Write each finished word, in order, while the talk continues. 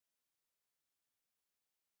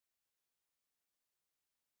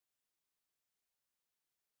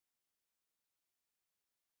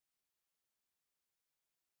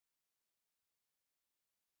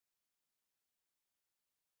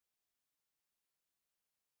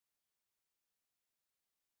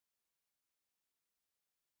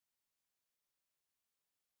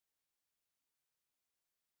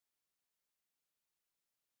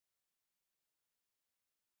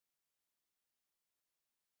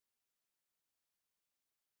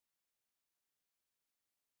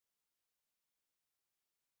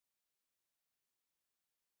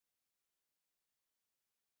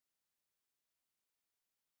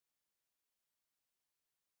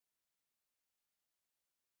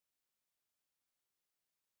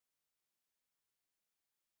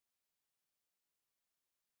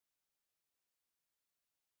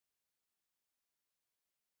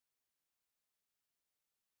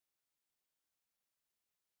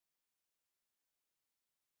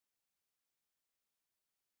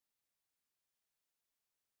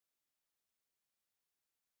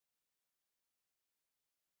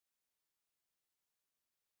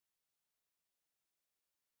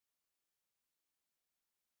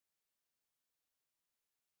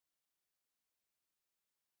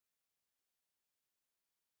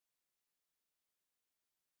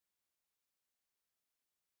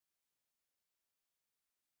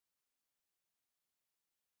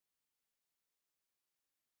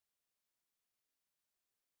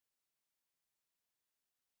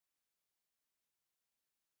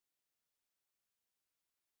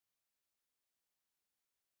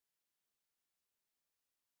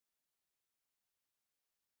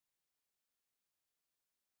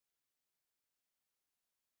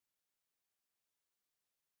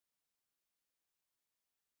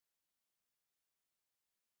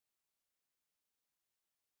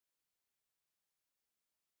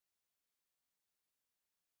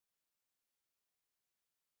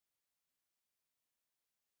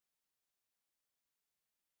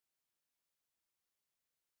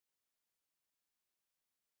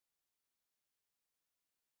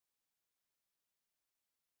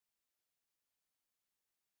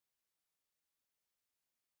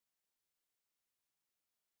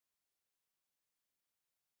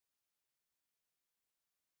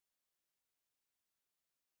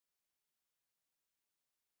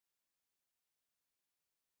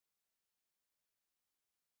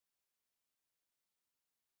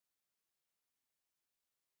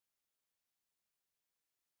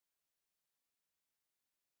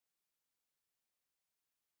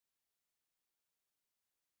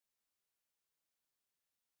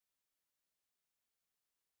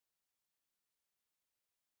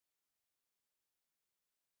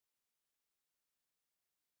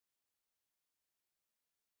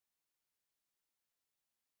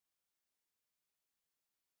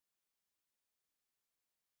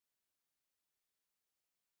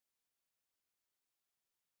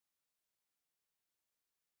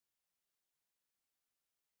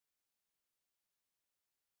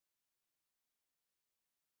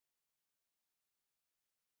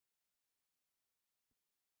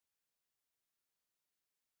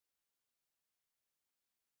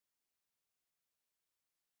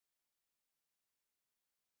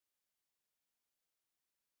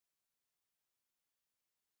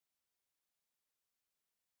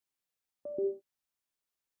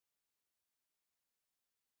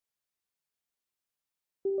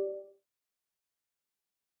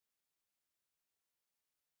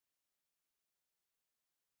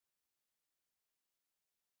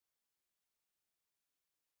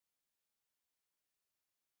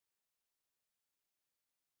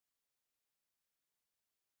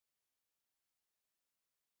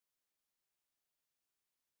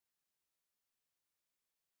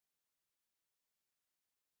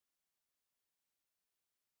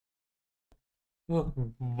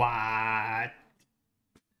What?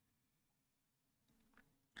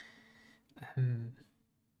 Um,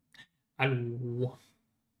 hello.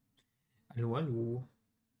 Hello, hello.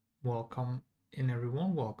 Welcome in,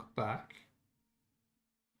 everyone. Welcome back.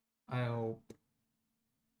 I hope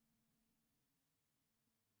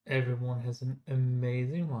everyone has an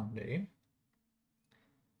amazing Monday.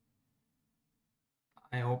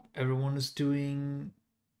 I hope everyone is doing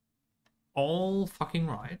all fucking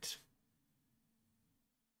right.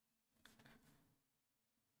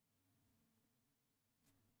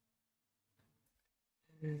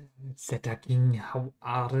 Setaking, how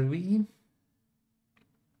are we?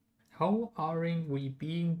 How are we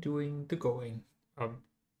being doing the going?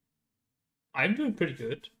 I'm doing pretty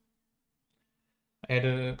good. I had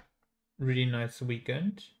a really nice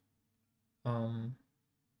weekend. Um,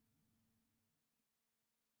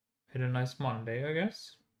 had a nice Monday, I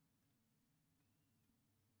guess.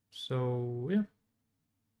 So yeah.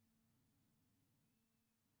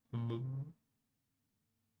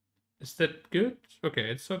 Is that good? Okay,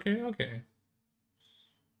 it's okay. Okay.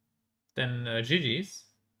 Then GG's.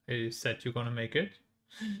 You said you're gonna make it,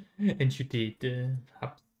 and you did.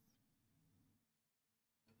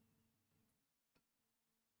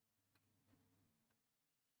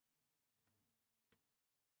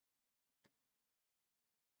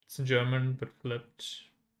 It's in German, but flipped.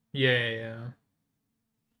 Yeah, yeah, yeah.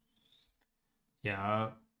 Yeah.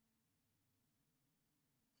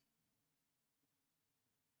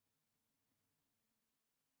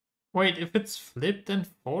 Wait, if it's flipped and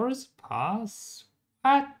 4 is pass?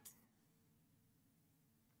 What?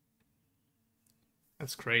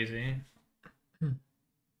 That's crazy.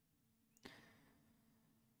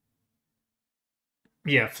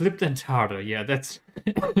 Yeah, flipped and harder. Yeah, that's.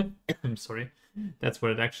 I'm sorry. That's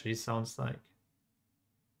what it actually sounds like.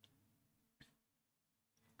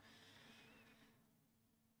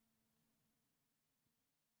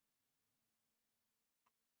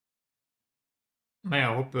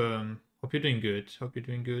 Yeah, I hope you're doing good. Hope you're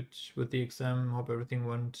doing good with the exam. Hope everything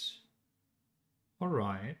went all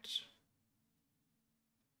right.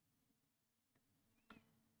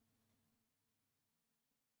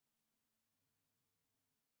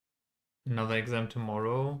 Another exam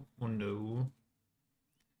tomorrow. Oh no.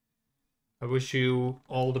 I wish you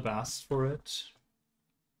all the best for it.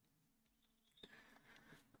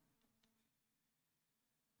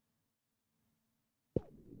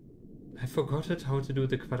 I forgot how to do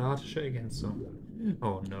the quadratische Ergänzung.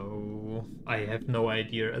 Oh no. I have no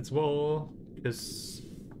idea as well, because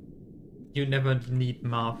you never need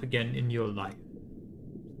math again in your life.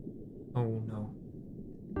 Oh no.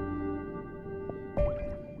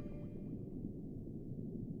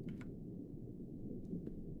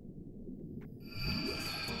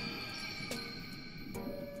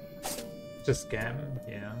 Just scam,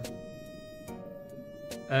 yeah.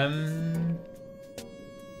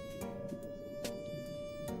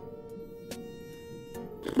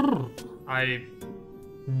 I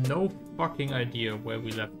no fucking idea where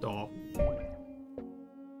we left off.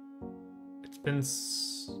 It's been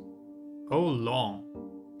so long.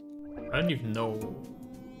 I don't even know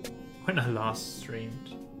when I last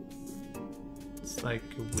streamed. It's like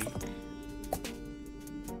a week.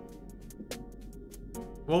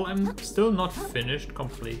 Well, I'm still not finished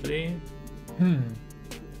completely.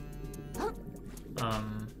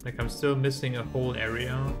 Like I'm still missing a whole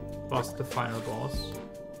area plus the final boss.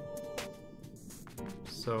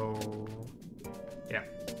 So, yeah.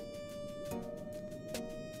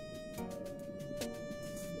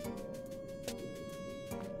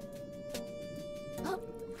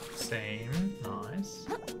 Same, nice.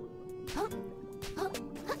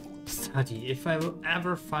 Study. If I will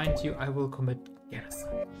ever find you, I will commit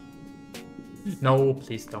genocide. No,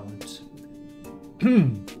 please don't.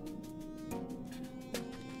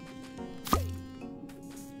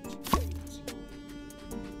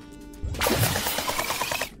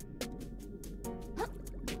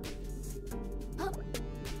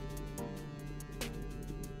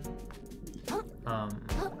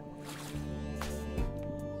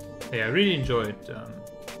 Yeah, I really enjoyed.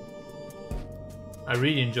 I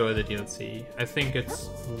really enjoy the DLC. I think it's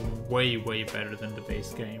way better than the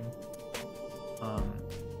base game.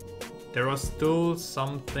 There are still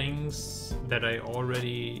some things that I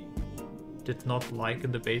already did not like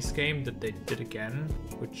in the base game that they did again,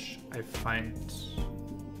 which I find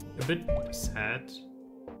a bit sad.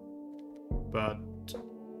 But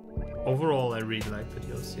overall, I really like the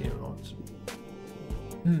DLC a lot.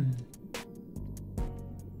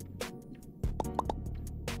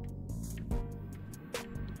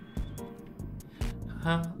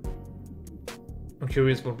 I'm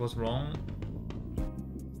curious what was wrong.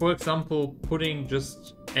 for example, putting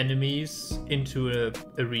just enemies into an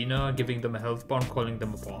arena, giving them a health bar, and calling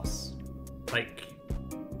them a boss. Like,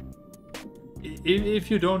 if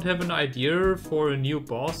you don't have an idea for a new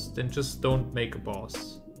boss, then just don't make a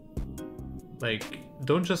boss. Like,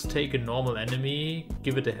 don't just take a normal enemy,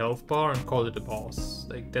 give it a health bar, and call it a boss.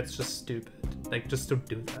 Like, that's just stupid. Like, just don't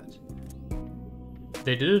do that.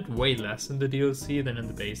 They did it way less in the DLC than in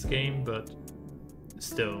the base game, but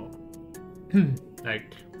still.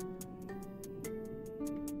 Like,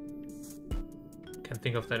 can't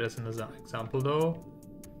think of that as an example though.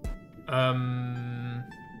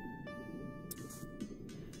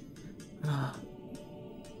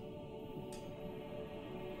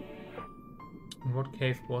 What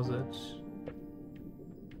cave was it?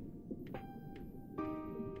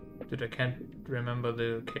 Dude, I can't remember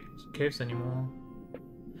the caves anymore.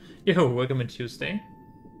 Yo, welcome on Tuesday.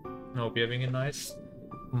 I hope you're having a nice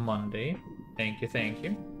Monday. Thank you, thank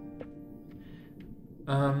you.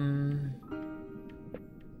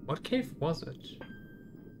 What cave was it?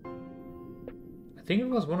 I think it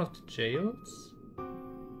was one of the jails.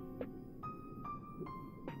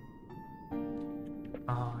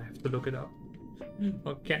 Ah, I have to look it up.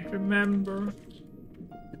 I can't remember.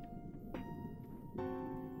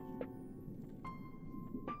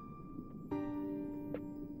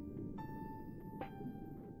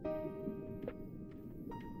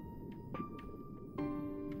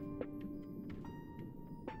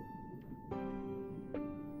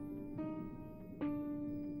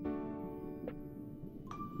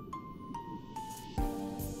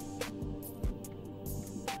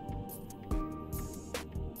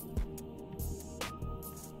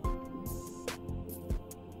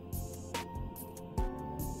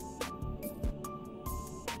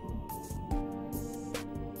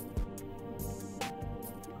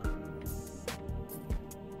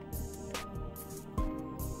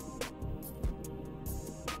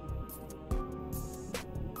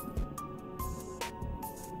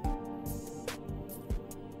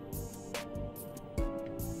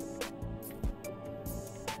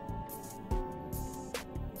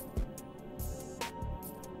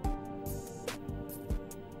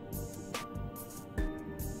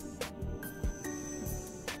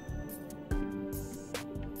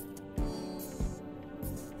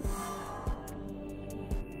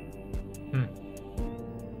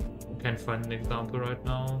 Can't find an example right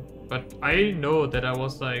now, but I know that I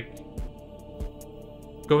was like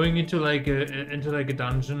going into like a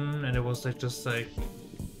dungeon, and it was like just like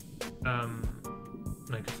a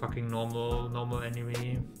fucking normal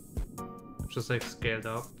enemy, just like scaled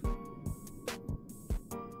up.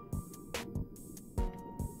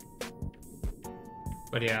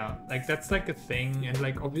 But yeah, like that's like a thing, and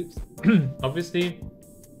like obviously,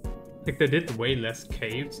 like they did way less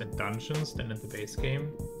caves and dungeons than in the base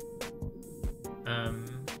game.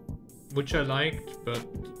 Which I liked, but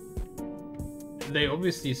they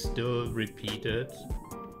obviously still repeat it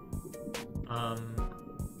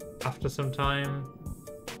after some time,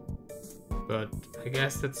 but I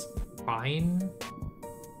guess that's fine.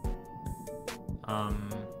 Yeah.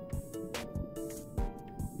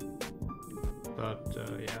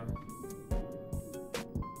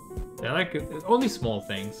 They're like only small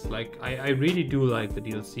things. Like I really do like the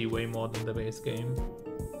DLC way more than the base game,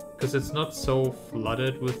 because it's not so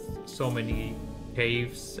flooded with so many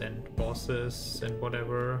caves and bosses and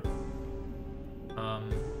whatever.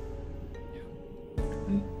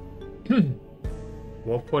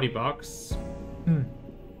 Well, $40.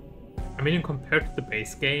 I mean, compared to the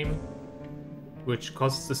base game, which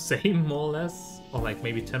costs the same more or less, or like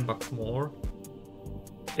maybe $10 more,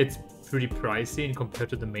 it's pretty pricey in compared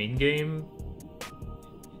to the main game.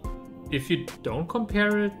 If you don't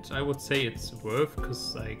compare it, I would say it's worth,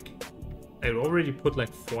 because like I already put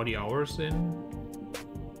like 40 hours in.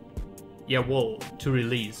 Yeah, well, to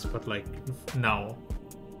release, but like now,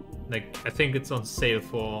 like I think it's on sale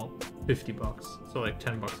for $50, so like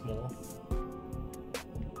 $10 more.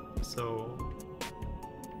 So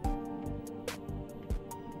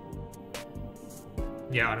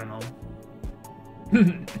yeah, I don't know.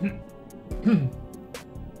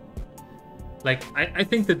 Like I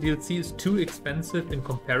think the DLC is too expensive in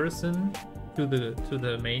comparison to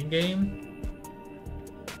the main game.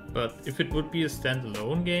 But if it would be a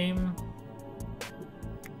standalone game,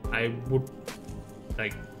 I would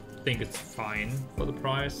like think it's fine for the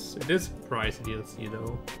price. It is pricey DLC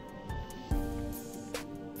though.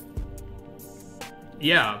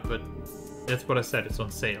 Yeah, but that's what I said, it's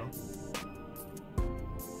on sale.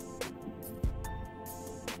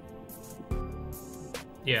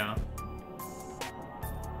 Yeah.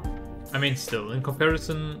 I mean, still, in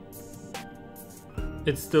comparison,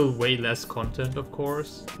 It's still way less content, of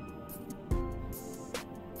course.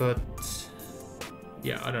 But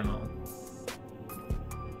yeah, I don't know.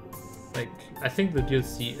 Like, I think the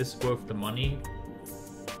DLC is worth the money,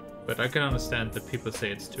 but I can understand that people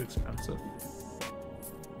say it's too expensive.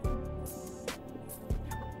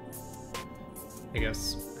 I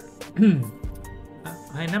guess.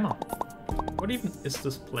 Hi, Nema. What even is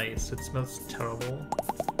this place? It smells terrible.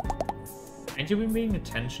 Ain't you been paying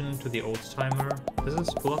attention to the old timer? This is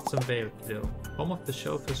Flotsam Vale, kiddo, home of the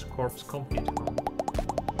Shellfish Corps Company town.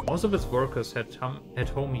 Most of its workers head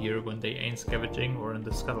home here when they ain't scavenging or in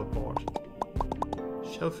the scuttleport.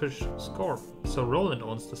 Shellfish Corp. So Roland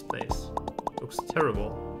owns this place. Looks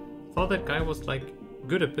terrible. Thought that guy was like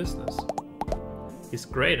good at business. He's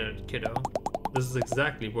great at it, kiddo. This is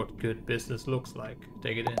exactly what good business looks like.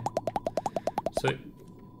 Take it in. So,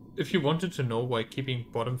 if you wanted to know why keeping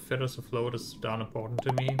bottom feathers afloat is darn important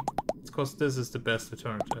to me, it's cause this is the best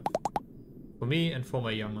alternative. For me and for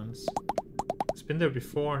my young ones. It's been there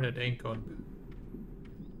before and it ain't gone.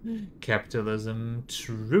 Capitalism,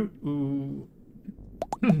 true.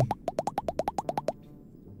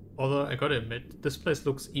 Although I gotta admit, this place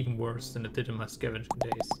looks even worse than it did in my scavenging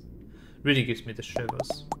days. Really gives me the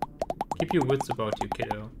shivers. Keep your wits about you,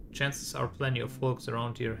 kiddo. Chances are plenty of folks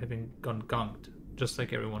around here having gone gunked, just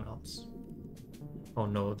like everyone else. Oh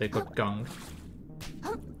no, they got gunked.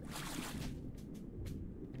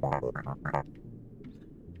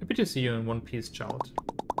 Happy to see you in one piece, child.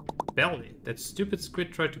 Belly, that stupid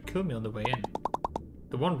squid tried to kill me on the way in.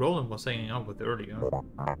 The one Roland was hanging out with earlier.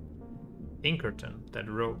 Inkerton, that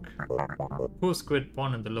rogue. Poor squid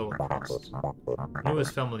born in the lower crust. Knew his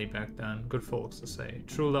family back then, good folks to say,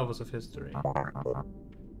 true lovers of history.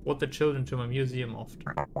 Brought the children to my museum often.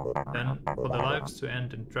 Then, for their lives to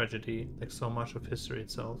end in tragedy, like so much of history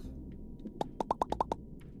itself.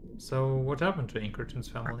 So, what happened to Inkerton's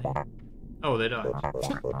family? Oh, they died.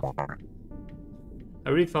 I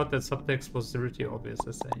really thought that subtext was really obvious,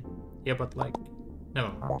 I say. Yeah, but like,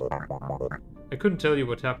 never mind. I couldn't tell you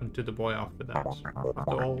what happened to the boy after that.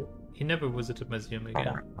 After all, he never visited my museum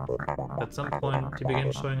again. At some point, he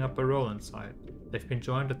began showing up by Roland's side. They've been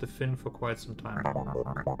joined at the Fin for quite some time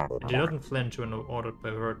now. He doesn't flinch when ordered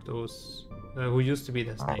by those who used to be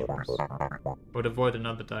his neighbors. I would avoid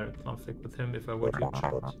another direct conflict with him if I were your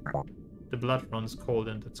child. The blood runs cold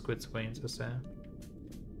in that squid's veins, I say.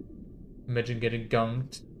 Imagine getting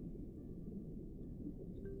gunked.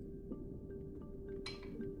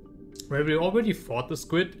 Where we already fought the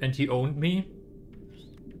squid and he owned me.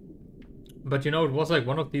 But you know, it was like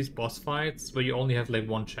one of these boss fights where you only have like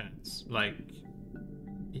one chance. Like,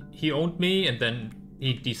 he owned me and then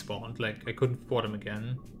he despawned. Like, I couldn't fight him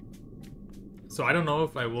again. So I don't know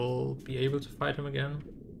if I will be able to fight him again.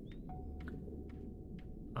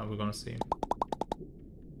 We're gonna see.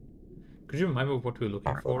 Could you remember what we were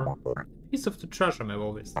looking for? Piece of the treasure map,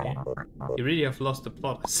 obviously. You really have lost the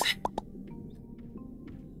plot, I say.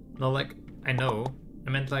 No, like, I know. I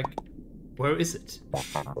meant like, where is it?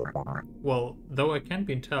 Well, though I can't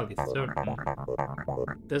be entirely certain,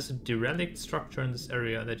 there's a derelict structure in this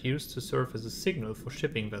area that used to serve as a signal for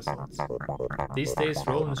shipping vessels. These days,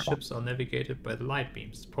 Roland's ships are navigated by the light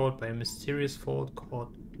beams, powered by a mysterious fault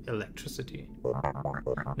called electricity.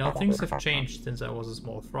 Now things have changed since I was a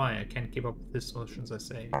small fry. I can't keep up with these notions, I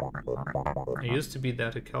say. I used to be there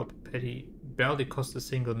to kelp petty barely cost a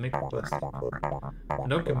single MIG quest. And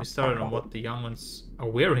don't get me started on what the young ones are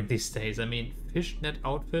wearing these days. I mean, fishnet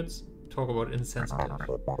outfits? Talk about insensitive.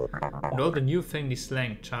 And all the newfangled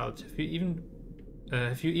slang, child. Have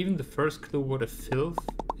you even the first clue what a filth?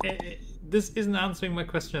 This isn't answering my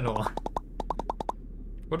question at all.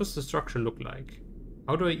 What does the structure look like?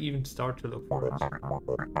 How do I even start to look for it?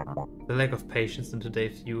 The lack of patience in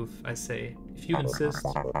today's youth, I say. If you insist,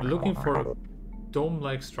 we're looking for a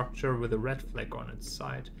dome-like structure with a red flag on its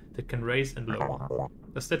side that can raise and lower.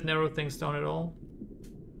 Does that narrow things down at all?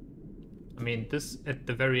 I mean, this at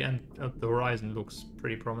the very end of the horizon looks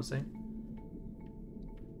pretty promising.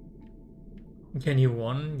 Can you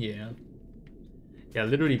one? Yeah. Yeah,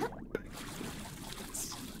 literally.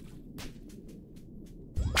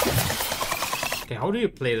 Okay, how do you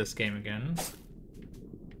play this game again?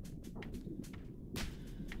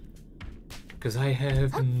 Because I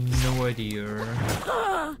have no idea.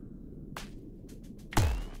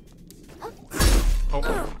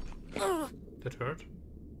 Oh, that hurt.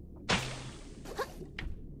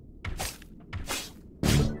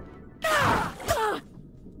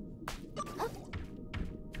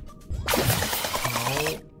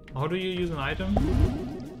 No. How do you use an item?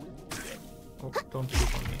 Oh, don't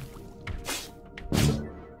shoot on me.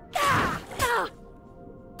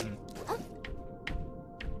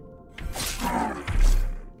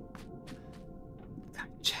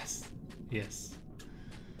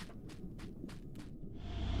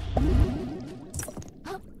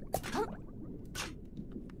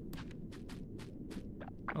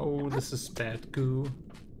 This is bad goo.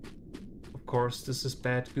 Of course, this is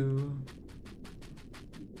bad goo.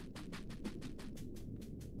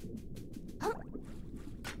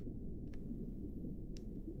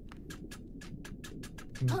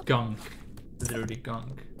 Gunk. Literally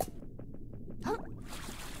gunk.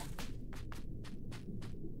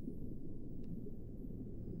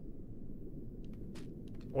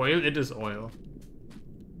 Oil? It is oil.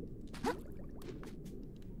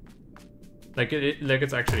 Like like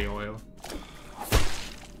it's actually oil.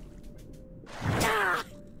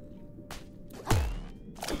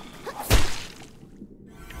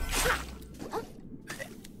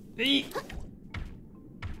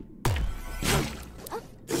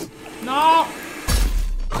 No!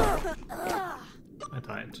 I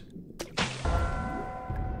died.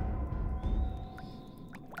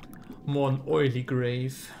 More an oily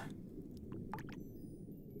grave.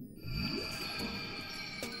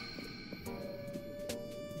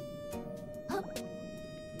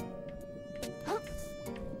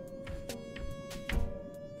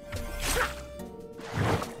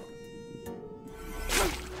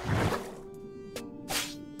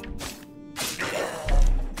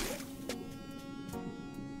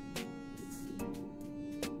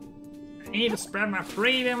 I need to spread my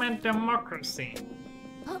freedom and democracy.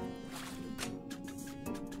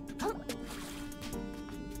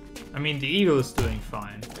 I mean, the eagle is doing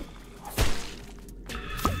fine.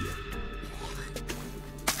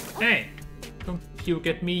 Hey! Don't you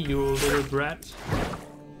get me, you little brat.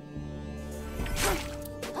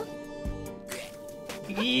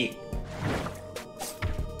 Eee.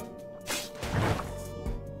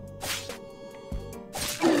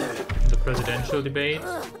 The presidential debate.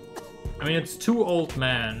 I mean, it's two old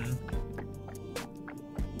men.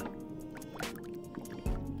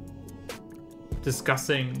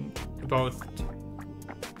 Discussing about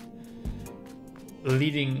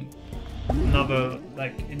leading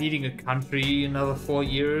leading a country another 4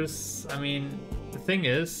 years. I mean, the thing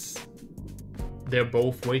is, they're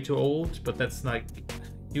both way too old, but that's like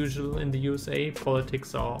usual in the USA.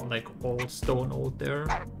 Politics are like all stone old there.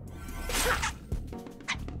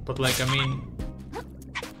 But like, I mean,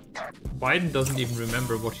 Biden doesn't even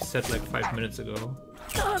remember what he said like 5 minutes ago.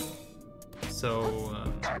 So,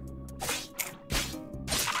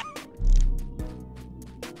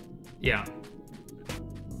 yeah.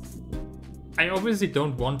 I obviously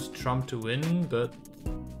don't want Trump to win, but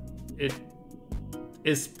it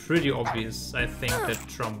is pretty obvious, I think, that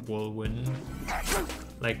Trump will win.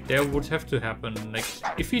 Like, there would have to happen. Like,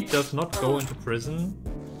 if he does not go into prison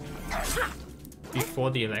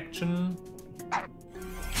before the election,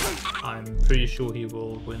 I'm pretty sure he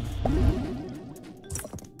will win.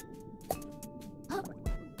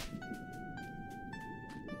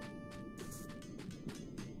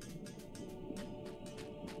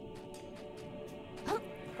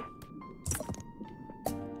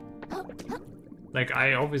 Like,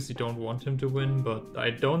 I obviously don't want him to win, but I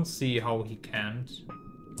don't see how he can't.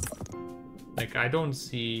 Like, I don't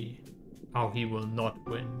see how he will not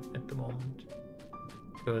win at the moment.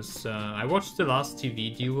 Because I watched the last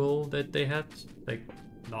TV duel that they had, like,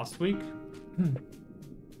 last week?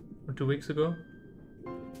 Or 2 weeks ago.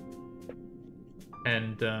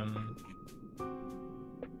 And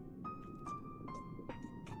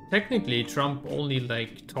technically Trump only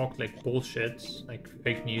like talked like bullshit, like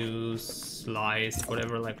fake news, lies,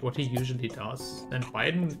 whatever, like what he usually does. And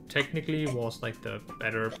Biden technically was like the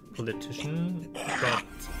better politician, but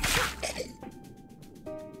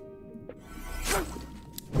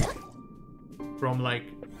from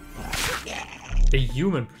like a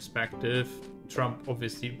human perspective, Trump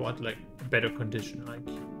obviously bought like a better condition. Like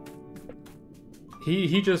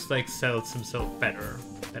he just like sells himself better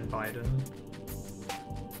than Biden.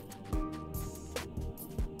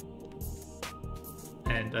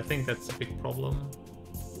 And I think that's a big problem.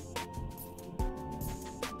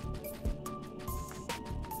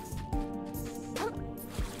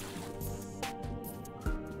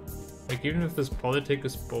 Like, even if this politic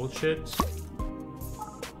is bullshit,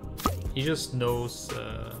 he just knows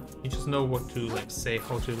what to like say,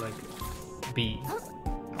 how to like be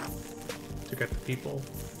to get the people.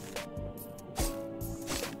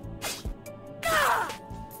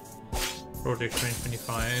 Project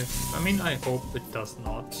 2025. I mean, I hope it does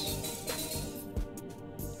not.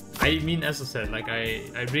 I mean, as I said, like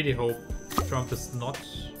I really hope Trump is not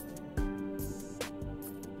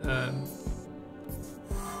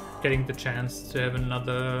getting the chance to have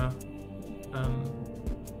another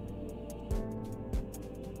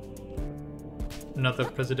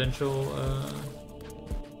presidential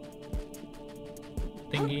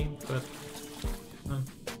thingy, but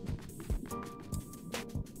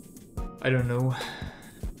I don't know.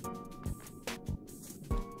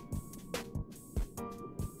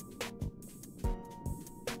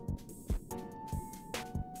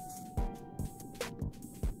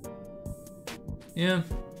 Yeah,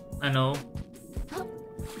 I know.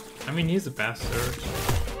 I mean, he's a bastard.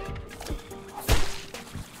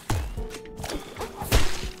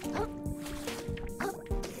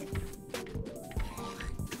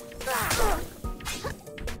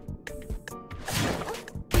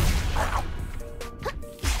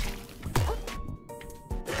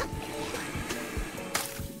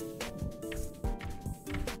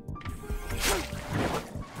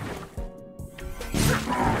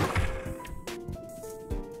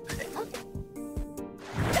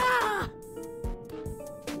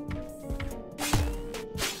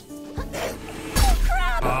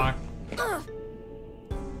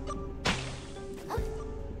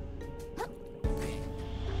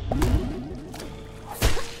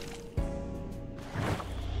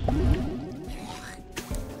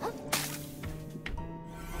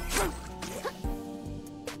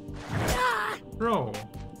 Bro.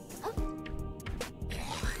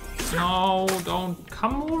 No, don't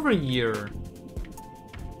come over here.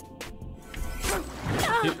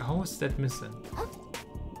 Dude, how is that missing?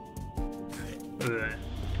 Ugh.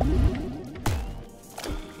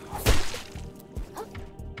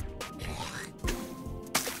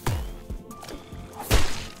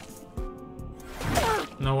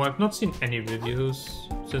 No, I've not seen any reviews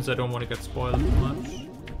since I don't want to get spoiled too much.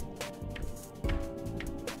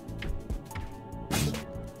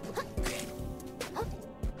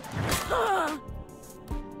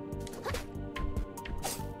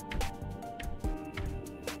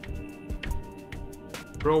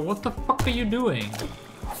 Bro, what the fuck are you doing?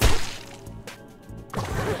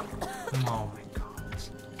 Oh my god.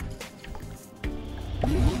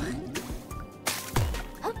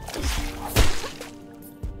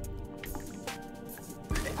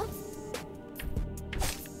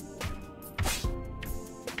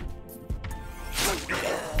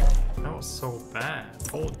 That was so bad.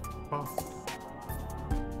 Holy fuck.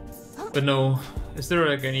 But no, is there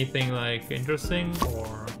like anything like interesting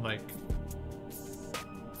or like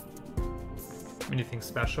anything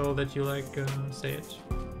special that you like, say it?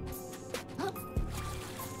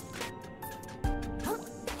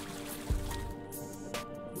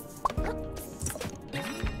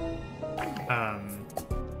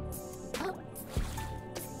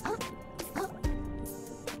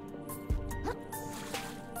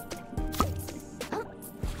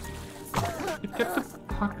 Get the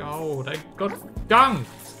fuck out, I got dunked!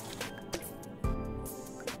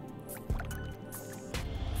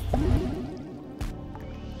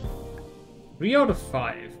 Three out of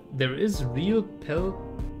 5. There is real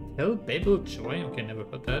palpable joy, okay, never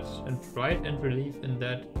put that, and pride and relief in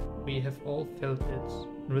that we have all felt it.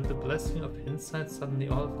 And with the blessing of hindsight, suddenly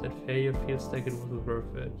all of that failure feels like it was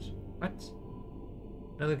worth it. What?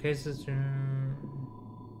 In other cases,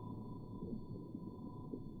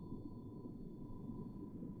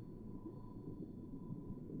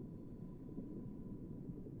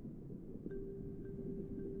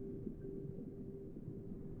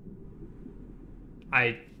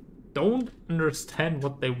 I don't understand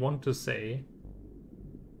what they want to say,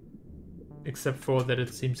 except for that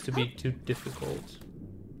it seems to be too difficult.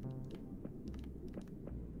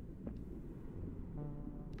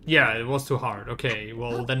 Yeah, it was too hard. Okay,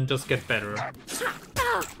 well then just get better.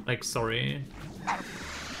 Like, sorry.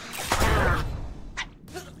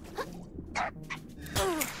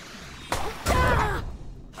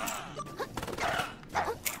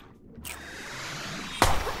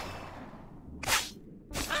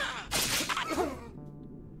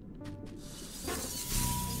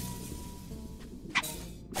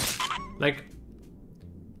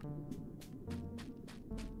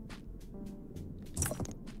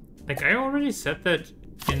 Like I already said that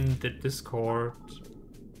in the Discord,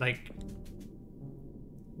 like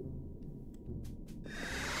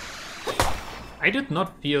I did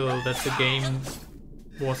not feel that the game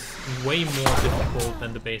was way more difficult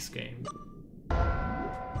than the base game.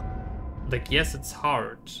 Like, yes, it's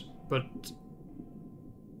hard, but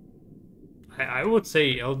I would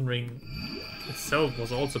say Elden Ring itself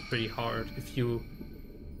was also pretty hard if you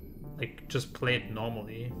like just play it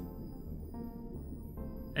normally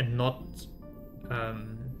and not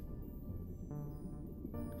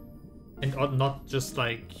not just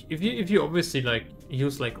like if you obviously like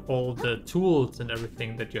use like all the tools and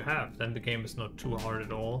everything that you have, then the game is not too hard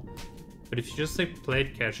at all. But if you just like play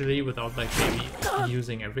it casually without like maybe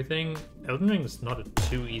using everything, Elden Ring is not a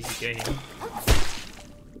too easy game.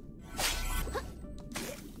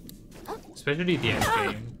 Especially the end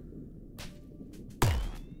game.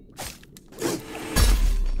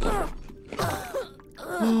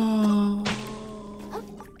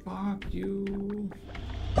 you.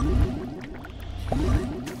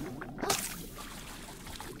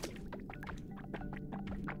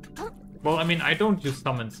 Well, I mean, I don't use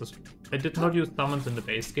summons. I did not use summons in the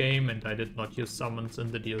base game, and I did not use summons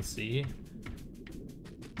in the DLC.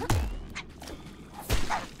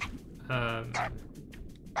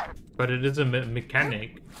 But it is a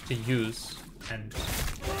mechanic to use, and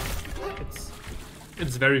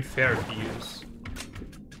it's very fair to use.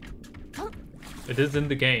 It is in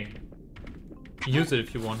the game. Use it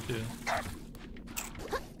if you want to.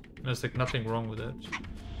 There's like nothing wrong with it.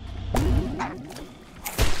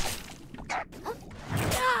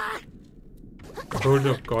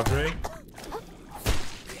 Bulldog Godric.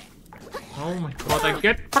 Oh my god, I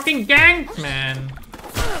get fucking ganked, man!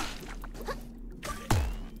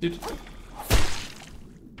 Dude.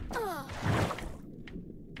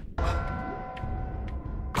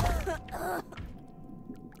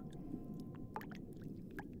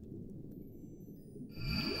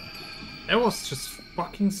 That was just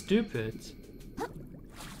fucking stupid.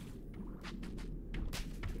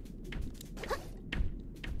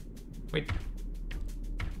 Wait.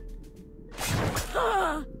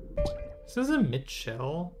 Is this a mid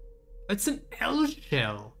shell? It's an L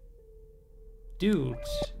shell. Dude.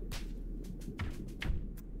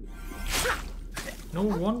 No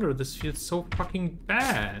wonder this feels so fucking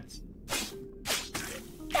bad.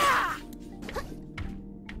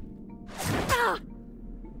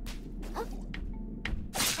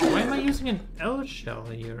 Why am I using an L shell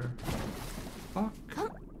here? Fuck.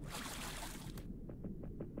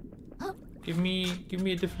 Give me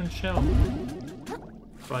a different shell,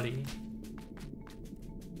 buddy.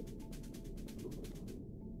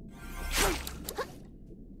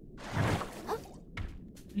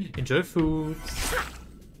 Enjoy food.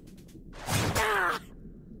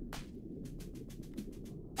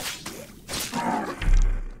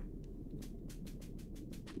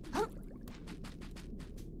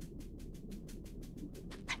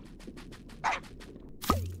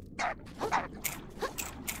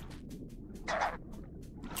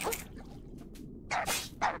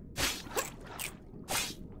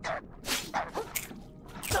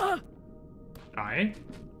 Die.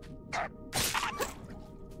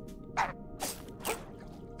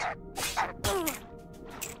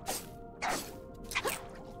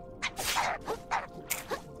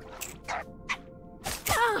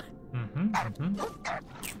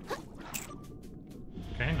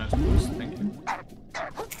 Okay, nice boost, thank you.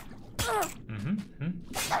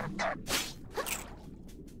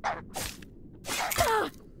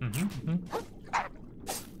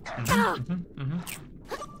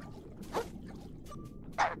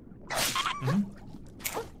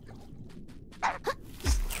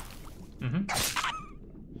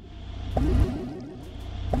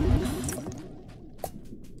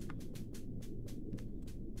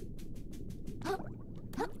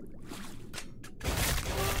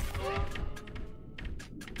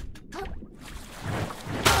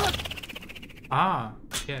 Ah,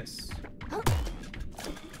 yes.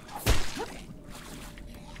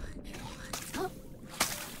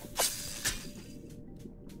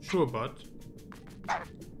 Sure, bud.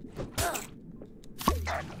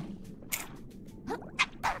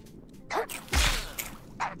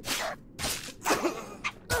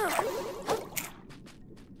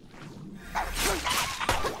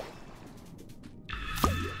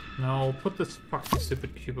 No, put this fucking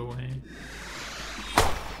stupid cube away.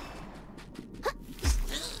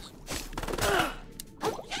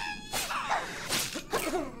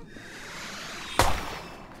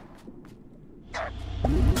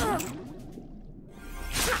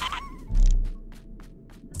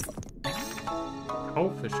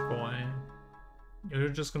 Cowfish boy. You're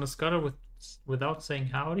just gonna scuttle without saying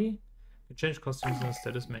howdy? You change costumes in the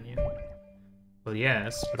status menu. Well,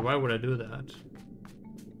 yes, but why would I do that?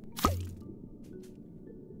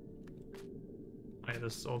 I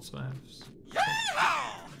just also have...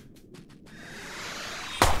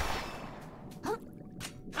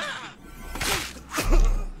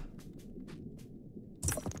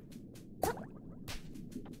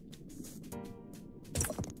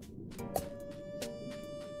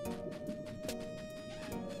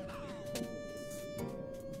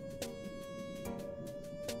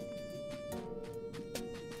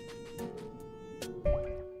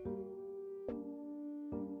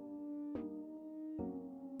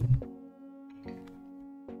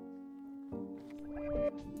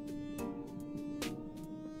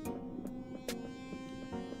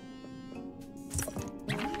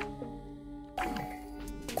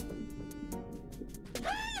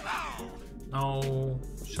 No,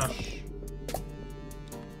 shush.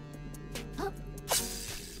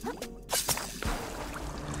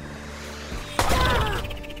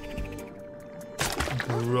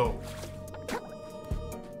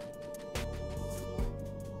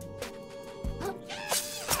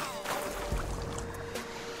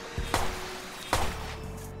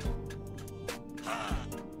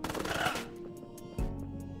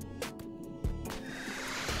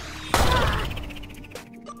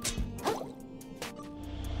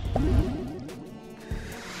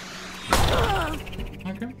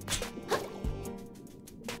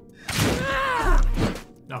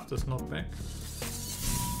 this knockback.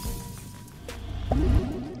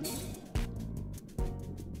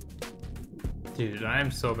 Dude,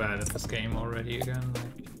 I'm so bad at this game already again.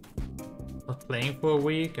 Like, not playing for a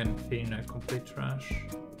week and feeling like complete trash.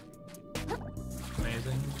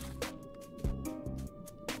 Amazing.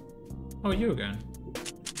 Oh, you again.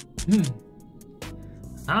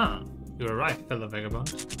 Ah, you're right, fellow vagabond.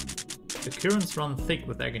 The currents run thick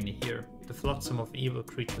with agony here, the flotsam of evil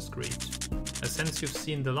creatures greet. I sense you've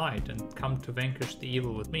seen the light and come to vanquish the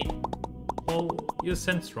evil with me. Well, you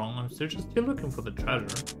sense wrong, I'm still just here looking for the treasure.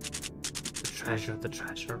 The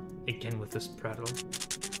treasure, again with this prattle.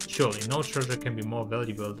 Surely no treasure can be more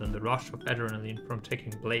valuable than the rush of adrenaline from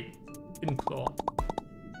taking blade in claw.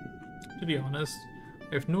 To be honest,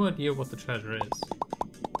 I have no idea what the treasure is.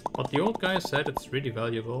 But the old guy said it's really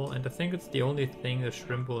valuable, and I think it's the only thing the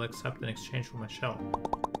shrimp will accept in exchange for my shell.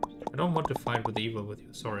 I don't want to fight with evil with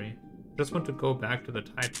you, sorry. I just want to go back to the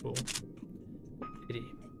tide pool. Pity.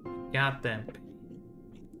 Goddamn pity.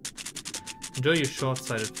 Enjoy your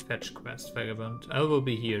short-sighted fetch quest, vagabond. I will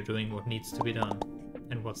be here doing what needs to be done.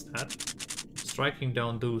 And what's that? Striking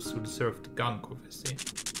down those who deserve the gunk, obviously.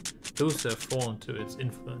 Those who have fallen to its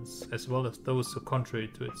influence, as well as those who contrary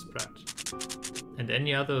to its spread. And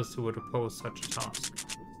any others who would oppose such a task.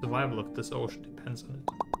 The survival of this ocean depends on it.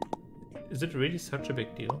 Is it really such a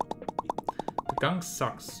big deal? The gunk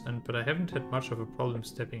sucks, but I haven't had much of a problem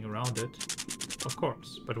stepping around it. Of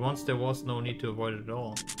course, but once there was no need to avoid it at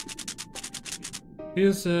all.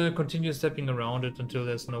 Here's continue stepping around it until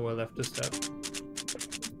there's nowhere left to step.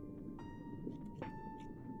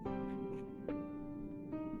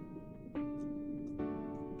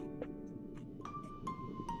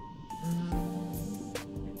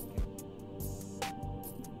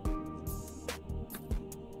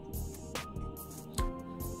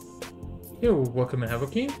 Yo, welcome and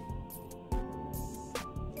Havocy.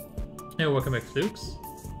 Yo, welcome back, Flukes.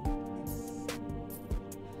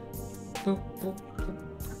 Oh,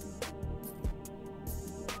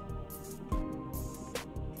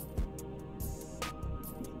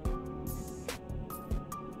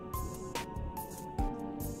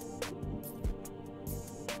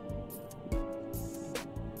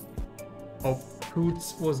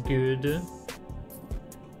 Poots was good.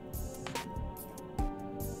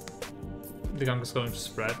 The gunk is going to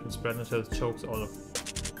spread and spread until it chokes all of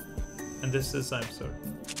it. And this is, I'm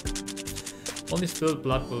certain. Only spilled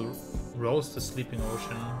blood will roast the sleeping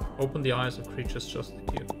ocean, open the eyes of creatures just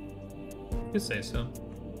like you. You say so.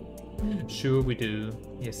 Sure we do.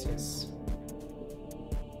 Yes, yes.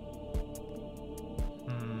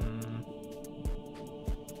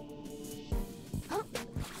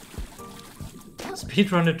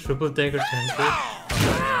 Speedrun a triple dagger template.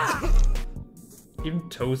 Even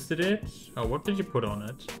toasted it? Oh, what did you put on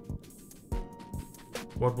it?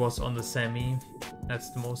 What was on the semi?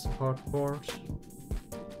 That's the most important part.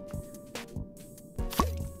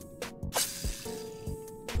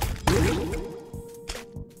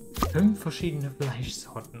 5 verschiedene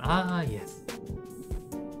Fleischsorten. Ah, yes.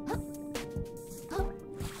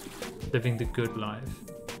 Living the good life.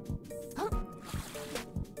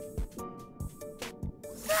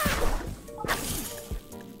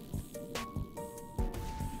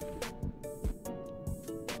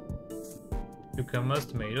 Cucumbers,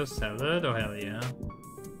 tomato salad? Oh, hell yeah.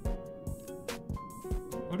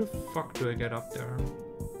 How the fuck do I get up there?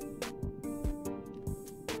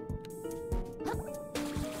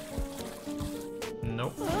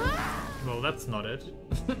 Nope. Well, that's not it.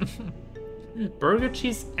 Burger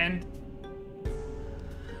cheese and...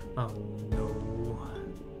 Oh no.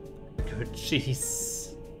 Good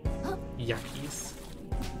cheese. Yuckies.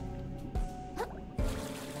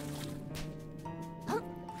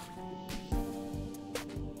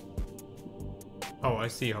 Oh, I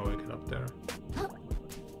see how I get up there.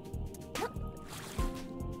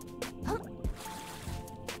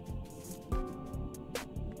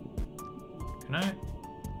 Can I?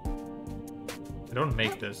 I don't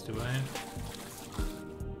make this, do I?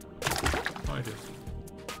 Oh, I do.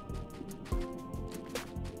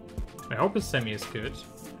 I hope his semi is good.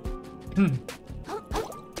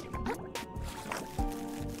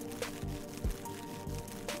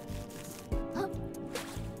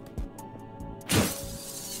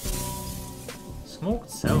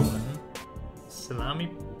 Smoked salmon,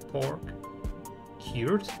 salami, pork,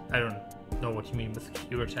 cured? I don't know what you mean with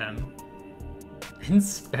cured ham. And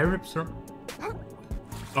spare ribs are...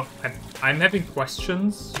 Oh, I'm having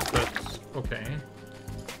questions, but okay.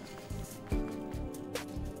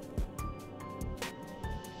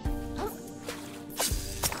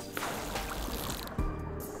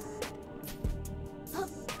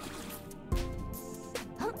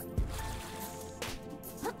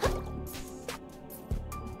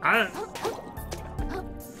 I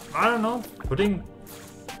don't know. Putting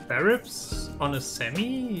Baribs on a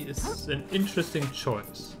semi is an interesting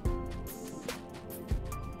choice.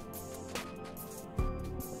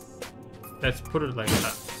 Let's put it like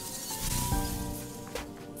that.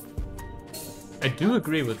 I do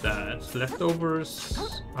agree with that.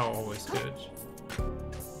 Leftovers are always good.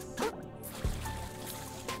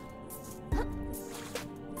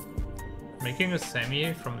 Making a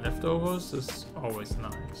semi from leftovers is always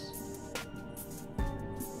nice.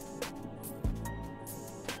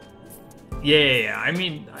 Yeah, I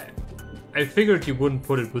mean, I figured you wouldn't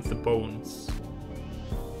put it with the bones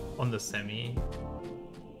on the semi.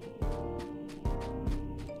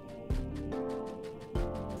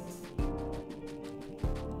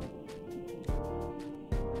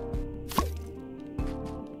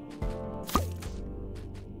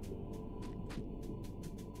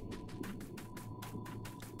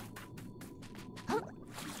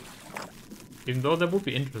 Even though that would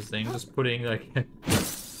be interesting, just putting like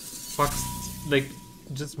like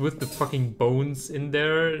just with the fucking bones in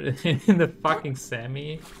there in the fucking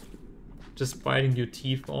semi, just biting your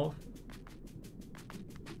teeth off.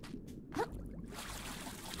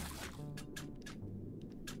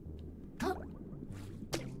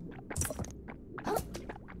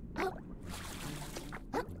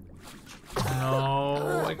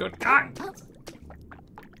 No, I got ganked.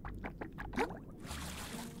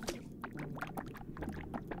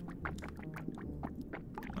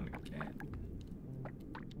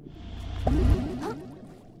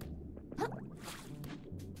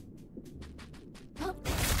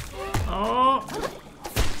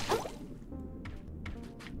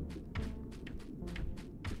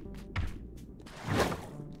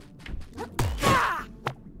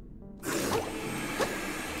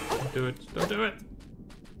 Do it. Don't do it.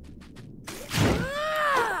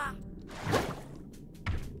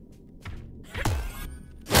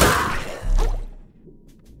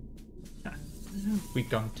 We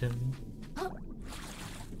dunked him.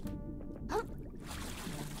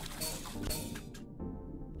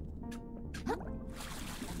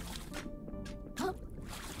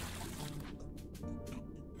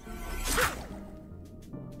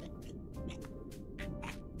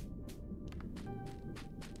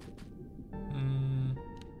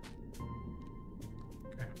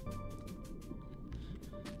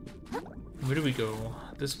 Where do we go?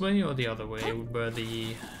 This way or the other way, where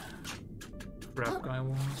the crab guy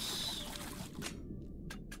was?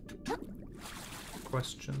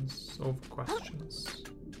 Questions over questions.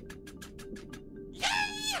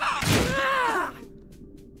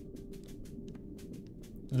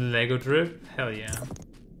 Lego drip? Hell yeah.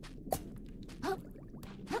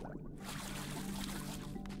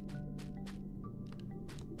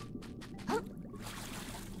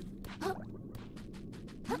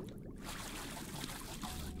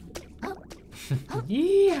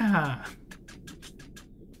 Yeah!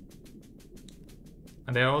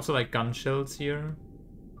 And there are also like gun shells here.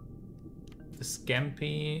 The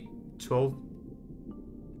Scampy 12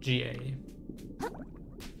 GA.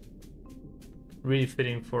 Really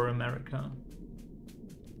fitting for America.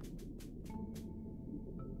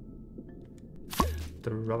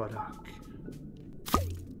 The rubber duck.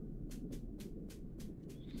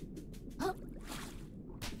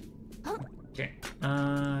 Okay,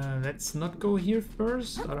 let's not go here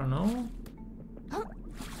first. I don't know.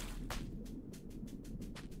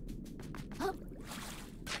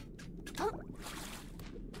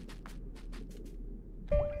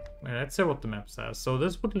 Let's see what the map says. So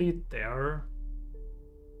this would lead there.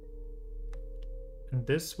 And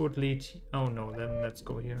this would lead... Oh no, then let's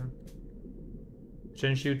go here.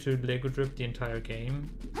 Change you to Lego Drip the entire game.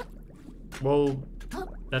 Well,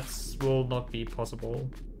 that will not be possible.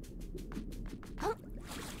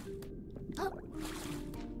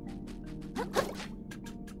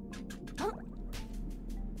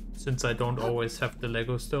 Since I don't always have the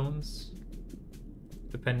Lego stones.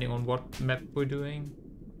 Depending on what map we're doing.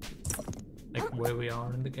 Like where we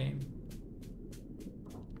are in the game.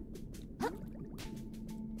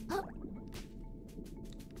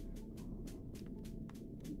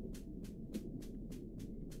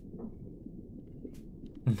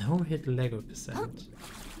 No hit Lego percent.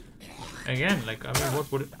 Again, like, I mean,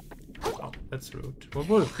 what would it... Oh, that's rude. What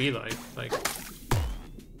would it be like? Like...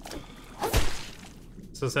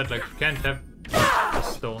 So I said, like, you can't have the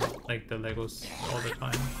stone, like the Legos all the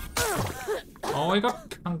time. Oh, I got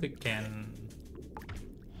conked again.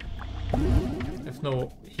 There's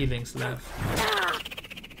no healings left.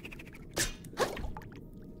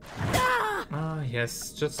 Ah,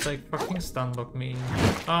 yes, just like fucking stunlock me.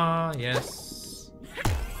 Ah, yes.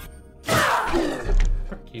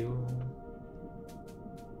 Fuck you.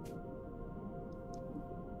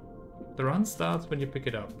 The run starts when you pick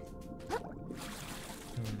it up.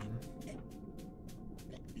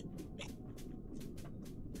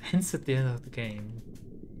 Hence at the end of the game.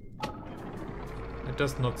 It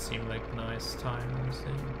does not seem like nice times.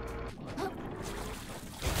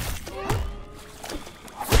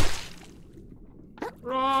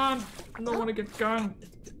 Run! I don't want to get gunned.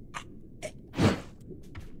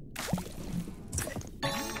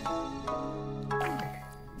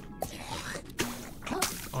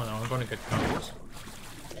 Oh no, I'm gonna get gunned.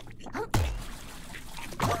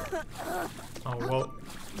 Oh well,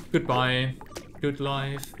 goodbye. Good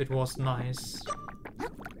life, it was nice.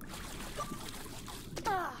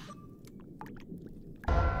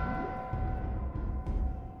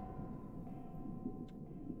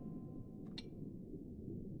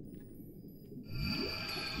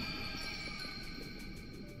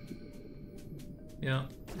 Yeah,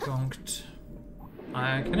 gonked.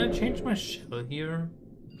 Can I change my shell here?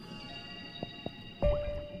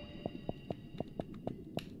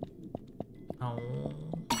 Oh.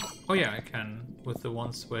 Oh yeah, I can, with the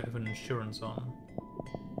ones where I have an insurance on.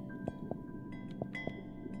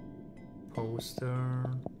 Poster.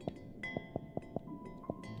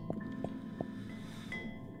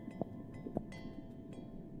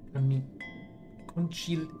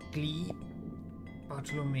 Concili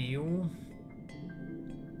Bartolomeo.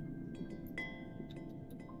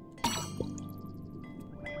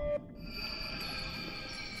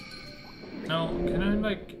 Now, can I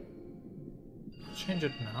like change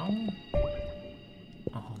it now?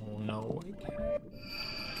 Oh no, I can't.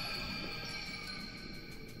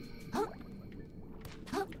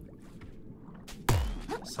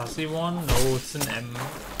 Sassy one? No, it's an M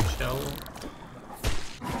shell.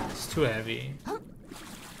 It's too heavy.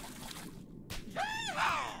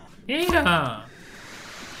 Yeah!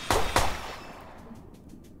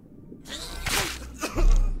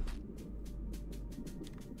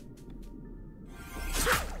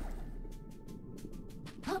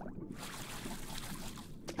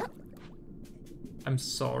 I'm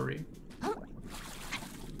sorry.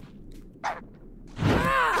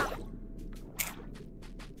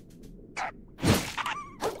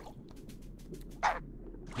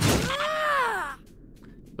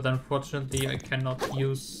 But unfortunately I cannot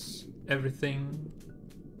use everything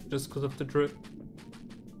just because of the drip.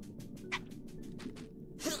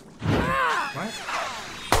 What?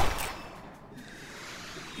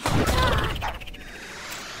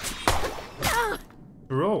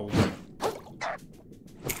 Bro.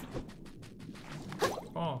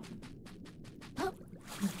 Oh.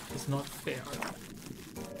 It's not fair.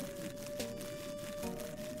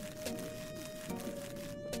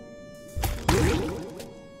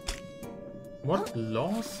 What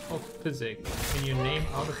laws of physics can you name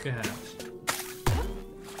out of your head?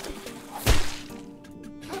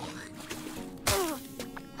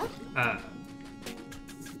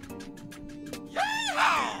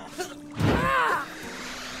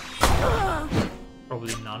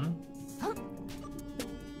 Probably none.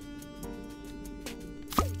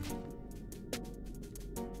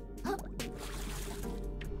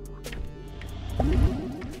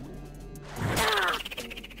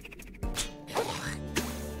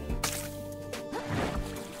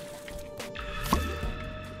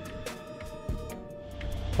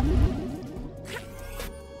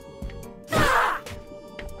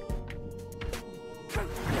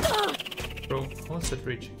 Bro, how is it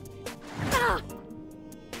reaching?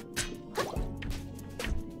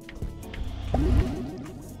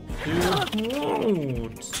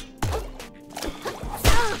 Dude!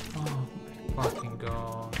 Oh my fucking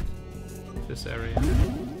god. This area.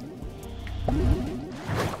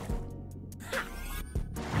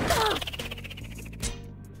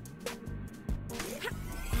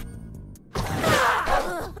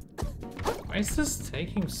 Why is this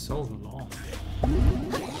taking so long?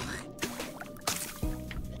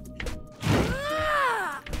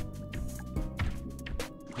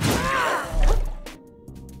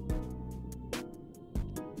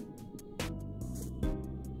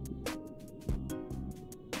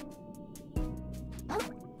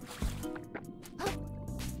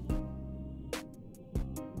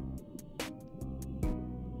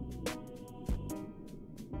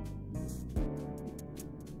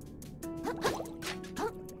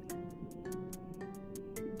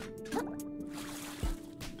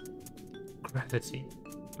 Gravity.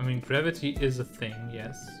 I mean, gravity is a thing,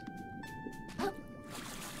 yes.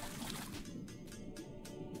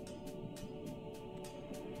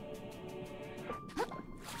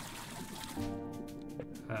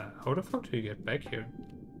 How the fuck do you get back here?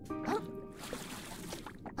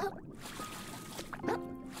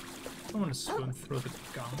 don't want to swim through the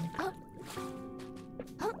gunk.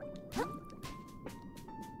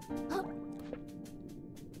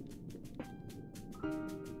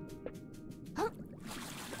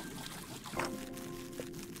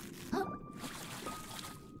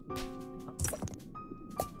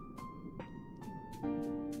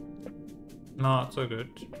 Not so good.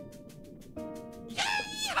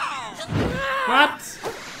 What?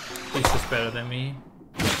 He's just better than me.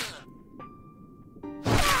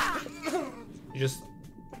 You just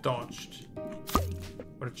dodged.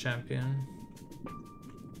 What a champion.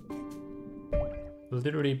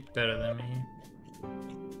 Literally better than me.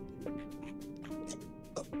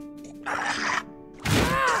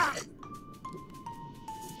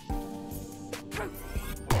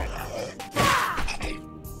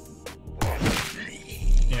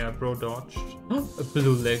 Yeah, bro dodged. A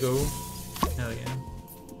blue Lego. Hell yeah.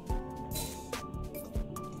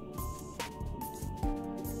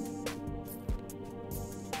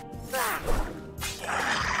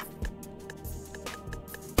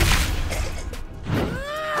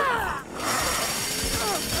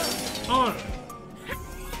 Oh.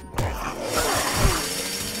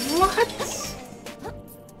 What?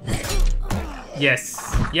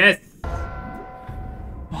 Yes. Yes.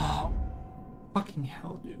 Wow. Fucking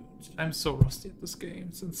hell, dude. I'm so rusty at this game.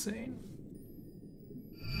 It's insane.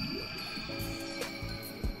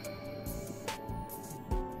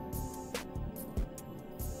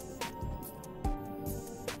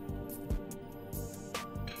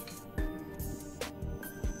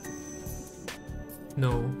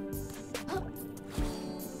 No.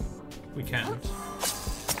 We can't.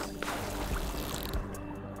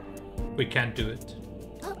 We can't do it.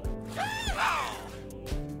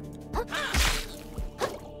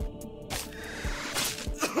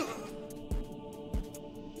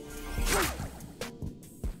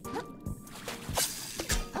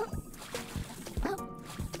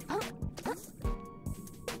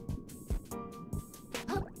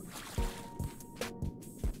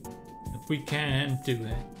 We can't do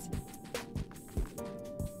it.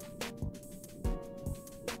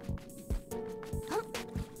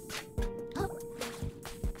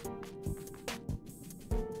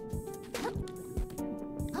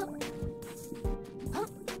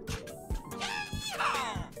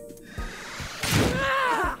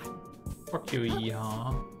 Fuck you,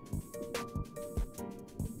 yeehaw.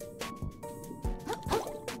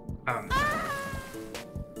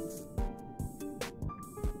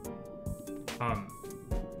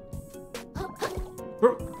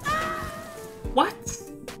 Bro. What?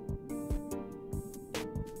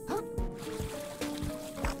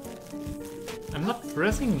 I'm not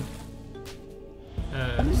pressing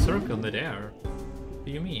circle in the air. What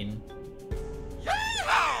do you mean?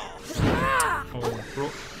 Oh, bro.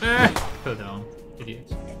 Fell down.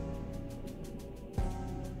 Idiot.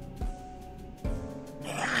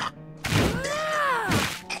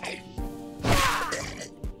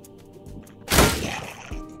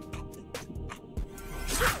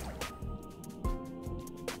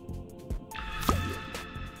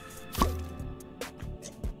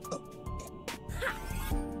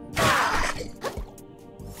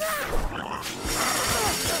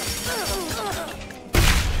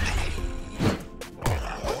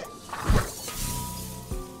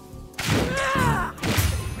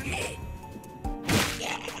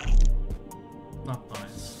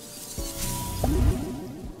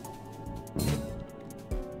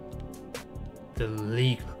 The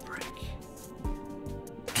legal break.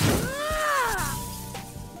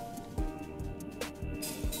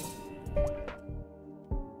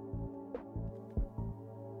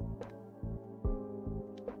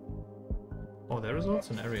 Oh, there is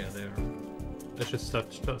also an area there. I should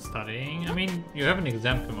start studying. I mean, you have an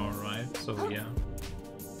exam tomorrow, right? So yeah,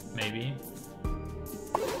 maybe.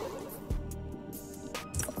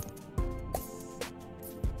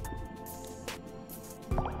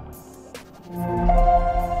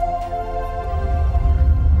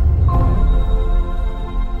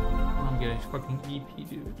 I'm getting fucking EP,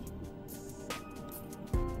 dude.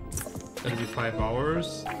 That'll be 5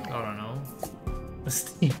 hours. I don't know.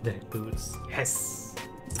 Steam Deck boots. Yes.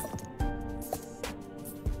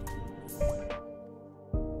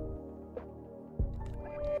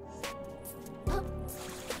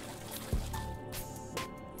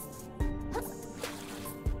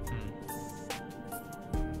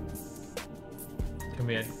 Can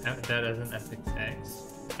we add that as an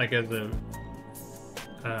FXX? Like as a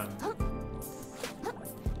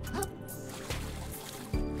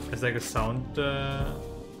as like a sound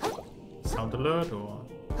sound alert or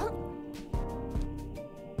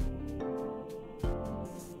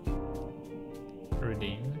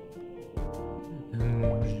redeem?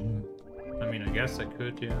 guess I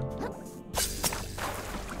could, yeah.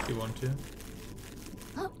 If you want to.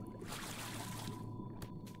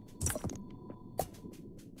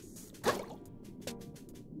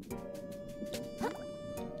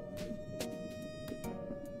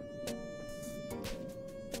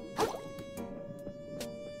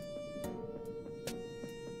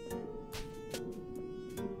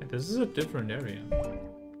 This is a different area.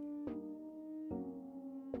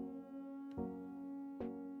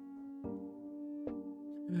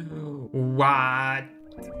 What?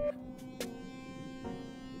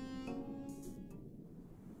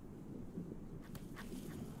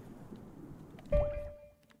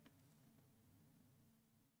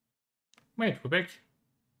 Wait, we're back.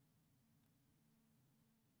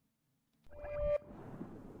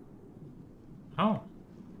 Oh.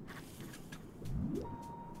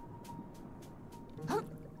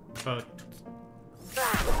 But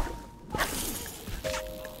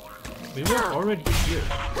we were already here.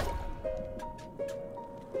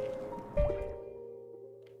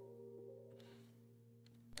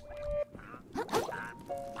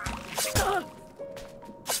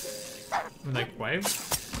 Like, why?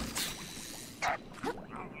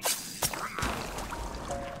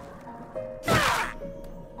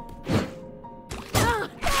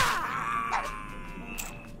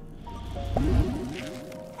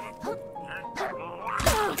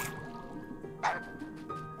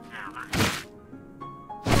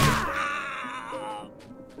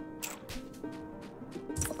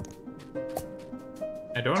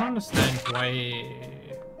 I don't understand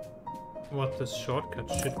what this shortcut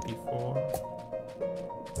should be for.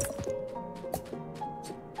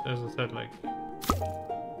 As I said, like,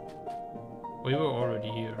 we were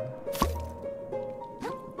already here.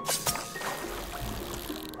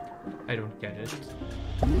 I don't get it.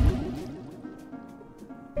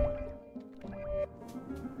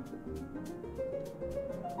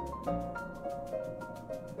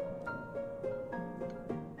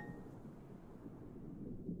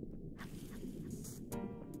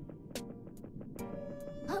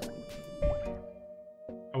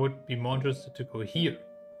 I would be more interested to go here,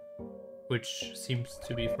 which seems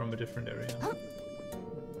to be from a different area.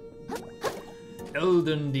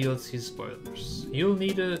 Elden DLC spoilers. You'll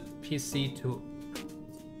need a PC to...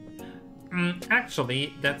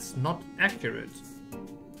 actually, that's not accurate.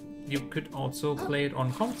 You could also play it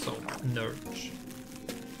on console, nerd.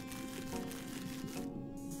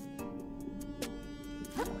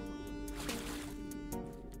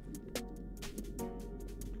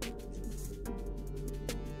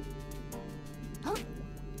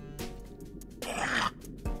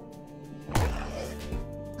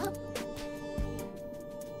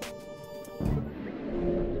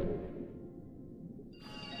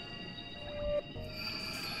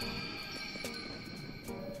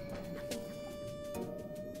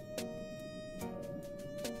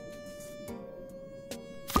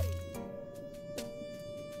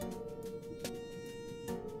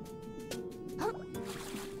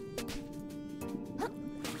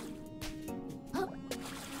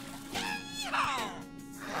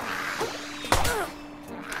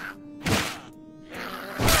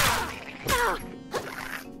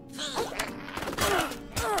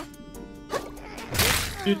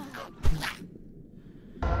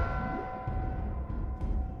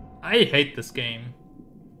 I hate this game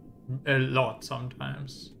a lot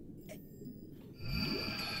sometimes.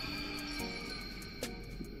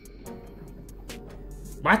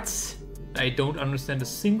 What? I don't understand a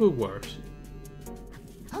single word.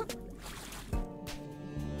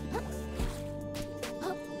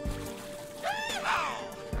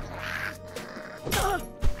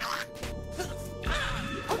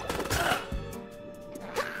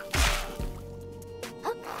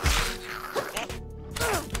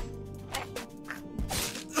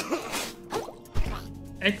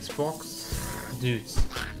 Xbox dudes.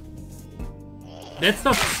 That's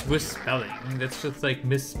not Swiss spelling, that's just like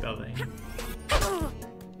misspelling.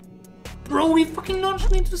 Bro, he fucking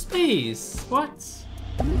launched me into space! What?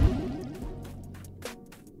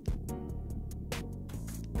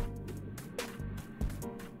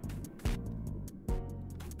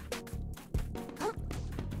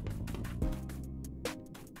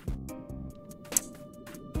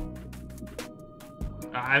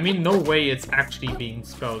 I mean, no way it's actually being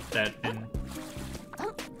spelled that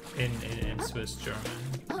in Swiss German.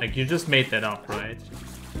 Like, you just made that up, right?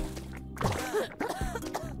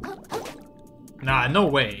 Nah, no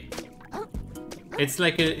way. It's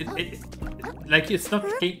like it's not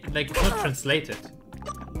translated,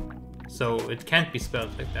 so it can't be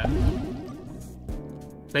spelled like that.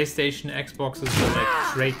 PlayStation, Xbox is a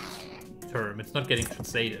like trade term. It's not getting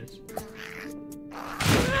translated.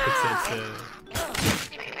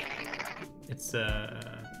 it's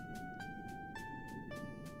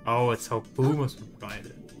oh, it's how boomers would write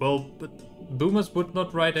it. Well, but boomers would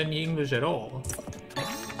not write any English at all.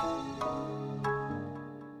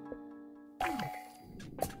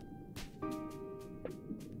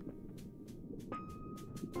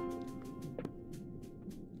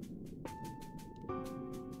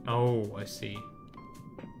 Oh, I see.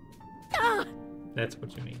 That's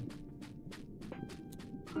what you mean.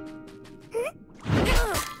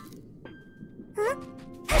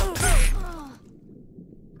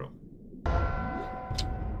 Bro.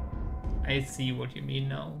 I see what you mean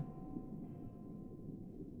now.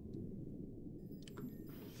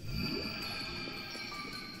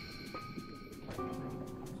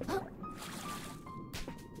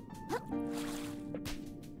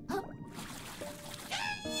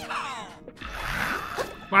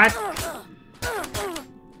 What?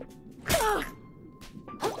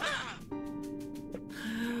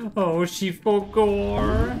 Oh, she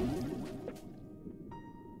forgot.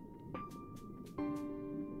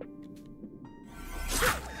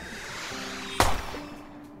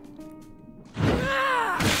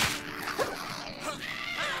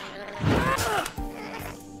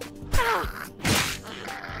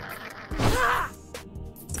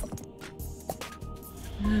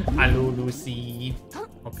 Hello, Lucy.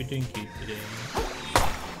 Hope you're doing good today.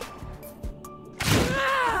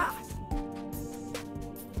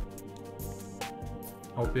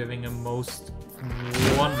 Hope you're having a most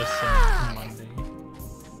wonderful Monday.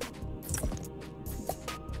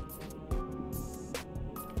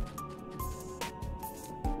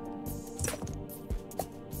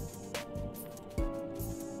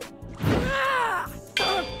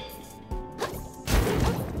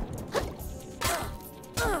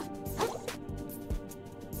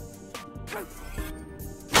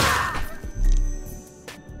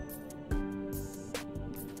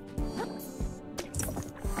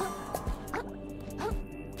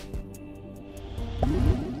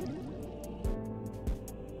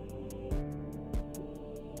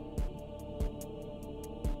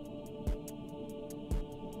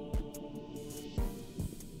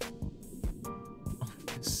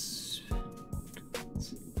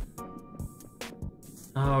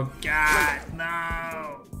 Oh God,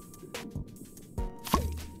 no!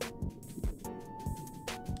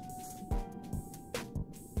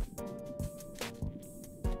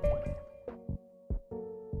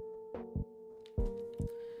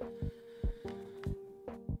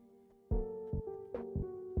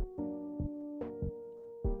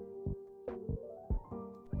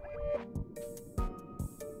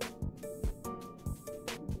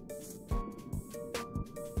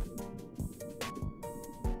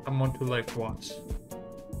 Someone to like what?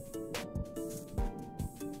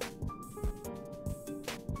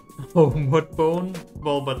 Homeward Bone?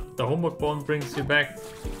 Well, but the Homeward Bone brings you back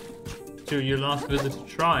to your last visited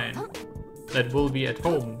shrine. That will be at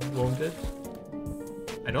home, won't it?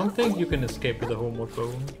 I don't think you can escape with the Homeward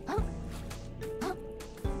Bone.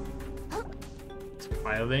 It's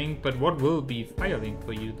Firelink, but what will be Firelink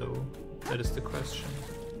for you though? That is the question.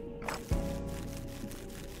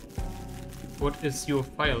 What is your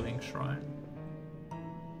Firelink shrine?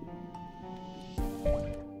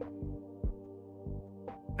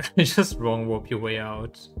 Just wrong warp your way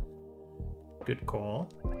out. Good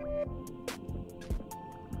call.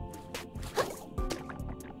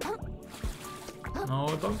 No,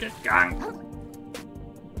 don't get ganked.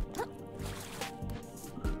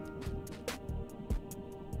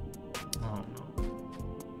 Oh no.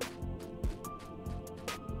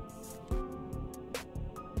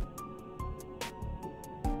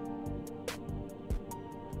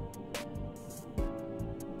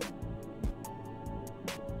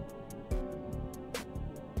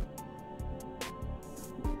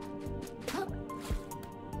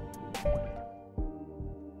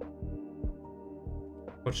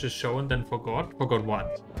 Watched the show and then forgot? Forgot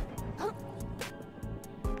what?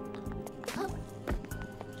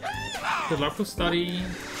 Good luck to study.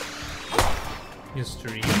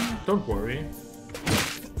 History. Don't worry.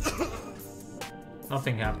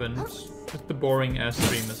 Nothing happened. Just the boring ass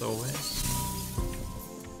stream as always.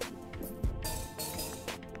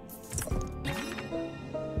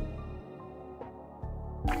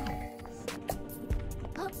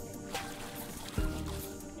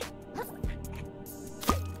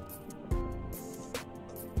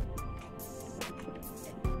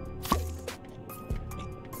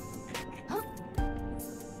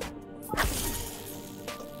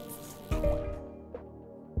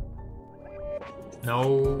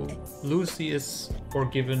 No, Lucy is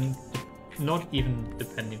forgiven, not even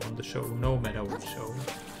depending on the show, no matter what show.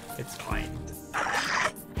 It's fine.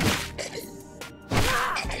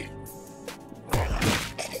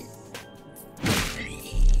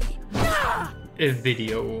 A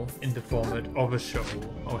video in the format of a show.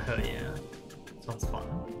 Oh hell yeah. Sounds fun.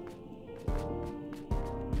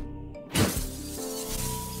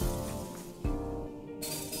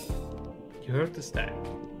 You heard the stack.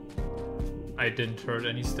 I didn't heard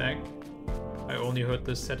any stack. I only heard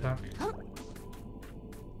the setup.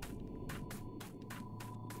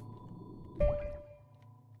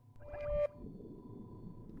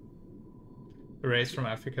 A race from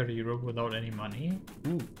Africa to Europe without any money?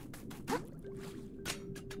 Ooh.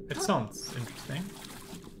 That sounds interesting.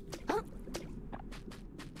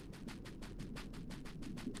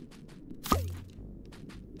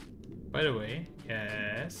 By the way,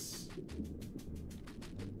 yes.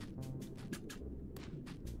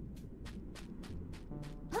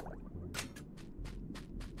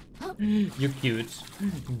 You cute.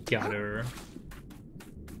 Got her.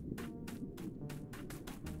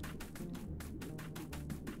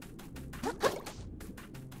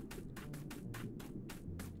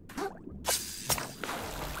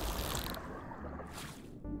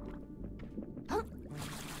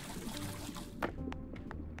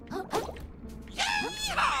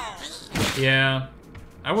 Yeah,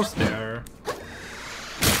 I was there.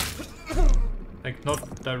 Like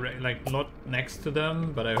not direct, like not next to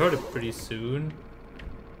them, but I heard it pretty soon.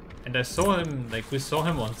 And I saw him, like we saw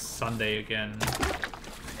him on Sunday again.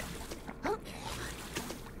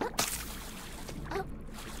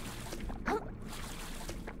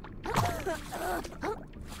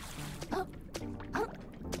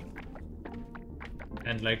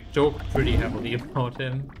 And like joked pretty heavily about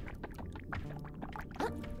him.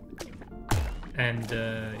 And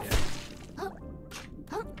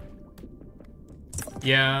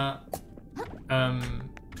yeah.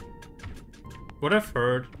 What I've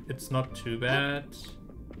heard, it's not too bad.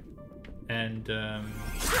 And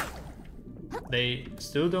they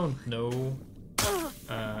still don't know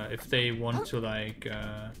if they want to like bring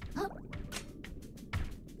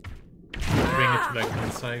it to like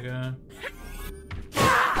Anzeige.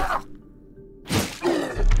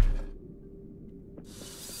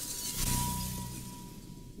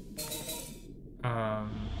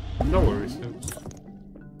 No worries.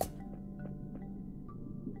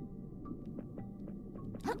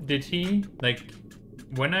 Did he, like,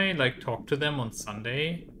 when I, like, talked to them on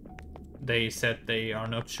Sunday, they said they are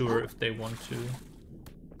not sure if they want to.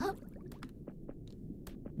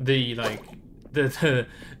 The, like, the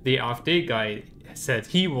AfD guy said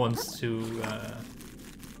he wants to,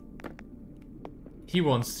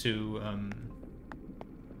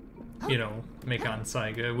 you know, make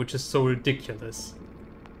Anzeige, which is so ridiculous.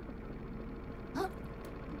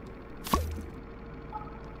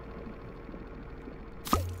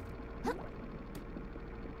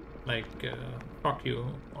 Like, fuck you,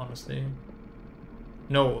 honestly.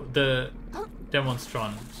 No, the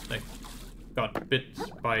demonstrants, like, got bit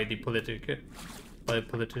by the politician.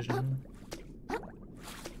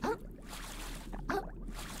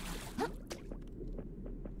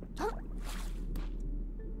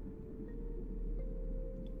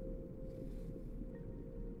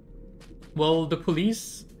 Well, the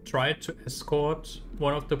police tried to escort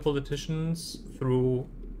one of the politicians through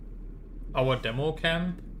our demo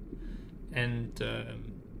camp, and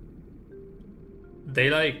they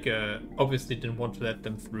like obviously didn't want to let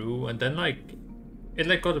them through, and then like it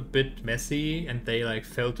like got a bit messy, and they like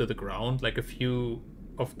fell to the ground. Like a few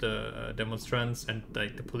of the demonstrants and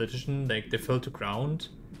like the politician, like they fell to ground,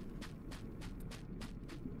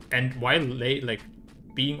 and while they like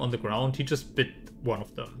being on the ground, he just bit one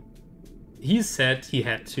of them. He said he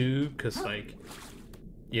had to, because, like,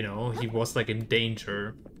 you know, he was, like, in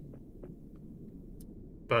danger.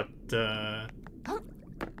 But,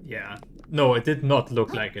 yeah. No, it did not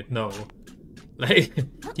look like it, no. Like,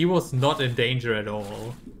 he was not in danger at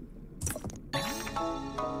all.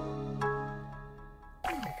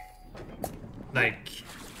 Like,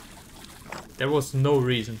 there was no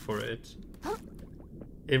reason for it.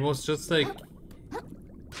 It was just, like,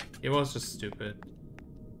 it was just stupid.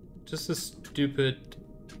 Just a stupid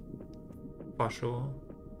fascio.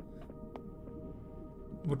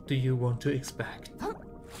 What do you want to expect?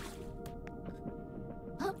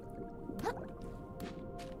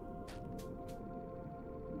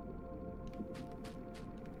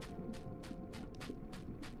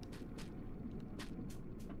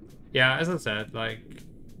 Yeah, as I said, like,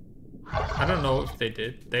 I don't know if they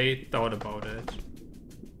did. They thought about it.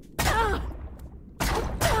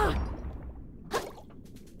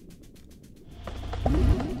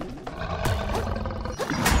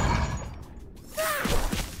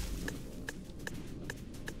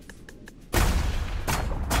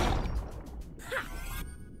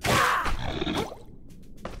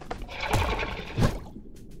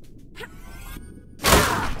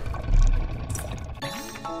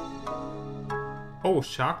 Oh,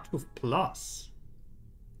 Sharktooth Plus.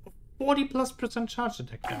 40+% charge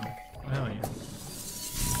attack damage. Hell yeah.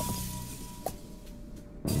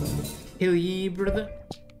 Hell yeah, brother.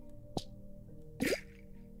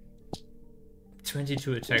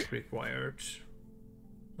 22 attack required.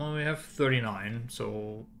 Well, we have 39,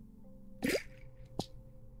 so...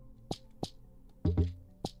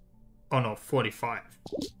 Oh no, 45.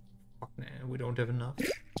 Fuck, nah, we don't have enough.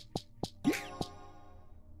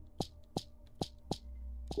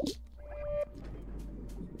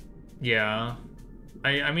 Yeah.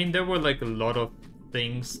 I mean, there were like a lot of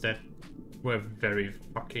things that were very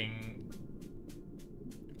fucking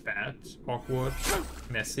bad, awkward,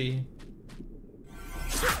 messy.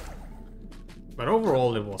 But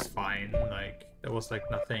overall it was fine, like, there was like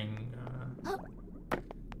nothing...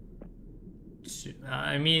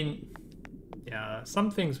 I mean, yeah, some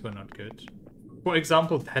things were not good. For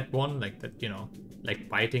example, that one, like that, you know, like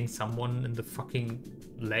biting someone in the fucking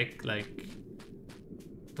leg, like...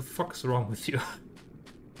 What the fuck's wrong with you?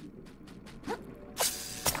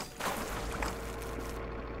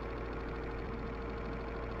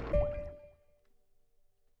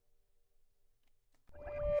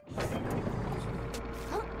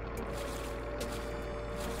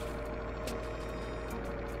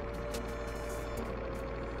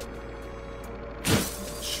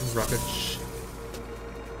 Rubbish.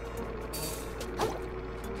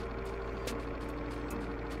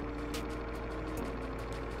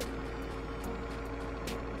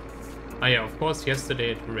 Oh yeah, of course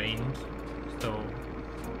yesterday it rained, so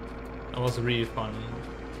that was really fun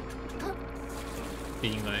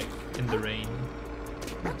being like in the rain,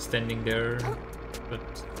 standing there, but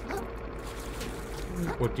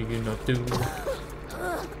what do you not do?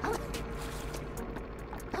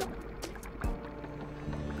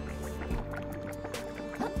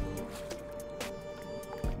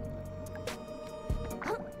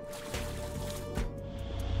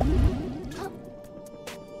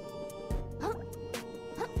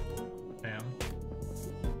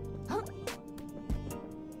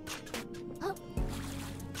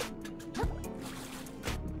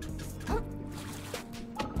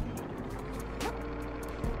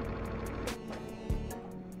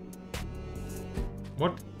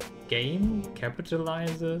 What game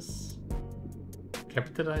capitalizes?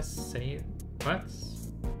 Capitalize save? What?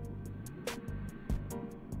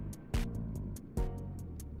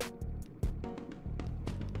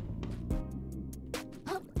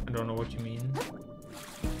 I don't know what you mean.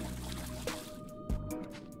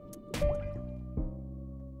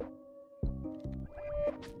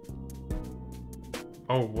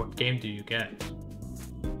 Oh, what game do you get?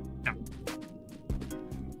 Yeah.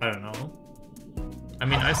 I don't know. I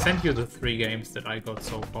mean, I sent you the 3 games that I got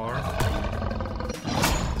so far.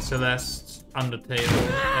 Celeste, Undertale,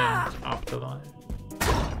 and Afterlife.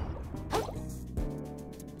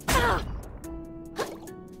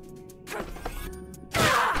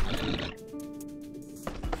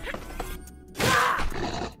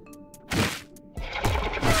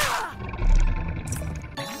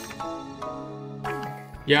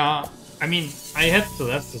 Yeah, I mean, I had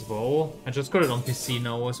Celeste as well. I just got it on PC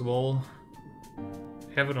now as well.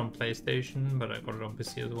 I have it on PlayStation, but I got it on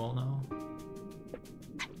PC as well now.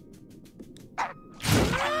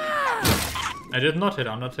 I did not hit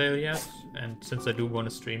Undertale yet, and since I do want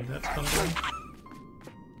to stream that sometime.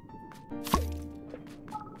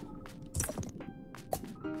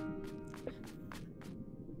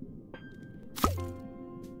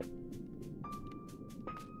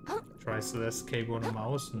 Try Celeste keyboard and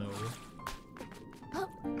mouse? No.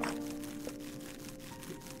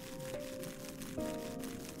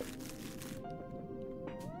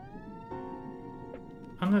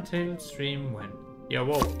 Undertale stream when? Yeah,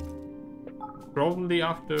 well, probably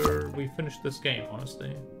after we finish this game,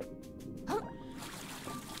 honestly.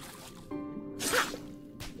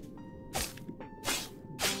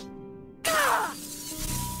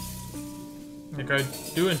 Like, I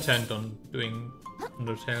do intend on doing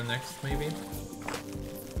Undertale next, maybe.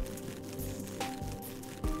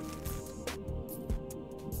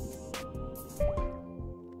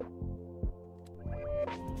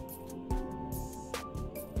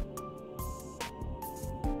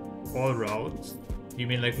 All routes? You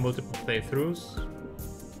mean like multiple playthroughs?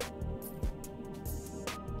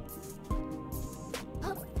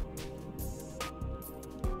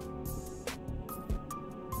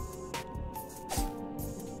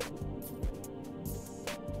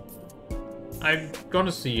 I'm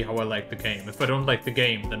gonna see how I like the game. If I don't like the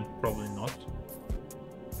game, then probably not.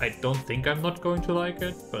 I don't think I'm not going to like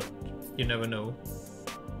it, but you never know.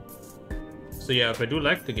 So yeah, if I do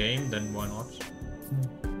like the game, then why not?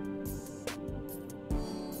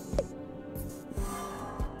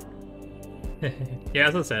 Yeah,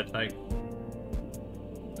 as I said, like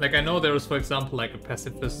I know there is, for example, like a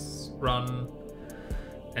pacifist run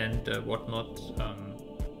and whatnot.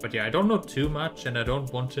 But yeah, I don't know too much, and I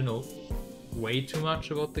don't want to know way too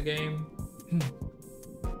much about the game.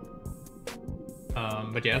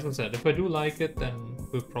 But yeah, as I said, if I do like it, then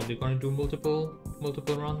we're probably going to do multiple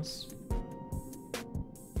runs.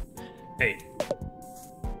 Hey,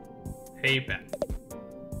 Ben.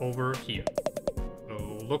 Over here.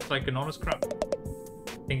 Oh, look like an honest crowd.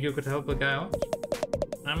 Think you could help a guy out?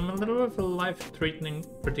 I'm a little bit of a life-threatening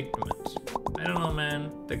predicament. I don't know,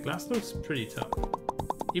 man. The glass looks pretty tough.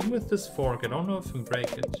 Even with this fork, I don't know if I can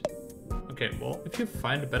break it. Okay, well, if you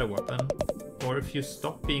find a better weapon, or if you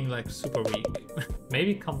stop being like super weak,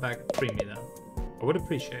 maybe come back and free me then. I would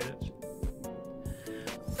appreciate it.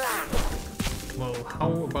 Well,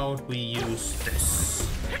 how about we use this?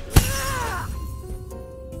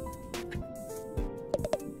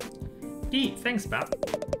 Gee, thanks, Bap.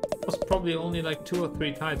 I was probably only like 2 or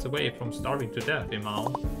 3 tides away from starving to death,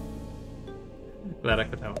 Imao. Glad I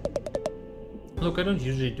could help. Look, I don't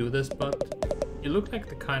usually do this, but you look like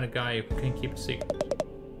the kind of guy who can keep a secret.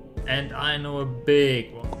 And I know a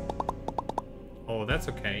big one. Oh, that's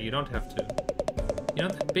okay, you don't have to. You know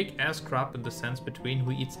that big ass crab in the sense between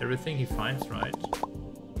who eats everything he finds, right?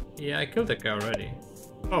 Yeah, I killed that guy already.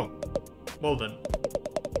 Oh, well then.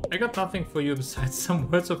 I got nothing for you besides some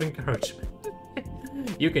words of encouragement.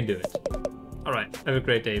 You can do it. Alright, have a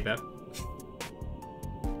great day, Beb.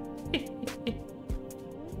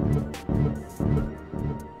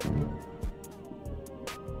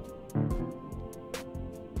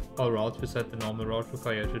 All routes beside the normal route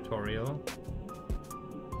require a tutorial.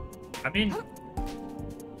 I mean...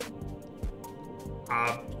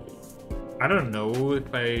 I don't know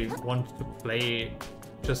if I want to play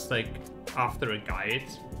just like after a guide.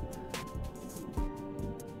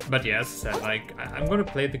 But yes, said like I'm gonna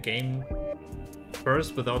play the game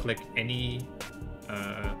first without like any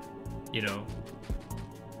you know,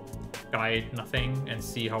 guide, nothing, and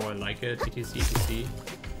see how I like it, etc, etc.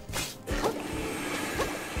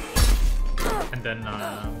 And then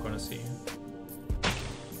I'm gonna see.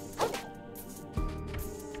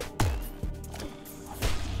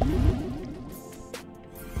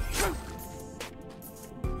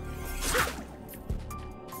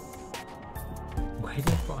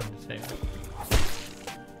 Waiting for Undertale.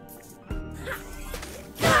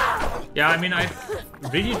 Yeah, I mean, I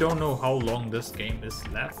really don't know how long this game is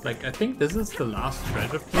left. Like, I think this is the last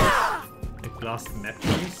treasure piece, like the last map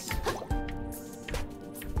piece.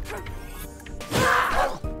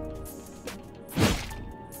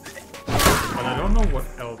 But I don't know what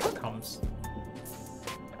else comes.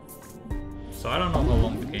 So I don't know how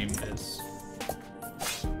long the game is.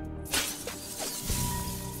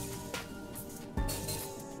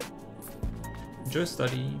 Enjoy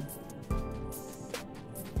study.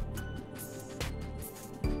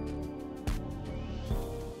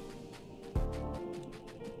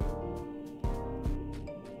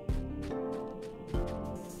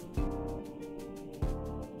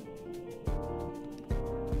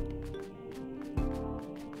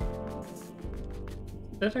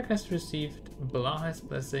 Zetek has received Blai's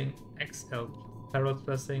blessing, X-Elf, Tarot's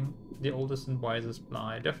blessing, the oldest and wisest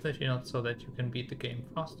Blai. Definitely not so that you can beat the game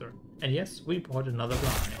faster. And yes, we bought another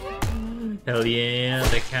Blai. Hell yeah,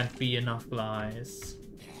 there can't be enough Blais.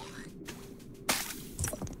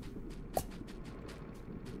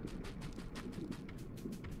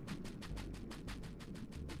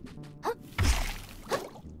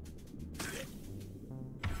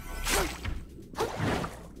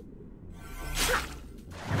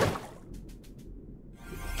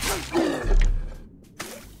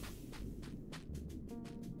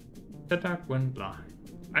 Zetek went Blai.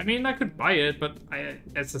 I mean, I could buy it, but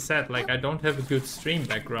as I said, like, I don't have a good stream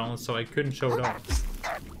background, so I couldn't show it off.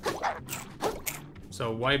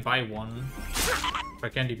 So why buy one if I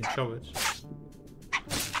can't even show it?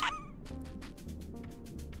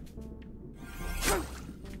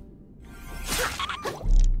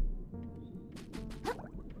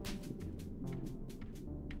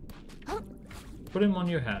 Put him on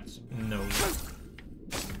your head. No.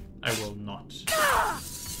 I will not.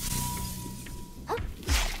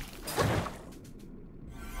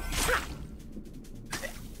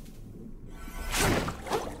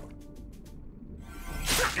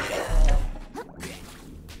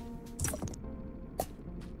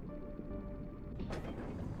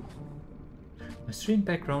 My stream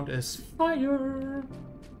background is fire.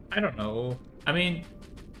 I don't know. I mean,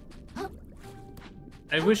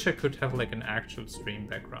 I wish I could have like an actual stream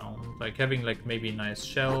background, like having like maybe a nice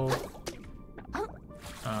shelf.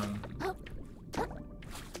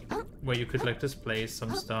 where you could like display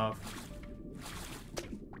some stuff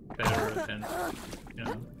better and, you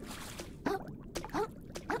know.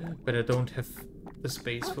 But I don't have the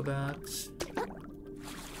space for that.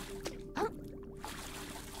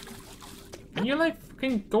 Can you like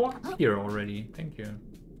fucking go up here already? Thank you.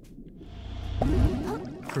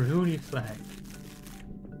 Rudy flag.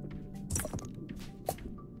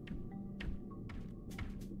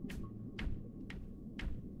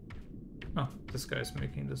 Oh, this guy's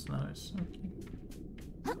making this nice. Okay.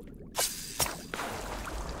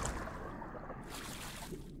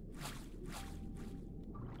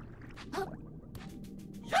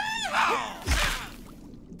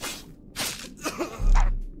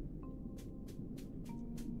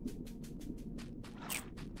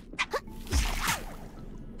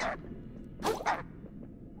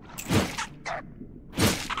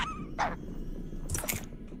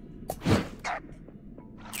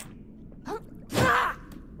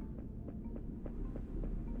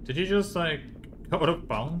 Did you just like go out of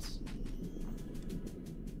bounds?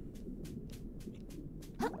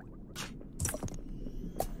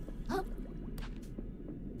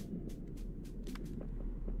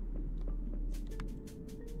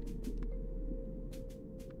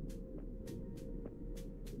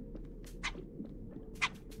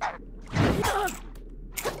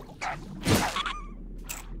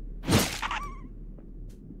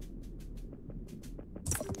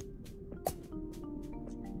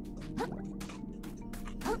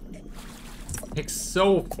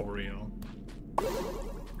 So for real.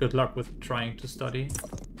 Good luck with trying to study.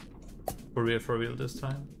 For real this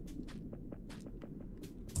time.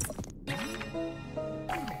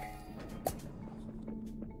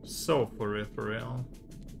 So for real. For real.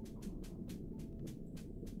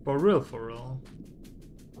 For real. For real.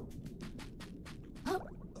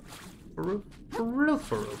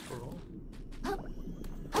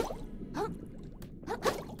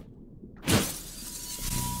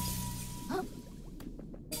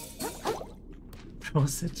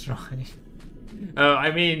 Was it try? Oh,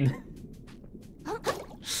 I mean...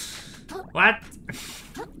 What?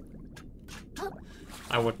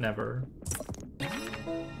 I would never.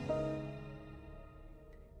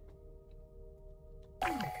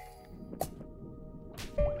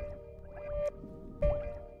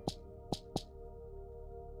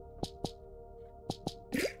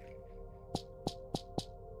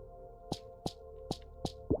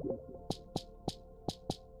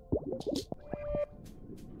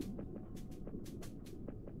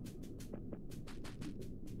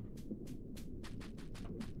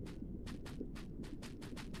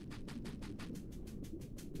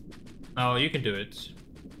 Oh, you can do it.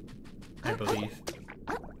 I believe.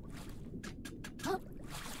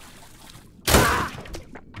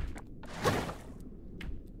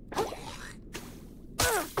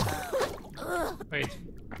 Wait.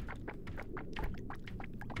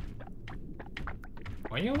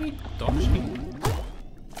 Why are we dodging?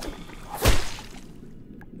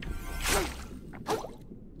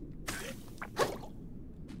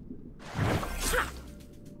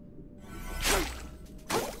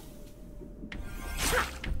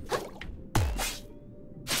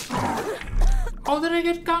 How did I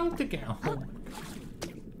get conked again? Oh.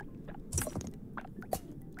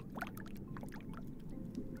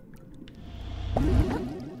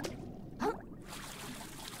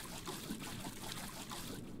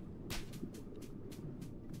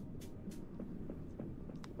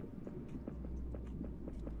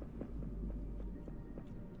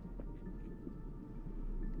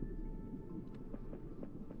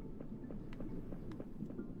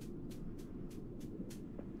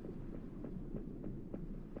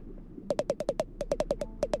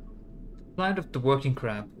 Flight of the working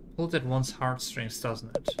crab pulls at one's heartstrings,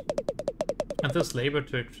 doesn't it? And this labor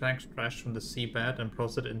to extract trash from the seabed and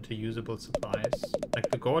process it into usable supplies. Like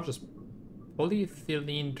the gorgeous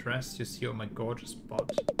polyethylene dress you see on my gorgeous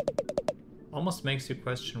bot. Almost makes you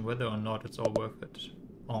question whether or not it's all worth it.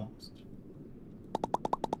 Almost.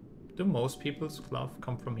 Do most people's cloth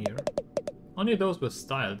come from here? Only those with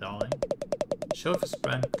style, darling. Chauffeur's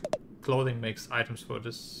brand clothing makes items for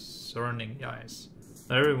discerning eyes.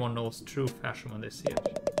 Not everyone knows true fashion when they see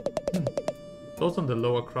it. Those on the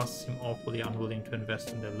lower crust seem awfully unwilling to invest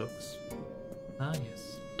in their looks. Ah,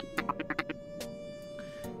 yes.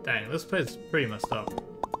 Dang, this place is pretty messed up.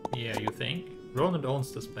 Yeah, you think? Roland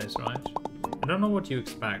owns this place, right? I don't know what you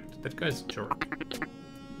expect. That guy's a jerk.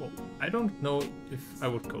 Well, I don't know if I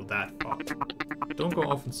would go that far. Don't go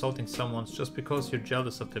off insulting someone just because you're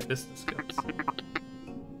jealous of their business skills.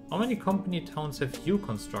 How many company towns have you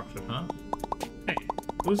constructed, huh? Hey,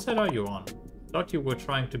 whose side are you on? Thought you were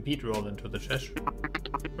trying to beat Roland to the Cheshire.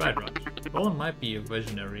 Right. Roland might be a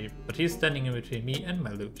visionary, but he's standing in between me and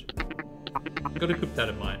my loot. Gotta keep that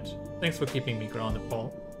in mind. Thanks for keeping me grounded,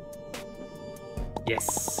 Paul.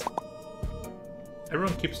 Yes!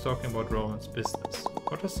 Everyone keeps talking about Roland's business.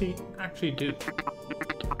 What does he actually do?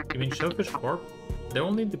 You mean Shellfish Corp? They're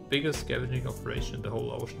only the biggest scavenging operation in the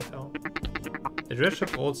whole ocean hell. They dredge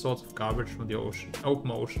up all sorts of garbage from the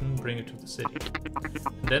open ocean, bring it to the city.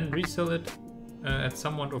 And then resell it at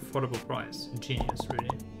somewhat affordable price. Genius,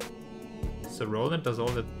 really. So Roland does all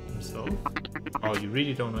that himself? Oh, you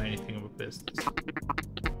really don't know anything about business.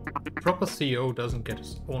 A proper CEO doesn't get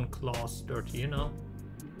his own claws dirty, you know?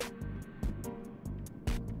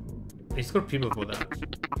 He's got people for that.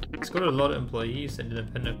 He's got a lot of employees and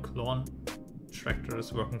independent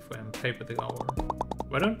contractors working for him, paid by the hour.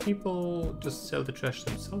 Why don't people just sell the trash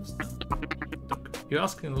themselves then? Look, you're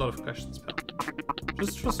asking a lot of questions, pal.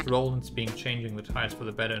 Just trust Roland's being changing the tides for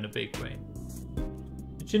the better in a big way.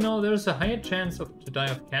 Did you know there's a higher chance to die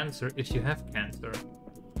of cancer if you have cancer?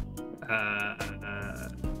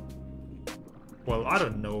 Well, I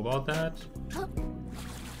don't know about that.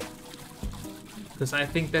 Because I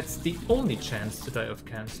think that's the only chance to die of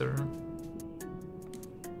cancer.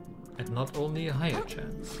 And not only a higher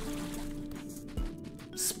chance.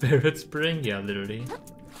 Spirit Spring? Yeah, literally.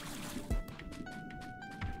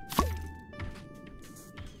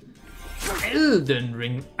 Elden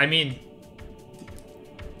Ring. I mean,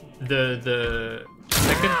 the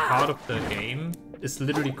second part of the game is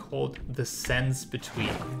literally called The Sense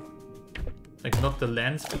Between. Like, not the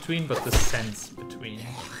lens between, but the sense between.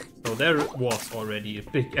 So there was already a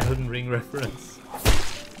big Elden Ring reference.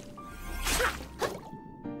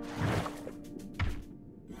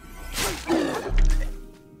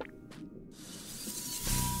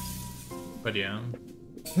 But yeah.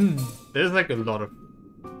 There's like a lot of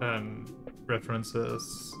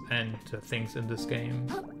references and things in this game.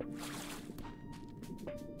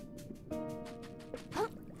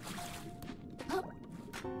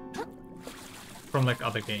 From like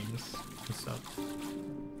other games and stuff.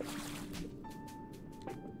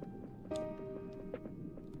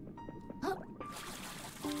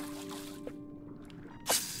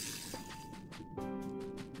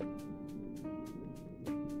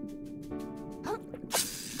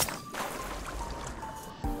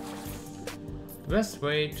 The best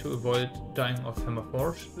way to avoid dying of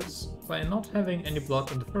hemorrhage is by not having any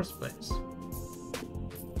blood in the first place.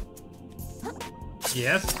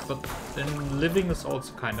 Yes, but then living is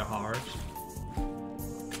also kind of hard.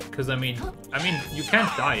 Because I mean, you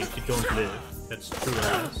can't die if you don't live. That's true,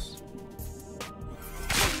 I guess.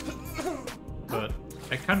 But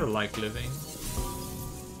I kind of like living.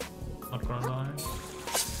 Not gonna lie.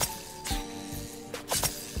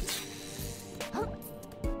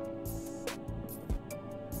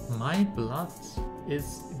 My blood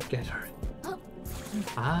is gathering.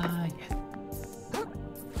 Ah, yes.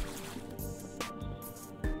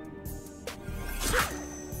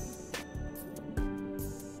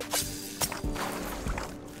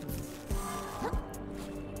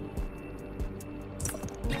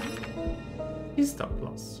 Easter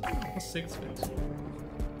plus 6 bit.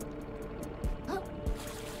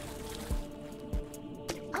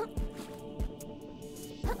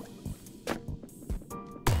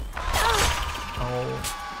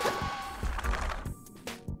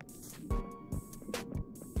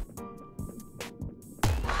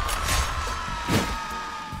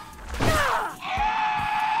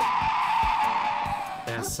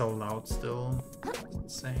 They're so loud still.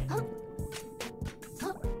 It's insane.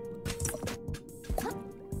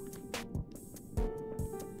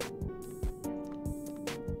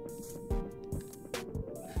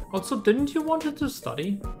 Also, didn't you want to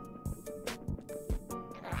study?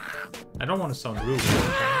 I don't want to sound rude.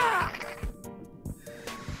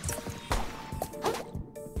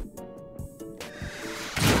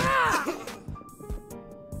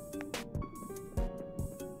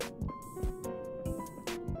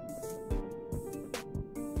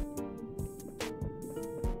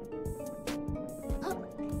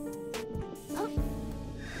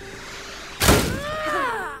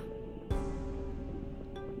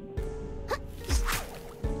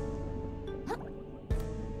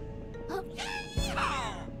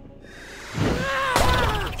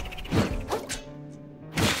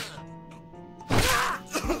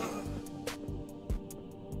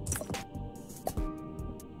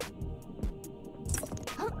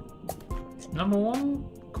 Number one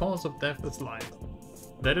cause of death is life.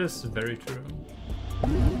 That is very true.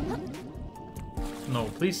 No,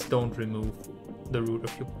 please don't remove the root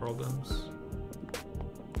of your problems.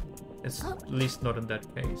 At least not in that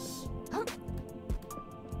case.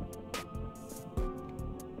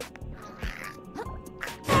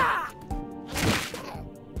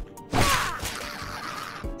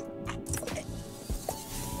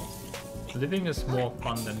 living is more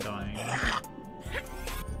fun than dying.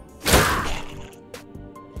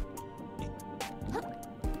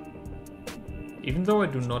 Even though I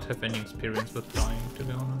do not have any experience with dying, to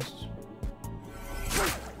be honest.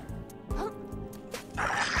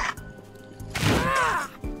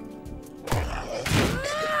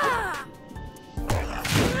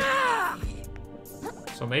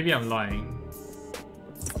 So maybe I'm lying.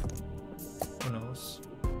 Who knows?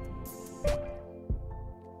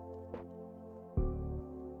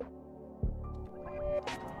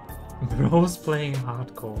 Bro's playing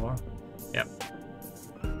hardcore. Yep.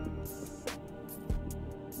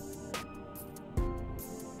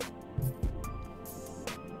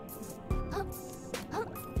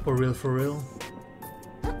 For real, for real.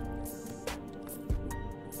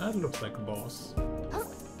 That looks like a boss.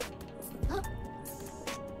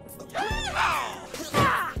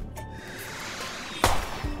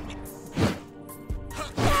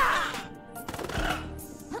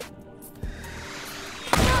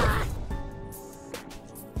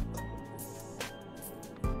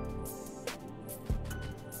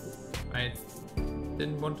 I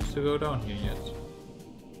didn't want to go down here yet.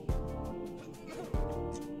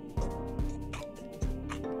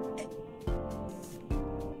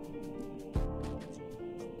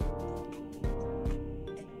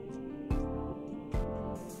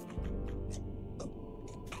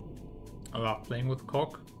 I love playing with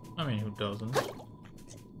cock. I mean, who doesn't?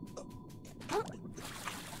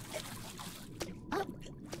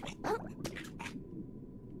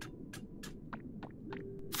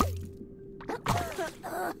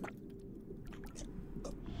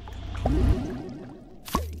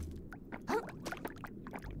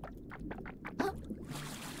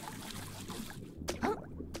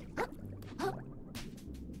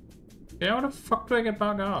 Yeah, how the fuck do I get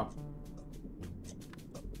back up?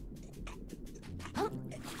 Here?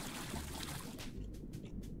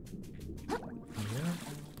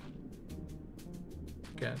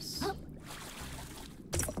 Guess.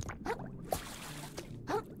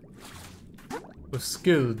 With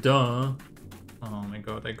skill, duh. Oh my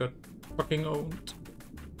god, I got fucking owned.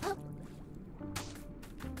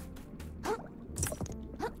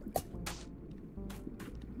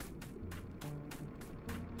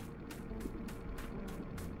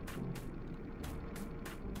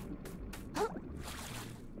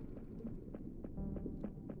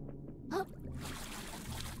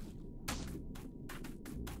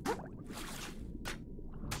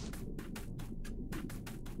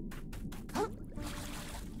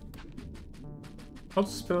 How to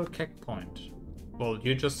spell checkpoint? Well,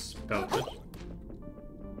 you just spelled it.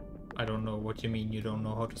 I don't know what you mean you don't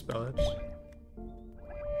know how to spell it.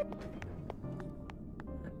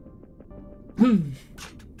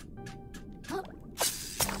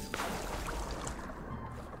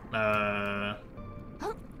 I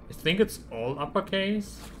think it's all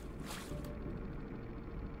uppercase.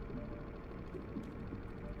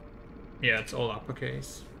 Yeah, it's all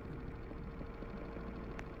uppercase.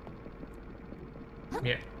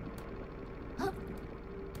 Yeah.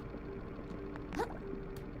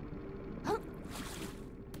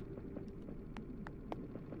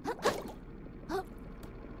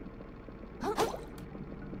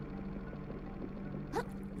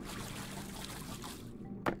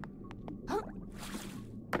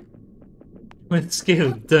 With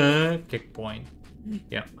skill, duh. Kick point.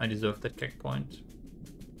 Yeah, I deserve that kick point.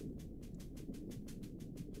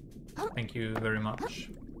 Thank you very much.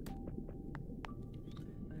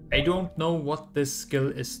 I don't know what this skill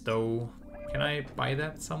is though. Can I buy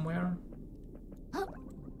that somewhere?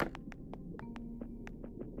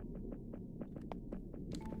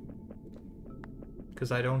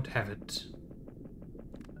 Because I don't have it.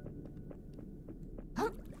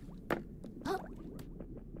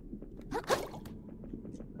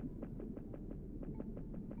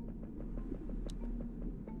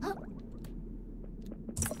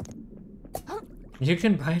 You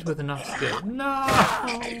can buy it with enough skill.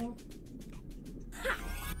 No!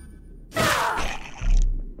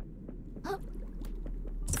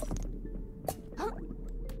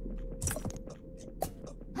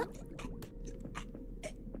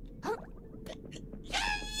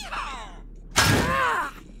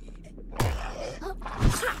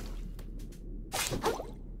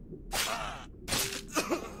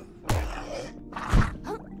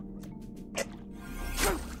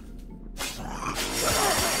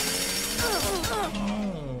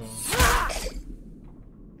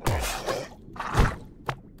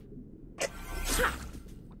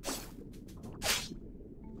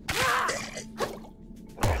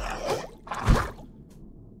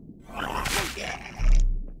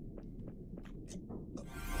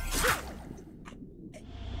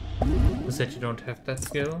 said you don't have that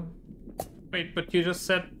skill. Wait, but you just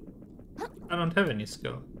said I don't have any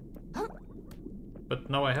skill. But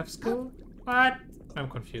now I have skill? What? I'm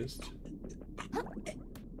confused.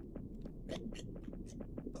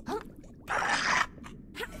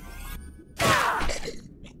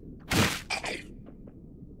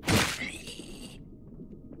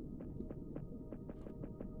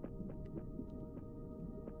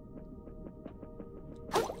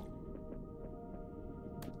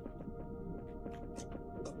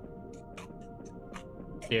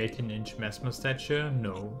 The 18-inch Mesmer statue?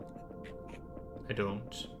 No. I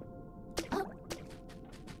don't.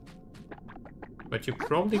 But you're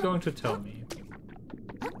probably going to tell me.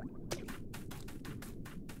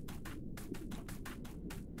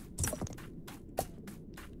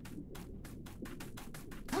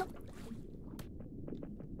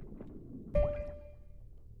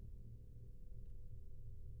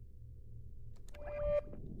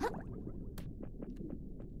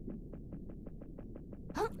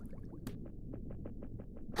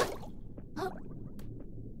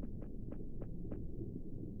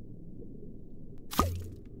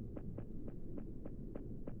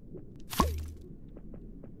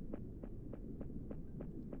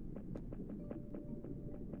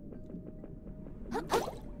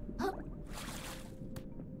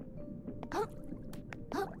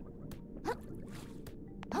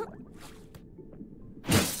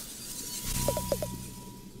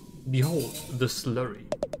 Behold, the slurry.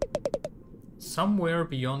 Somewhere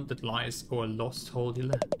beyond it lies our lost holy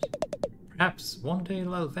land. Perhaps one day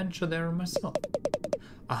I'll venture there myself.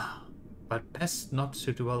 Ah, but best not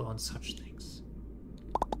to dwell on such things.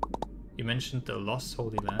 You mentioned the lost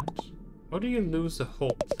holy land. How do you lose a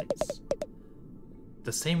whole place?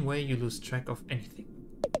 The same way you lose track of anything.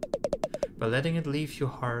 By letting it leave your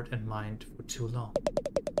heart and mind for too long.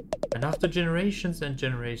 And after generations and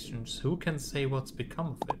generations, who can say what's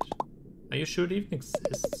become of it? Are you sure it even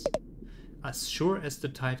exists? As sure as the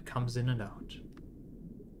tide comes in and out.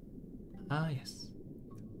 Ah, yes.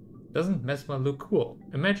 Doesn't Mesmer look cool?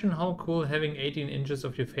 Imagine how cool having 18 inches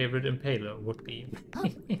of your favorite impaler would be.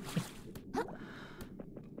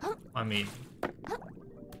 I mean,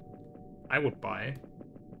 I would buy.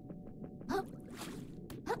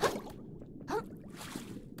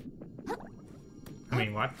 I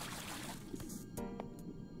mean, what?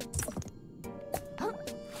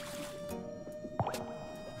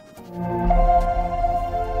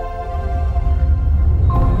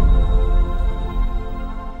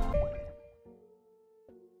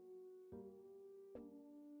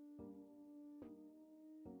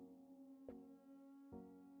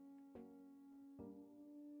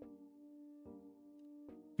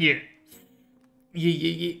 Yeah.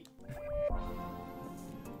 Yeah.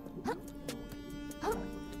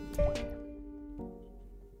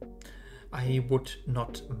 I would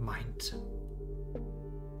not mind.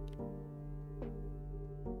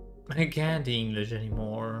 I can't English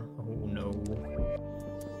anymore. Oh no.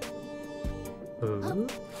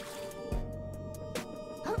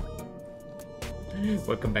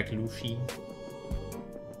 Welcome back, Lucy.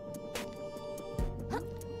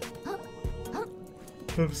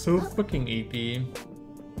 I'm so fucking EP.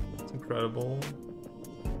 It's incredible.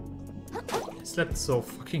 I slept so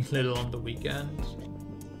fucking little on the weekend.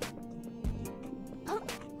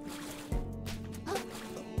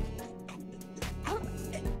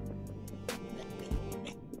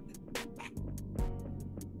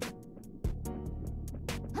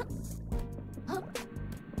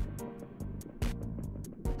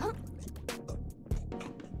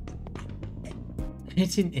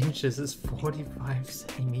 $18 inches is 45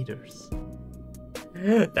 centimeters.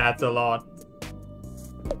 That's a lot.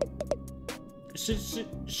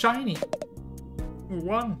 Shiny.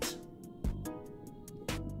 Want.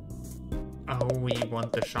 Oh, we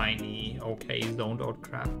want the shiny. Okay, zoned out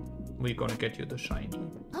crap. We're gonna get you the shiny.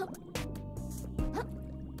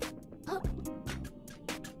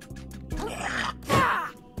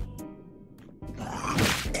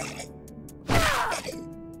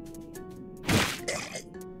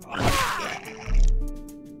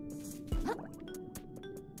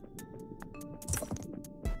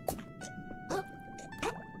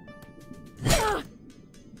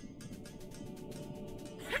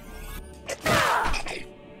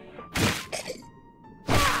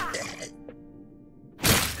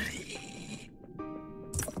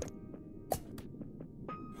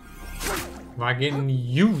 Fucking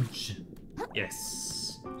huge.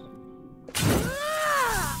 Yes.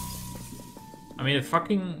 I mean,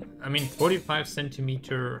 45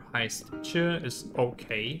 centimeter high stature is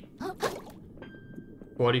okay.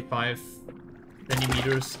 45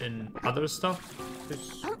 centimeters in other stuff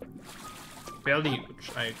is fairly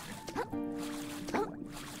huge, I agree.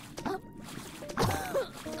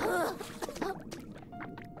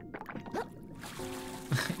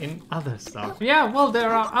 In other stuff. Yeah, well,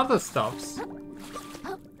 there are other stuffs.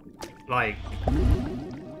 Like...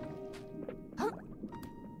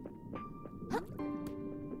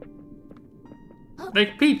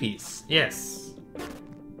 Like peepees, yes.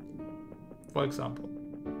 For example.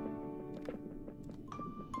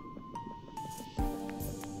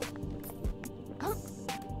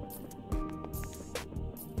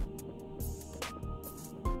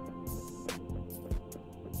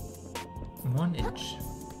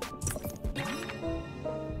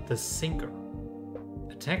 The Sinker.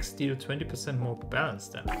 Attacks deal 20% more balance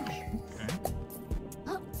damage.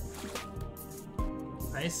 Okay.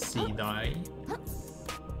 I see thy.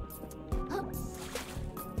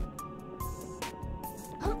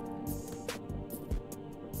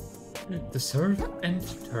 The Surf and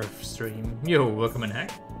Turf stream. Yo, welcome in,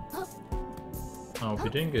 Hack. I hope you're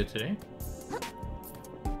doing good today.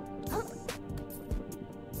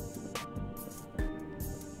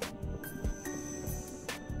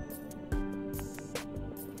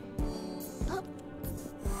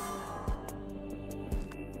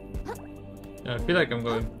 I feel like I'm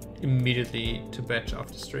going immediately to bed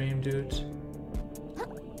after stream, dude.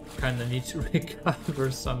 Kinda need to recover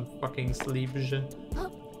some fucking sleep shit.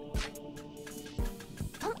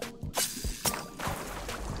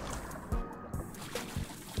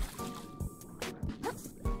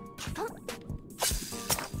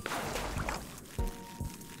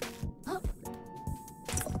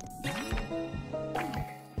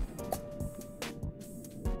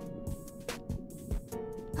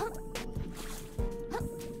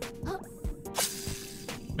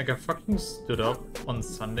 Like, I fucking stood up on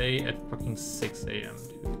Sunday at fucking 6 AM,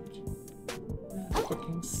 dude.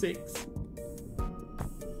 Fucking 6.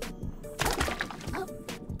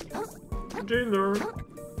 Jailer!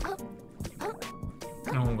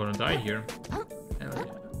 No, I'm gonna die here. Hell yeah.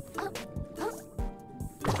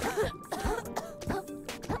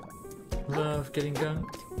 Love getting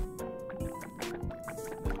gunked.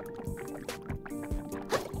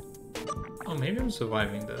 Oh, maybe I'm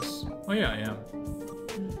surviving this. Oh yeah, I am.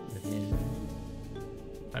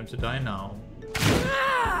 Time to die now.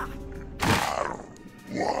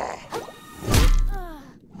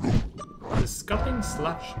 The Scuffing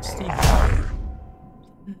Sludge Steam.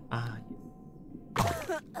 Ah.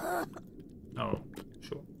 Oh,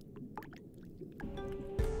 sure.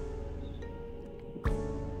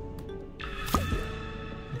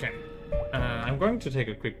 Okay. I'm going to take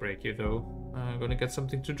a quick break here though. I'm gonna get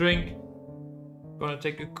something to drink. Gonna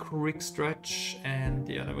take a quick stretch and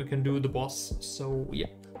yeah, then we can do the boss. So yeah,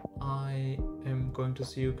 I am going to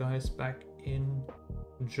see you guys back in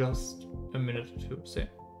just a minute or two. So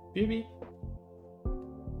BB.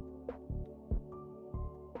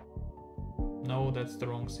 No, that's the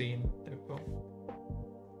wrong scene. There we go.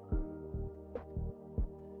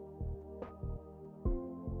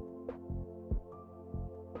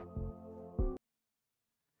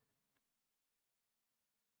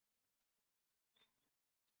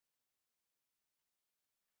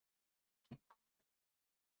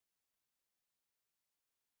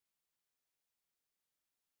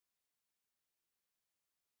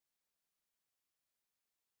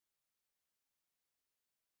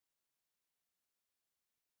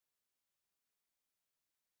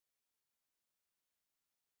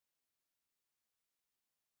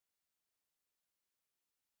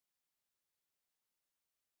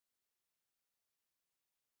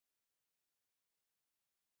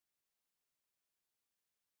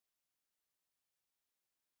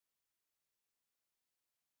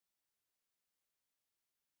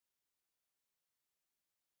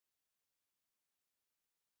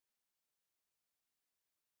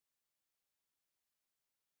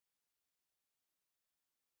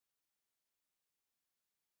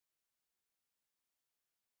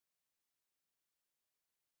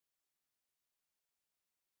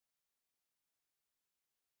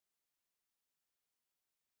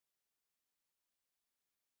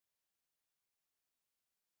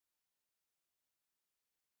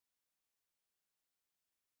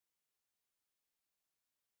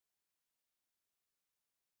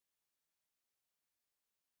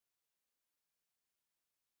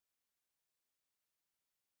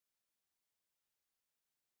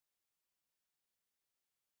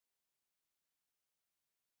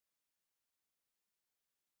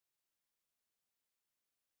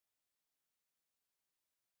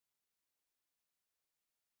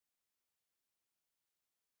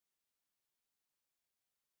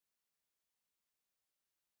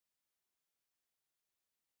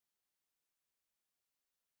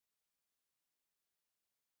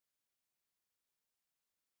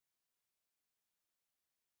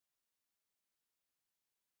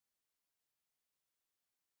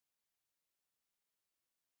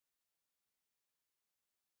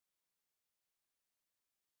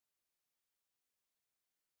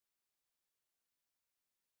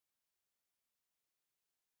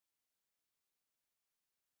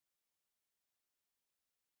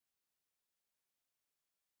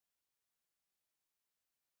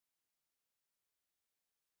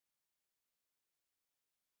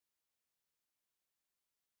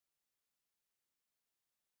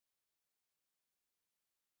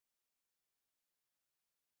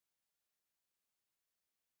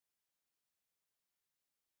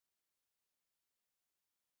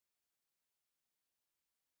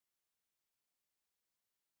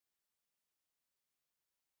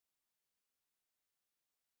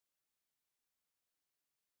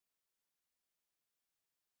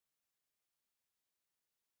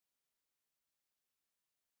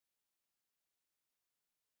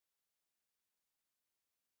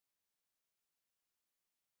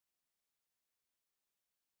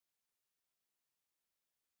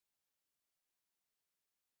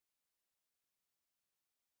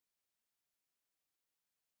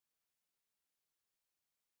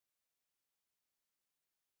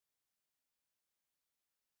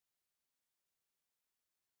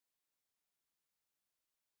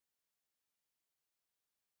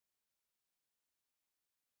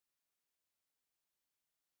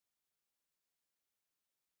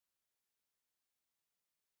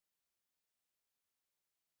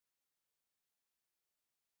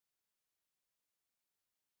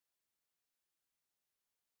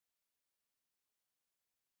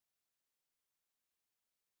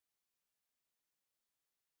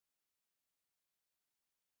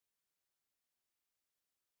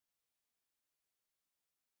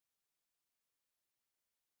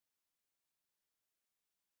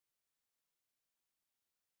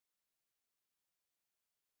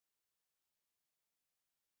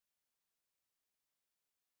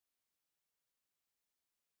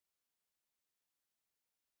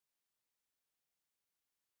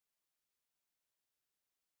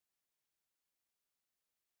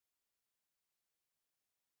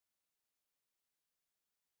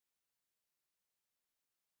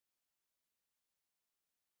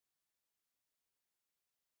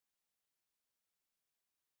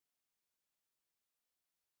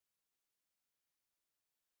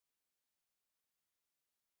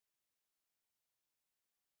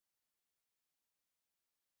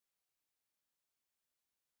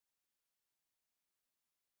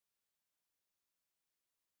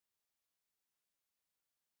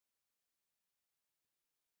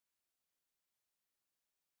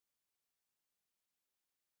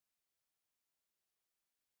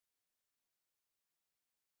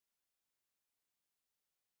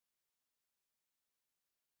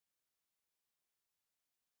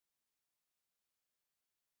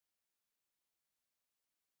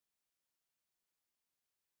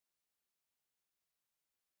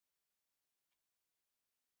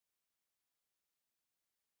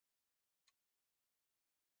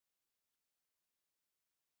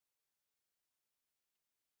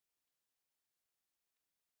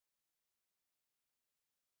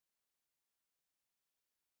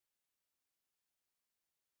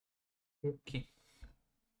 Okay.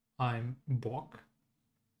 I'm Bok.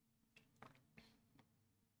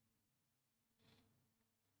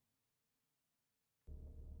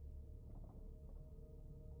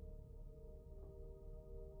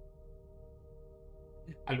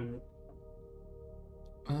 Hello.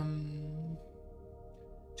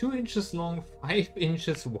 2 inches long, 5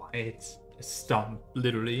 inches wide. A stump,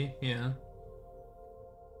 literally, yeah.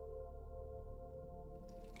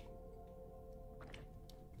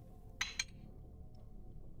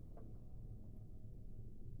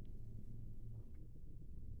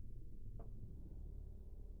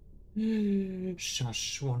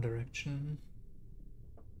 Shush, One Direction.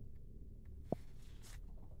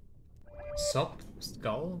 Sup,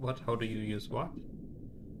 skull? What? How do you use what?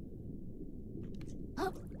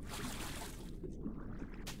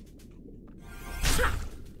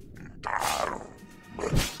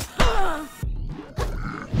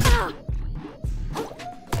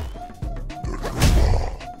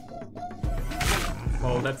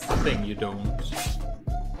 Well, that's the thing, you don't.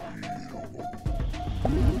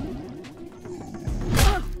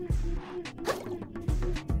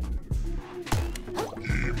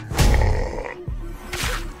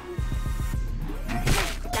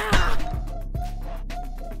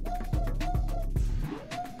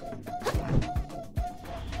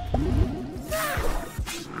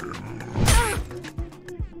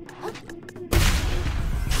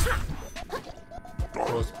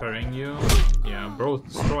 Bro's parrying you. Yeah, bro's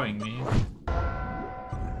destroying me.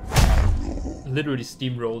 Literally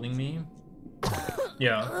steamrolling me.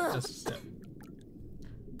 Yeah, that's a step.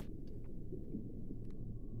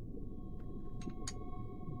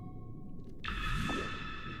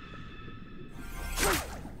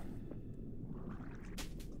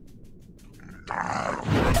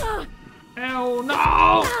 Oh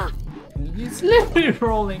no! He's literally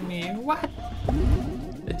rolling me. What?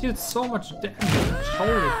 That did so much damage.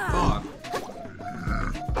 Holy fuck.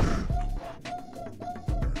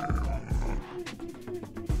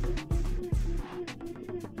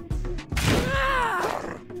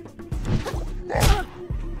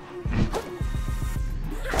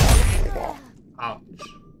 Ouch.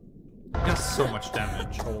 That's so much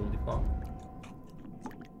damage. Holy fuck.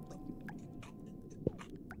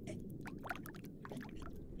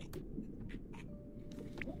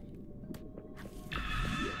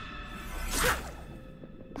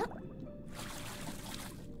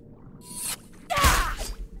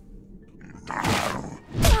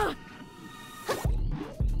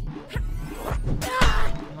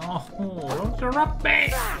 No, don't interrupt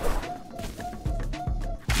me!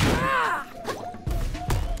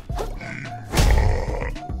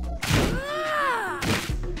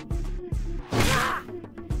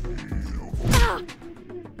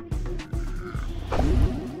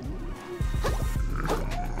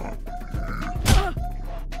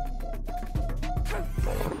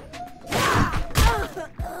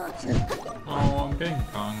 Oh, I'm getting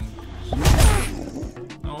punked.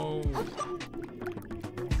 No.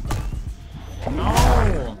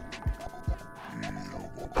 No!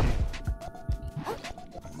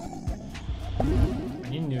 I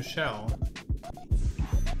need a new shell.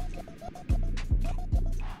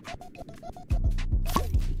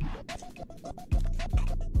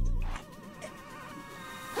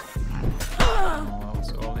 Oh, that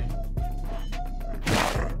was early.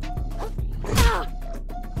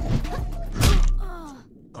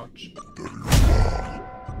 Ouch.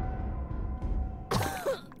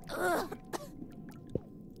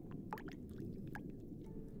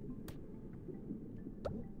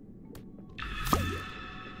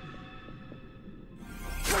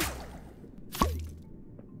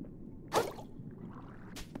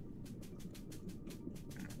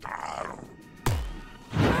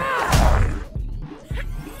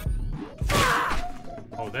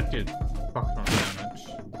 Oh, that did fuck ton of damage.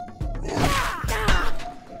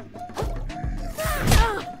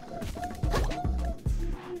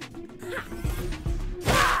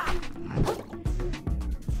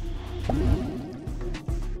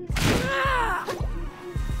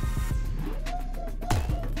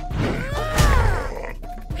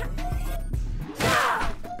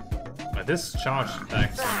 But this charge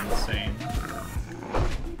attack is insane.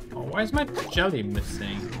 Oh, why is my jelly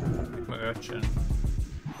missing? Like my urchin.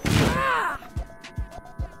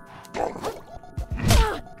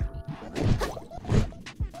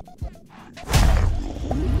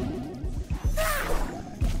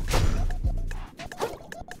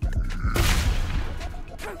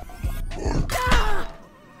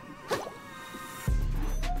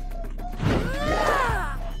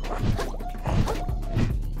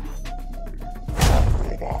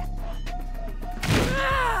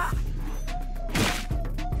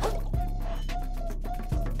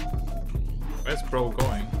 Where's bro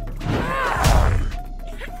going?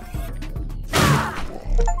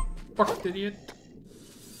 Fuck, idiot.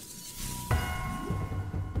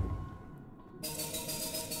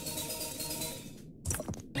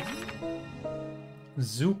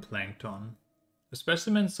 Zooplankton. A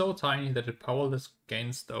specimen so tiny that it powerless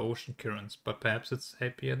against the ocean currents, but perhaps it's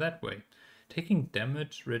happier that way. Taking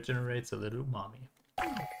damage regenerates a little umami.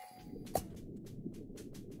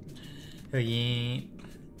 Oh yeah.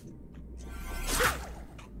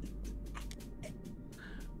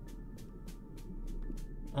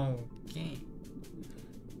 Okay.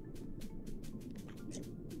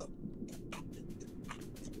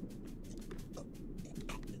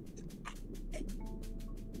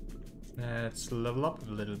 Let's level up a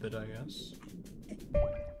little bit, I guess.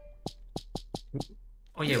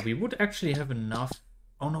 Oh yeah, we would actually have enough.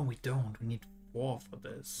 Oh no, we don't. We need 4 for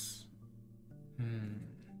this. Can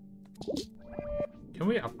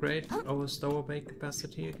we upgrade our stowaway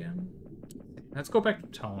capacity again? Let's go back to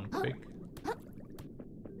town quick.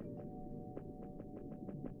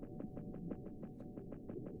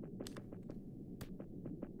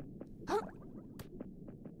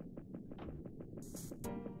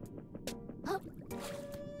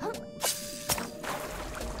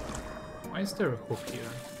 Why is there a hook here?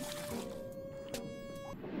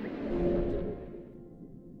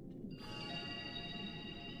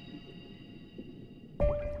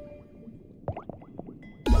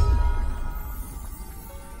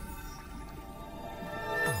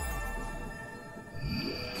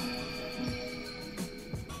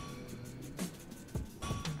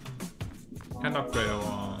 Can't upgrade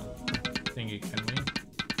our thingy, can we?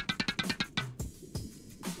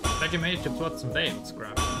 Like you managed to plot some bait,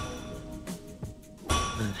 scrap.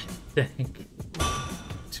 Dang.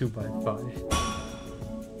 2x5.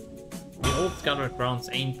 The old scattered grounds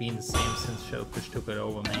ain't been the same since Shellfish took it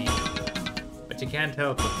over, mate. But you can't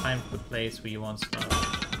help but find the place where you once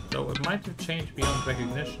loved. Though it might have changed beyond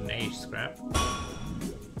recognition, scrap.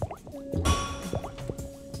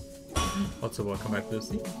 Also, welcome back,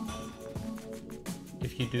 Lucy.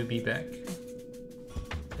 If you do be back,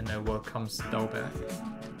 then I welcome Stow back.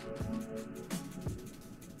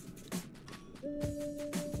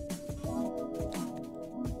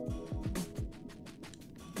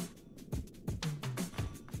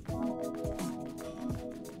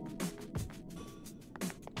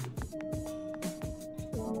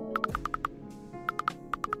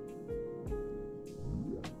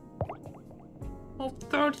 Oh,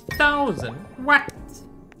 30,000! What?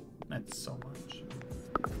 That's so much.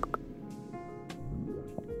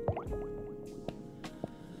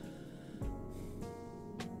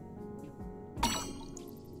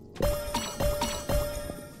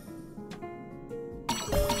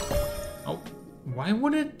 Oh, why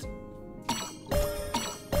would it?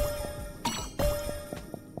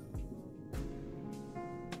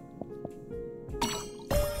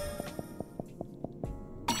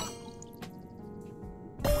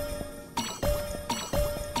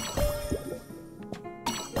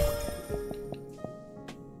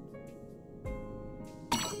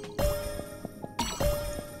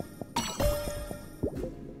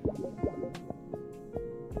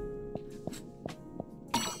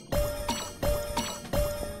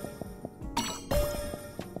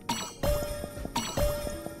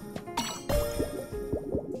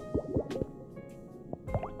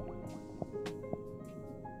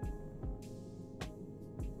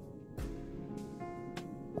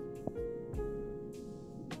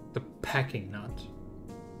 Packing nut.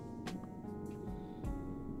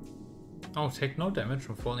 Oh, take no damage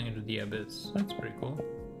from falling into the abyss. That's pretty cool.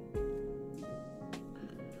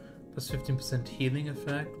 Plus 15% healing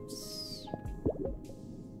effects.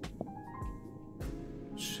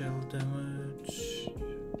 Shell damage.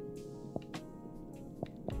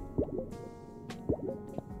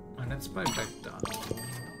 And let's buy back done.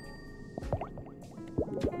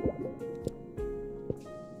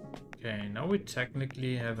 Okay, now we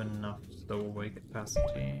technically have enough stowaway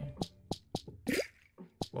capacity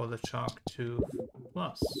for the Shark Tooth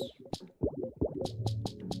Plus.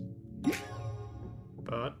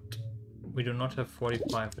 But we do not have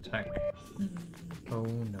 45 attack. Oh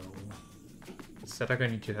no. Setak, I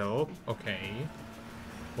need your help. Okay.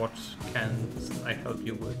 What can I help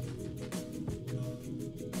you with?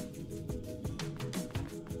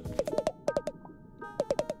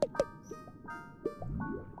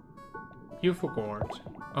 You forgot.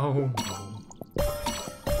 Oh no.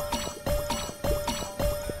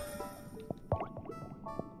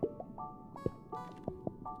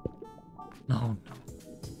 No, no.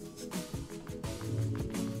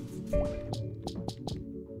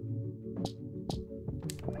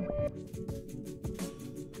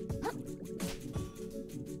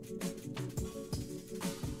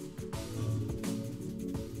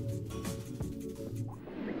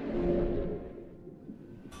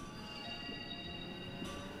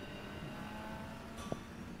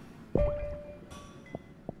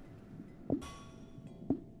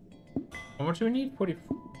 much do we need? 40.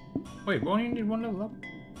 Wait, we only need 1 level up.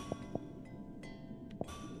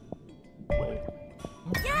 Wait.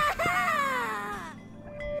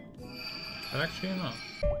 That actually enough.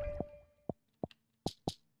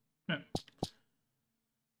 Yeah.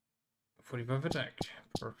 45 attack.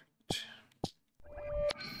 Perfect.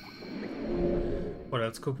 What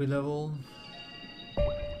else could we level?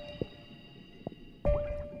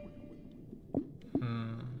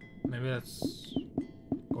 Maybe let's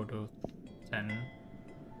go to 10.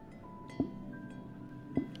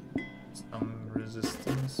 Some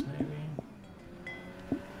resistance, maybe.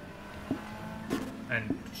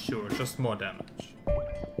 And sure, just more damage.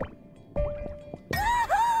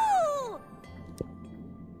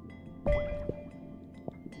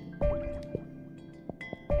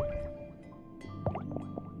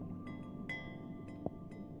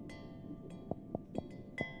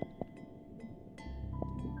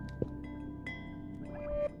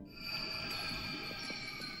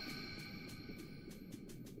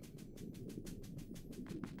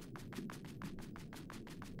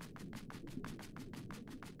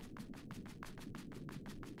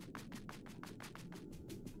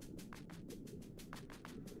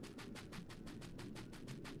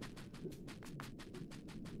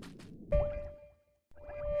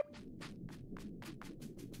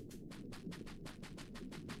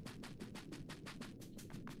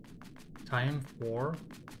 Time for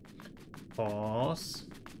pause.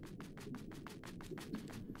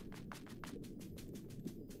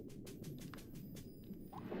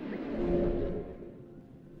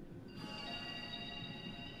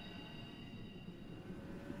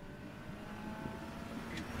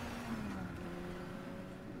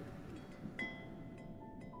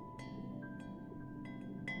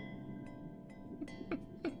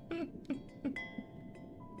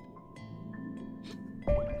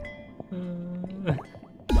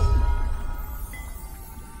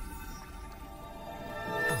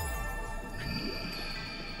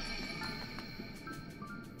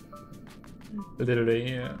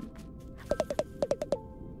 Literally, yeah.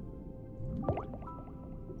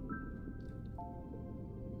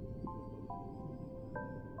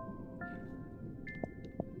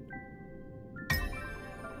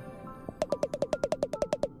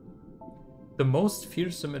 The most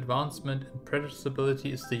fearsome advancement in Predator's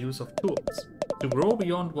ability is the use of tools. To grow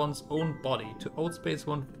beyond one's own body, to outspace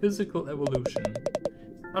one's physical evolution.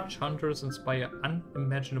 Such hunters inspire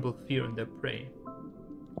unimaginable fear in their prey.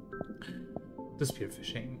 The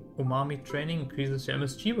spearfishing. Umami training increases your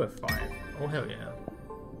MSG by 5. Oh hell yeah.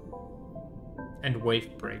 And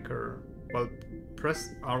Wave Breaker. Well,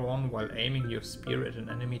 press R1 while aiming your spear at an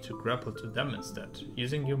enemy to grapple to them instead,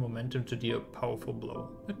 using your momentum to deal a powerful blow.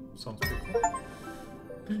 That sounds pretty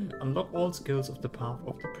cool. Unlock all skills of the Path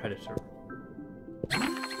of the Predator.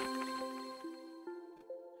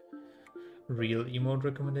 Real emote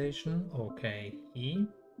recommendation? Okay.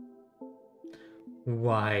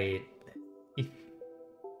 Why?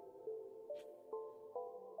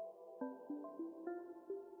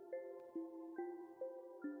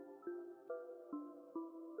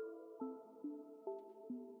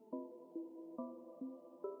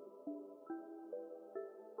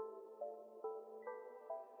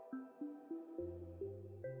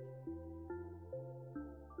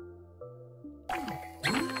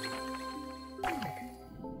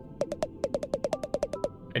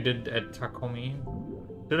 I did add Takomi.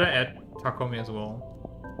 Did I add Takomi as well?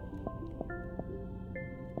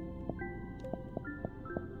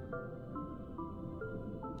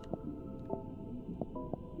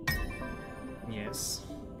 Yes.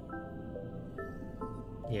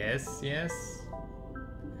 Yes, yes.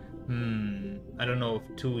 I don't know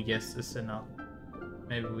if 2 yes is enough.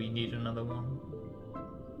 Maybe we need another one.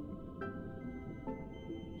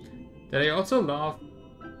 Did I also love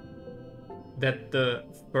that the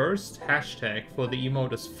first hashtag for the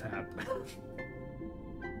emote is fab?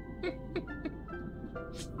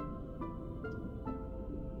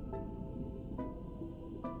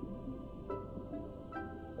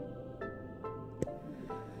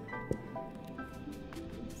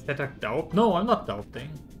 Static doubt? No, I'm not doubting.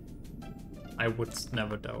 I would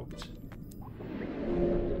never doubt.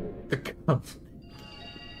 The cup.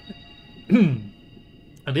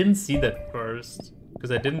 I didn't see that first,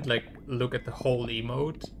 because I didn't like look at the whole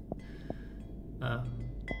emote.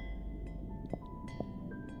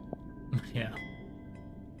 Yeah.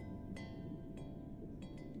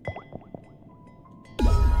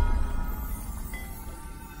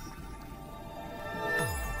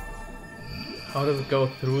 How does it go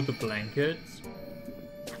through the blanket?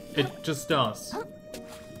 It just does.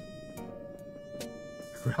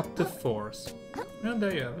 Disruptive force. And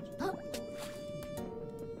there you have it.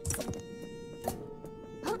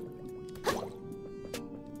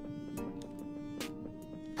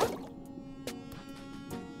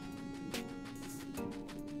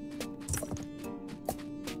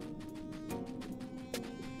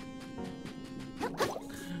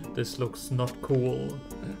 This looks not cool.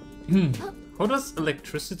 How does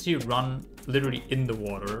electricity run literally in the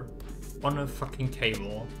water? On a fucking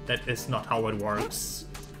cable? That is not how it works.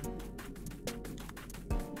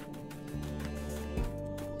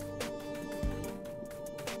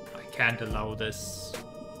 I can't allow this.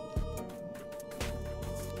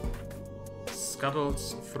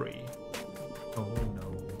 Scuttles 3. Oh no.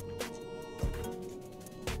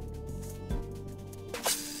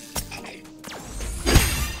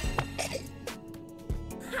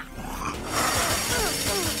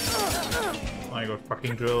 I got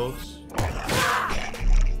fucking drilled.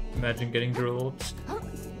 Imagine getting drilled.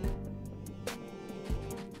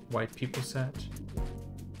 White people said.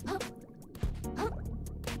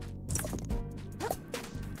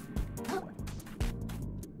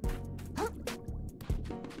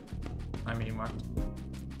 I mean, what?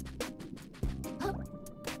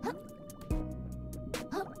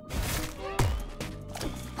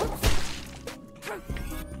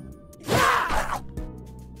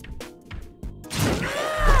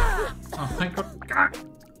 Oh my god.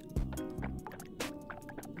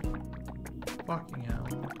 Fucking hell.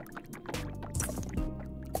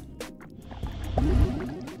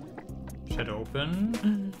 Shed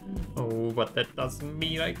open. Oh, but that doesn't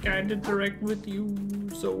mean I can't interact with you,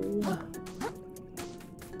 so...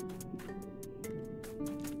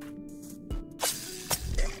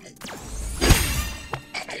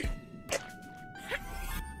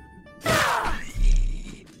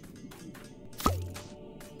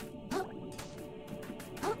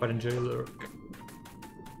 But enjoy your lurk.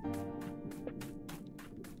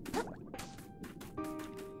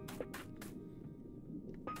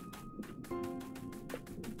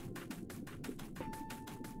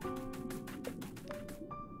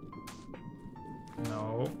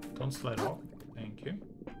 No, don't slide off. Thank you.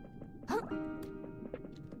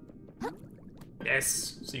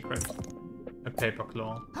 Yes! Secret. A paper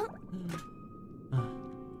claw.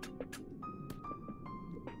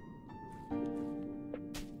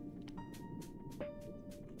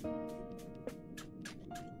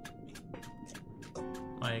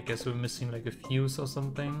 I guess we're missing like a fuse or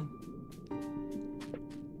something.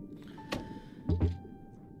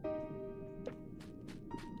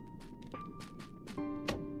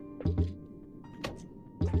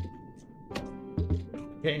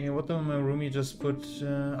 Okay, what the my roomie just put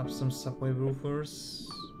up some Subway Roofers,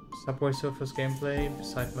 Subway Surfers gameplay.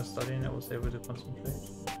 Besides my studying, I was able to concentrate.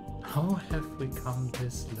 How have we come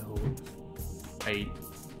this low? I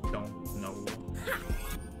don't know.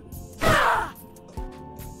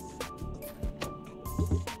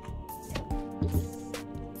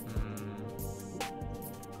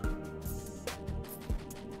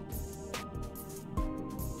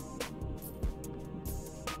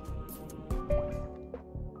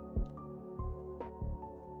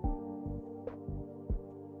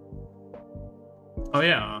 Oh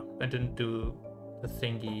yeah, I didn't do the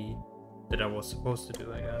thingy that I was supposed to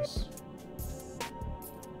do, I guess.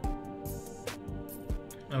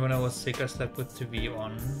 And when I was sick, I slept with TV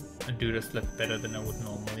on, and dude, I slept better than I would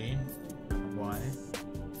normally. Why?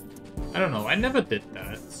 I don't know, I never did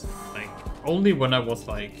that. Like, only when I was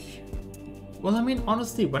like... Well, I mean,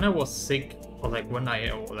 honestly, when I was sick, or like when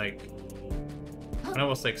I was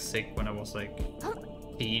like sick, when I was like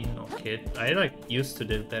teen or kid, I like used to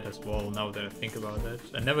do that as well, now that I think about it.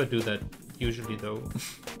 I never do that usually though.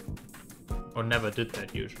 Or never did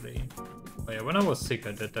that usually. But yeah, when I was sick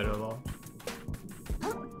I did that a lot.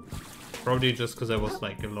 Probably just because I was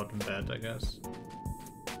like a lot in bed, I guess.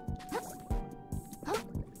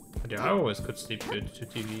 But yeah, I always could sleep good to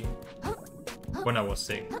TV. When I was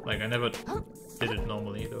sick. Like I never did it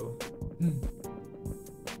normally though.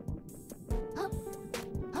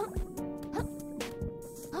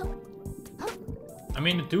 I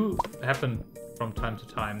mean, it do happen from time to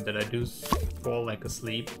time that I do fall like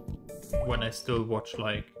asleep when I still watch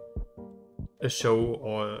like a show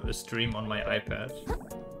or a stream on my iPad.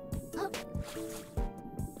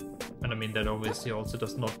 And I mean, that obviously also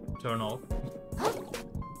does not turn off.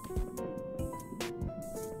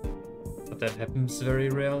 But that happens very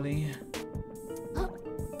rarely.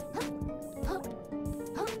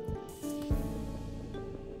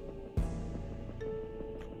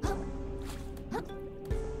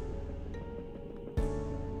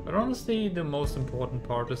 But honestly, the most important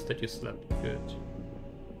part is that you slept good.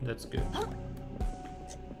 That's good.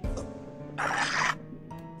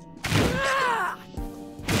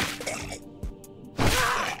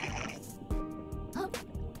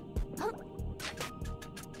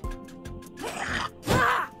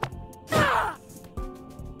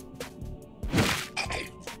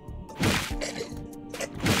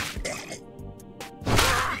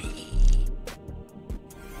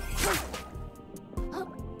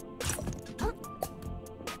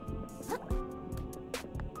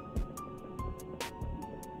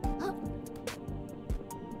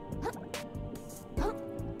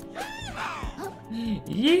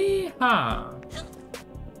 Yeehaw!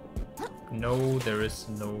 No, there is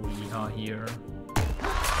no yeehaw here.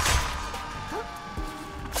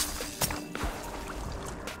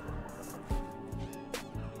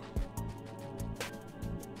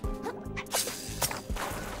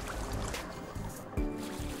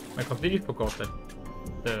 I completely forgot that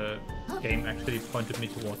the game actually pointed me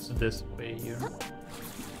towards this way here.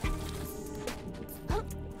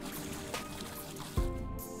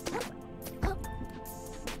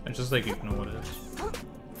 I just like ignored it.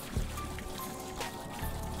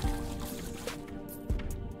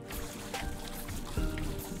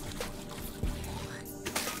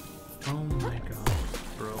 Oh my god,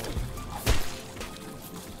 bro.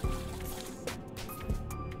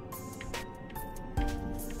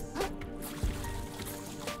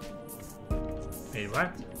 Wait,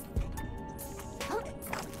 what?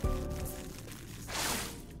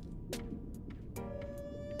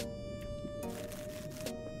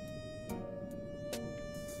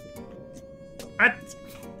 What?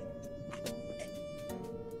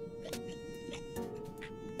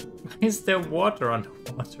 Why is there water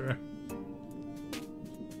underwater?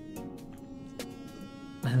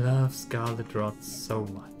 I love Scarlet Rot so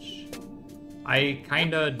much. I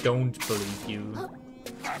kinda don't believe you.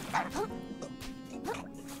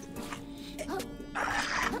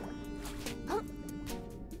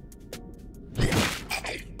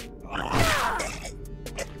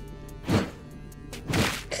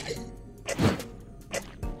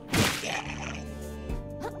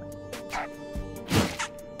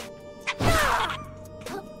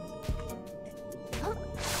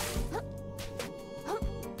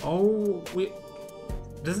 Oh,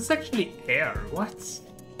 this is actually air. What?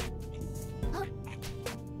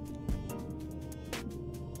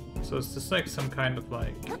 So is this like some kind of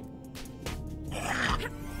like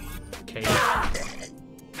cave?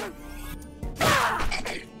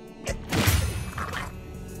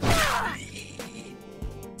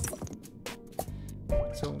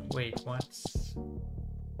 So wait, what's...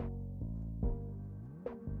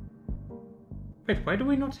 Wait, why do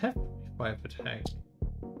we not have 5 attack?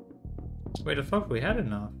 Wait, I thought we had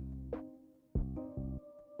enough.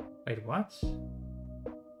 Wait, what?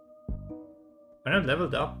 We're not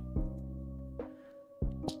leveled up.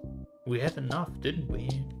 We had enough, didn't we?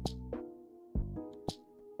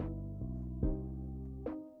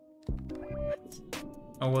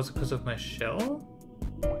 Oh, was it because of my shell?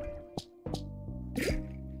 Oh,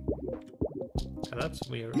 that's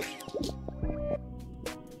weird.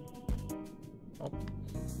 Oh.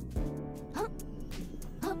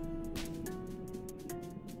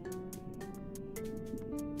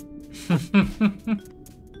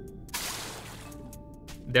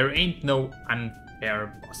 There ain't no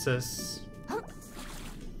unfair bosses.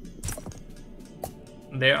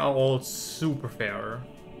 They are all super fair.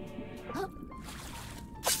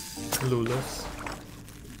 Clueless.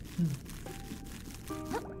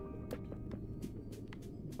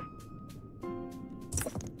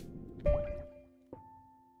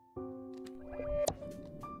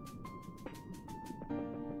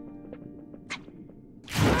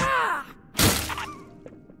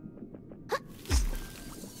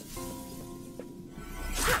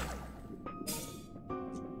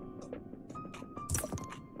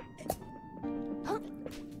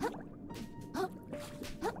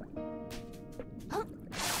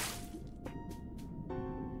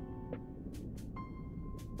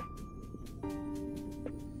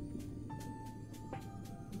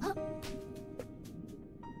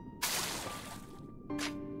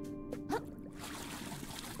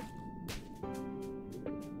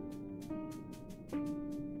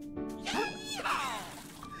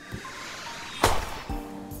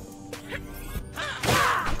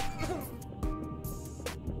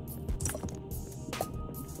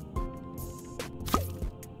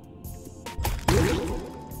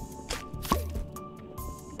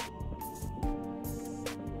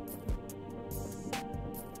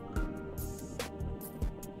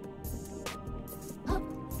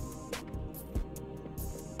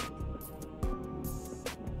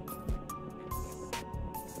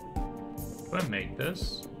 Do I make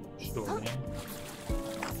this? Sure.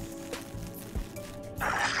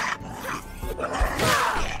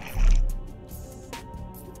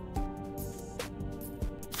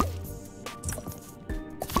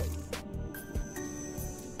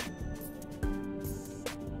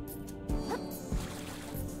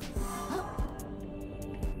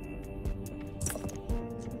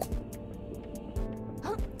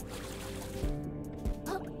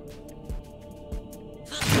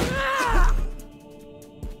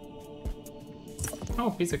 Oh,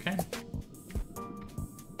 piece of can.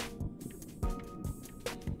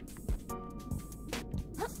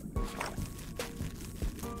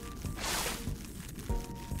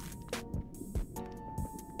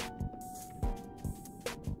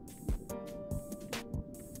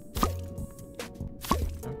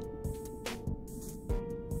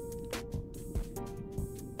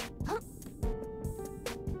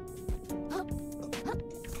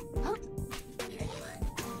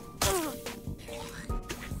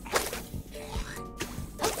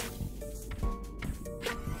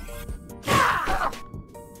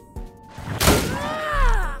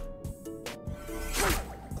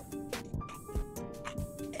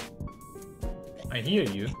 I hear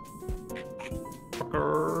you.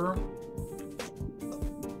 Fucker.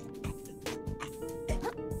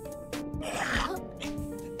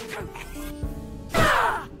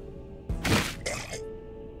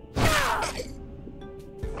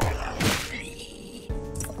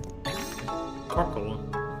 Cockle.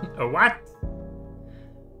 A what?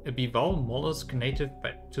 A bivalve mollusk native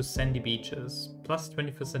to sandy beaches. Plus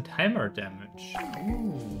 20% hammer damage.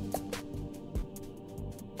 Ooh.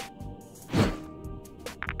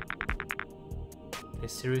 They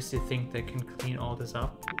seriously think they can clean all this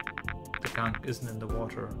up? The gunk isn't in the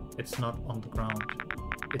water. It's not on the ground.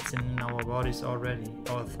 It's in our bodies already.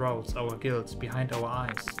 Our throats, our gills, behind our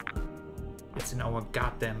eyes. It's in our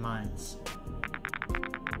goddamn minds.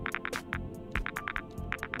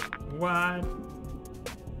 What?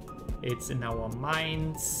 It's in our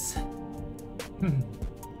minds.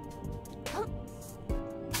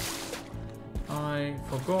 I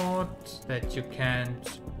forgot that you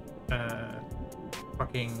can't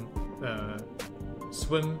fucking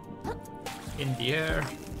swim in the air,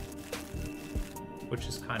 which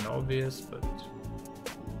is kind of obvious, but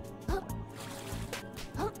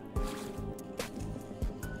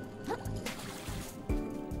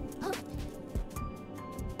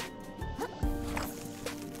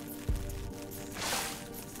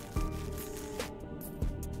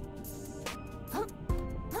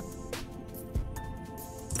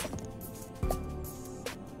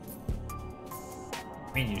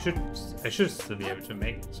I mean, I should still be able to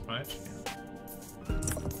make this, right?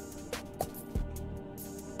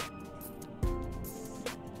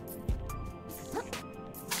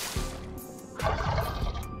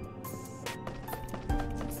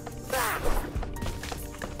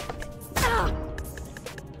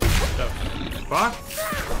 The fuck?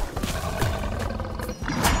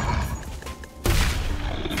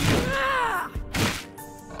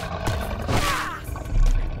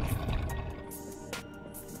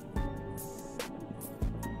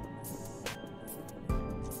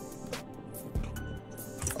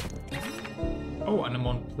 Oh,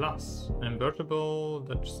 Anemone Plus. An invertible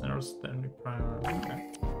that centers the enemy primer.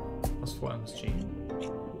 Okay. Plus 4 MSG.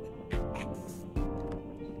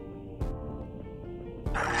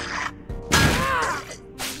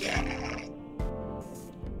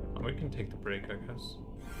 Oh, we can take the break, I guess.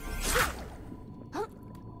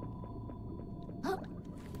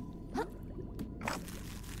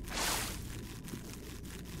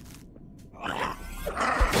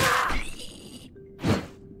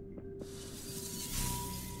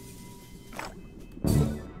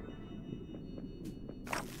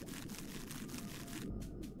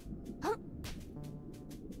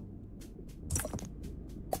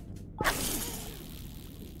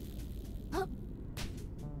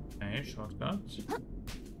 Shortcuts.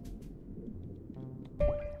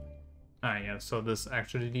 Ah, yeah, so this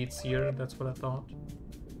actually leads here, that's what I thought.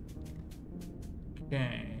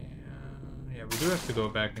 Okay. Yeah, we do have to go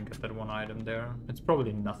back and get that one item there. It's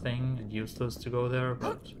probably nothing and useless to go there,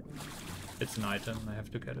 but it's an item, I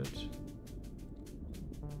have to get it.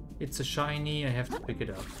 It's a shiny, I have to pick it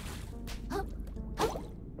up.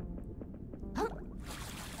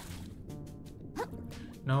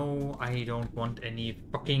 No, I don't want any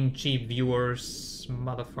fucking cheap viewers,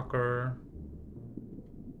 motherfucker.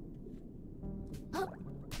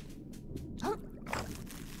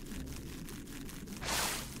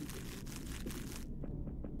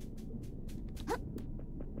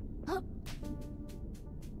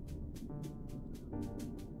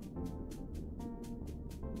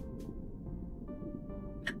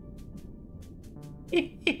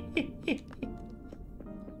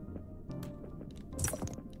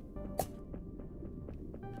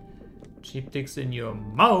 Cheap dicks in your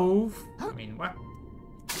mouth? I mean, what?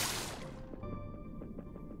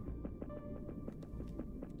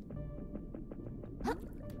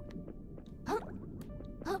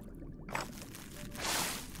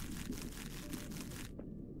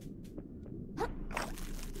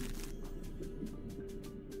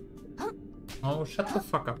 Oh, shut the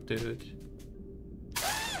fuck up, dude.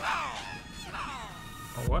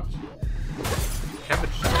 Oh, what?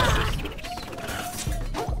 Cabbage sisters.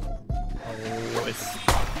 Oh, it's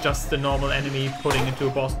just a normal enemy putting into a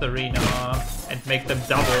boss arena and make them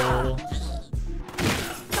double.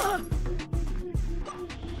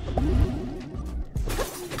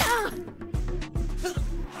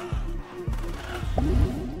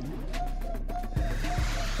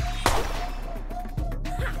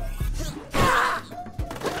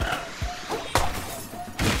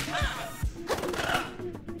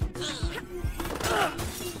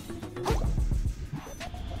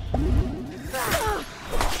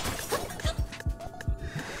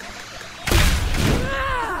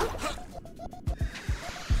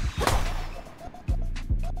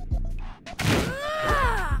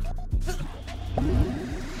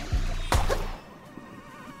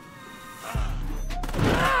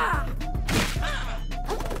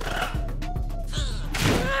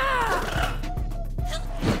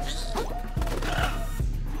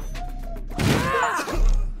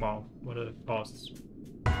 costs.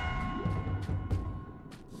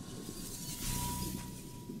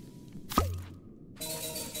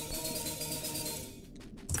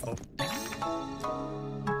 Oh.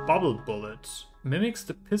 Bubble Bullet. Mimics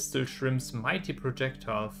the pistol shrimp's mighty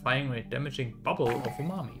projectile, firing a damaging bubble of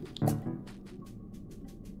umami.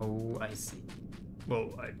 Oh, I see. Well,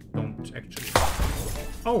 I don't actually...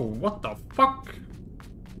 Oh, what the fuck?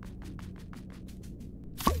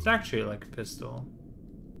 It's actually like a pistol.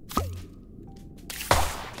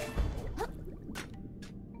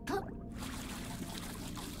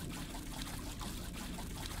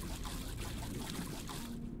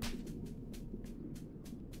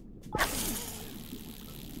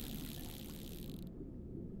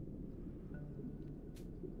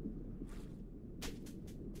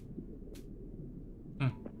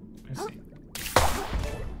 I see.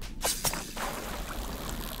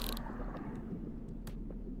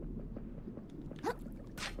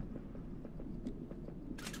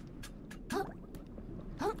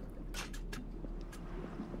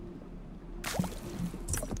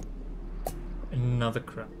 Another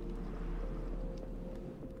crap.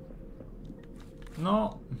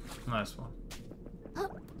 No, nice one.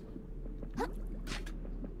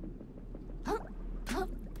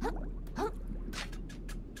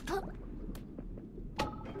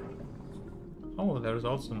 Oh, there's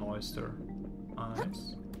also an oyster.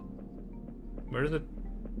 Nice. Where is it?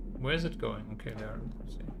 Where is it going? Okay, there.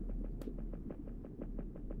 Let's see.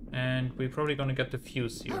 And we're probably gonna get the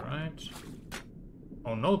fuse here, right?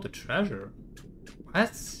 Oh no, the treasure.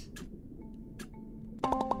 What?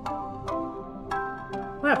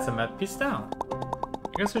 That's a map piece down.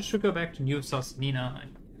 I guess I should go back to New Nina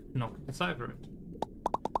and not decipher it.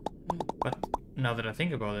 But now that I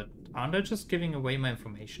think about it, aren't I just giving away my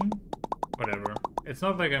information? Whatever. It's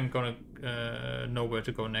not like I'm gonna know where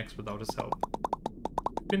to go next without his help.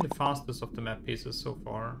 I've been the fastest of the map pieces so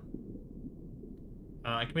far.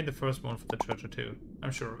 I can be the first one for the treasure too.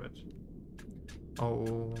 I'm sure of it.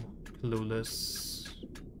 Oh, clueless.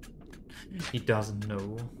 He doesn't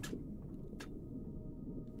know.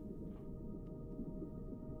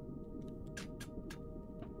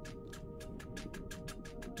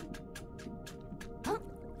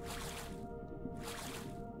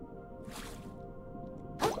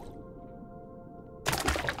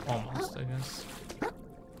 Almost, I guess.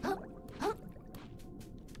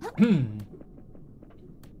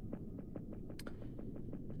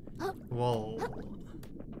 Whoa.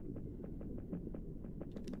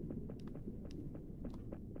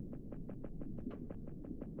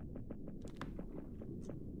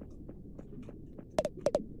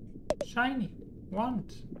 Shiny.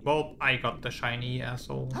 Want. Well, I got the shiny,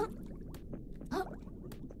 asshole.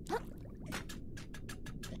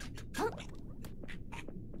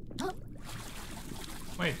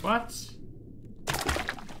 Wait, what?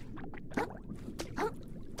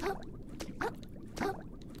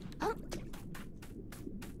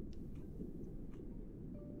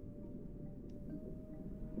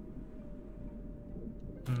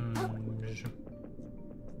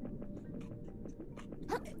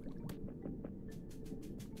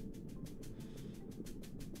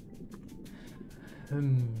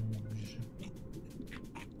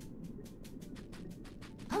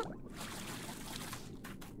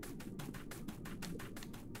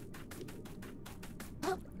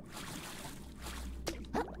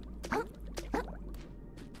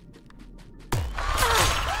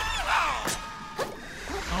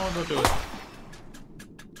 Oh, don't do it.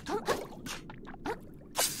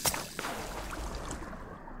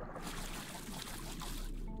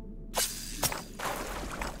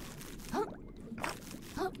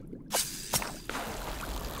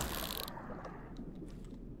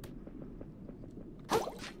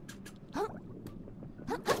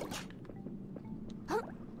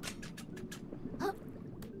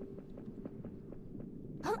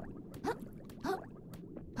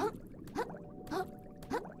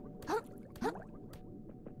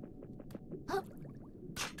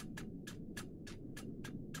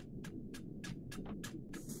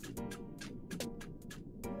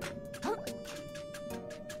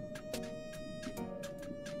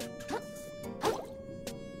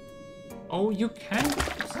 Oh, you can't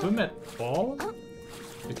swim at all?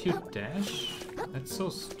 With your dash? That's so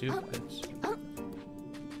stupid.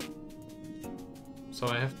 So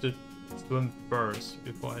I have to swim first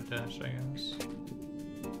before I dash, I guess.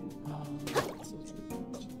 That's so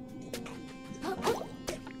stupid.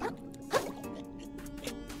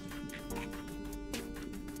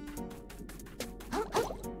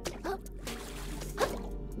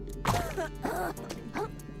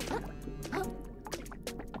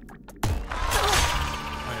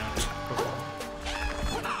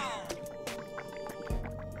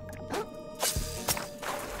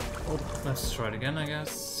 it again, I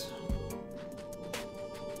guess.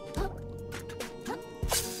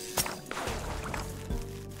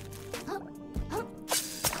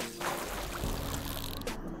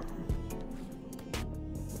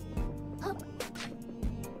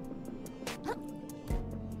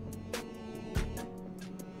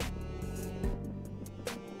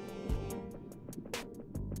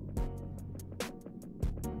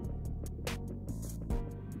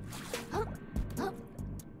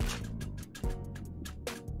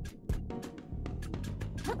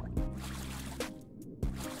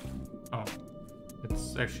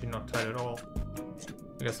 Actually not tight at all.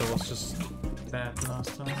 I guess I was just bad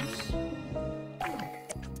last time.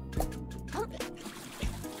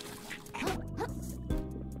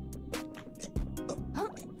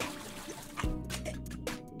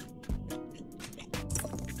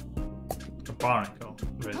 A barnacle,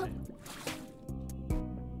 really.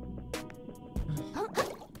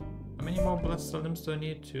 How many more bloodstone limbs do I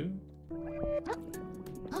need? 2?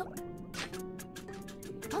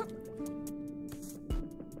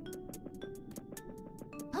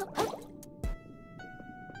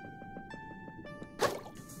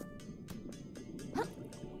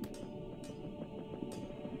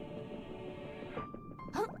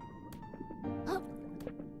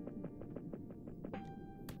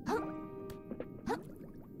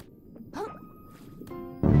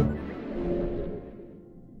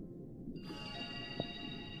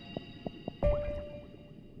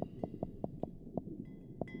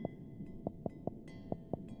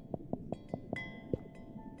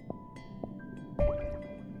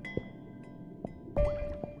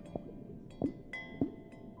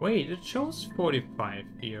 Wait, it shows 45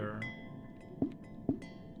 here.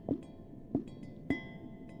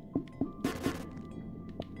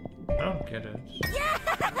 I don't get it.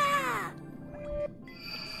 Yeah!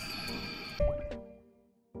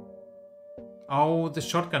 Oh, the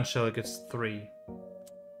shotgun shell gets 3.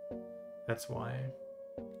 That's why.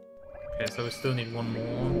 Okay, so we still need one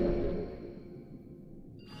more.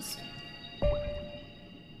 Let's see.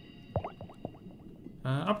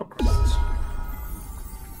 Upper crust.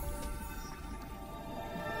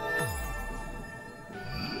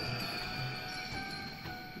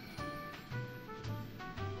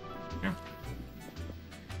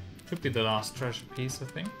 Could be the last treasure piece, I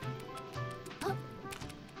think.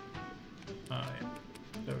 Ah, yeah.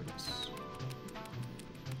 There it is.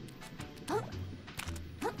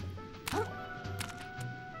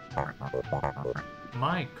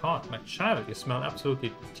 My god, my child, you smell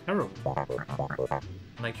absolutely terrible.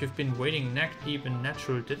 Like you've been wading neck deep in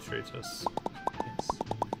natural detritus. Yes.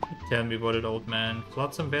 Tell me about it, old man.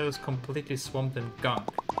 Flotsam Vale is completely swamped in gunk.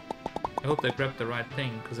 I hope they grabbed the right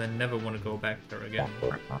thing, because I never want to go back there again.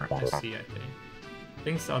 I see, I think.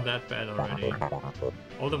 Things are that bad already.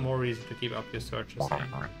 All the more reason to keep up your searches then.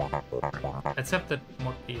 Except that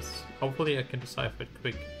mod piece. Hopefully I can decipher it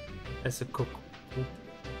quick. As a cook. Ooh,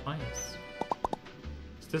 nice.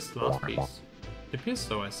 Is this the last piece? It appears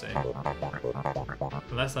so, I say.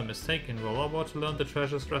 Unless I'm mistaken, we're all about to learn the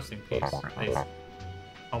treasure's resting place.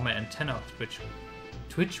 How my antenna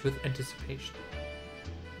twitch with anticipation.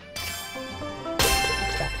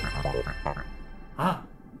 Ah!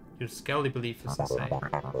 Your scally belief is insane.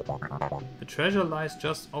 The treasure lies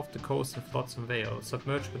just off the coast in Flotsam Vale,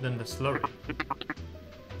 submerged within the slurry.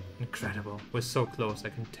 Incredible. We're so close, I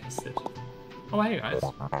can taste it. Oh, hey guys.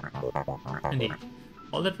 Indeed.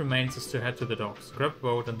 All that remains is to head to the docks, grab a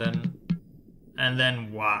boat, and then... And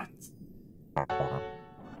then what?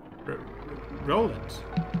 Roland?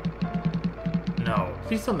 No,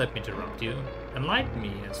 please don't let me interrupt you. Enlighten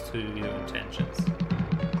me as to your intentions.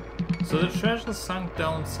 So the treasure sunk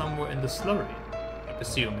down somewhere in the slurry. I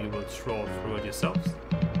presume you will trawl through it yourselves.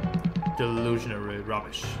 Delusionary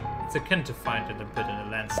rubbish. It's akin to finding the pit in a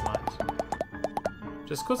landslide.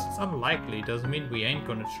 Just cause it's unlikely doesn't mean we ain't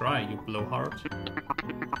gonna try, you blowhard.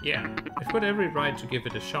 Yeah, I've got every right to give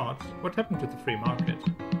it a shot. What happened to the free market?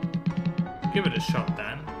 Give it a shot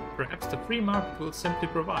then. Perhaps the free market will simply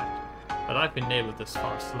provide. But I've been nailed this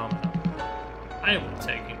farce long enough. I will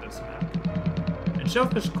take in this map. In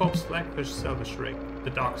Shellfish Corp's Blackfish Salvage Rig,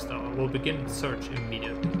 the Darkstar will begin its search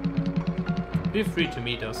immediately. Feel free to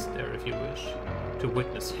meet us there if you wish, to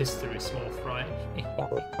witness history's small fry.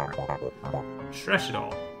 Trash it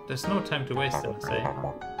all. There's no time to waste, I say.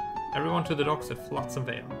 Everyone to the docks at Flotsam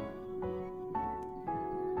Vale.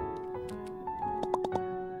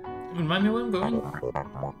 Remind me where I'm going?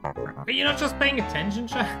 Are you not just paying attention,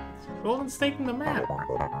 child? Roland's taking the map.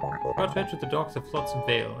 Got to head to the docks at Flotsam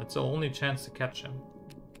Vale. It's our only chance to catch him.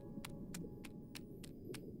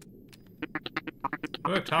 I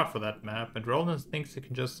worked hard for that map, and Roland thinks he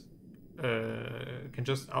can just can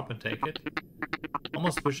just up and take it.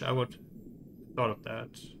 Almost wish I would thought of that.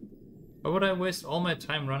 Why would I waste all my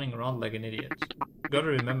time running around like an idiot? Gotta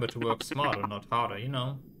remember to work smarter, not harder, you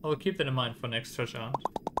know? I'll keep that in mind for next treasure hunt.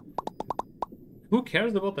 Who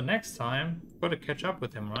cares about the next time? Gotta catch up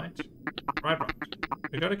with him, right? Right.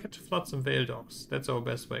 We gotta catch Flotsam and Veil dogs. That's our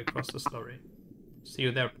best way across the slurry. See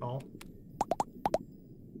you there, pal.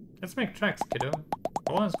 Let's make tracks, kiddo.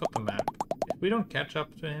 Roland's got the map. If we don't catch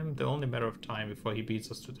up to him, the only matter of time before he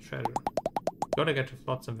beats us to the treasure. Gotta get to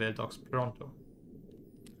Flotsam and Veil dogs pronto.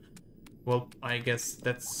 Well, I guess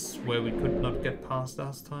that's where we could not get past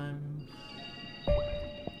last time.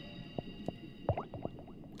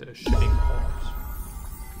 The shipping port.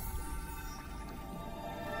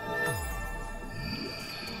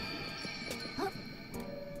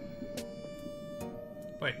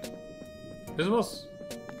 Wait, this was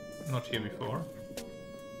not here before.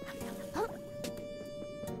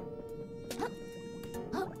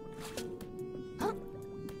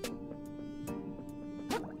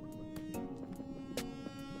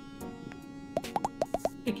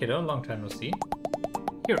 Hey kiddo, long time no see.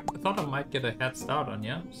 Here, I thought I might get a head start on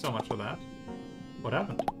ya, so much for that. What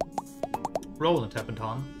happened? Roland happened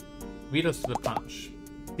on. Beat us to the punch.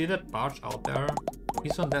 See that barge out there?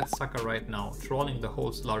 He's on that sucker right now, trawling the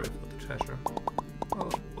whole slurry for the treasure.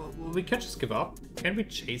 Well, we can't just give up. Can't we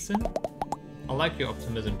chase him? I like your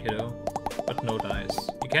optimism, kiddo, but no dice.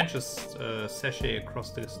 You can't just sashay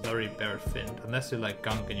across the slurry bare-finned, unless you like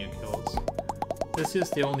gunk in your kills. This is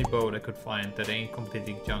the only boat I could find that ain't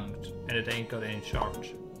completely junked, and it ain't got any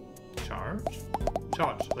charge. Charge?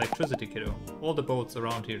 Charge, electricity, kiddo. All the boats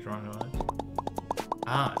around here run on it.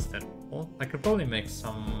 Ah, is that all? I could probably make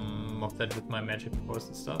some of that with my magic powers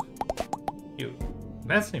and stuff. You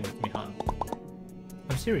messing with me, hon?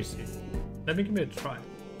 I'm serious here. Let me give it a try.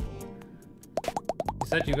 You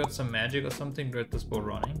said you got some magic or something to get this boat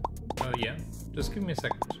running? Yeah. Just give me a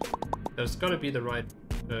second. There's gotta be the right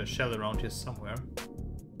shell around here somewhere.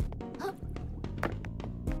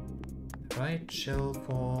 The right shell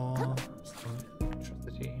for some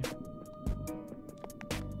electricity.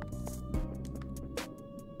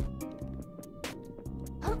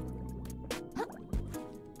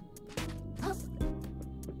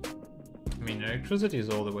 I mean, electricity is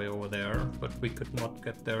all the way over there, but we could not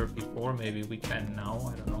get there before. Maybe we can now,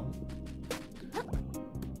 I don't know.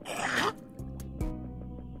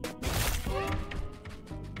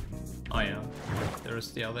 Oh yeah,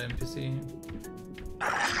 there's the other NPC.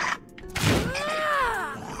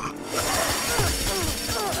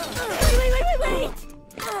 Wait!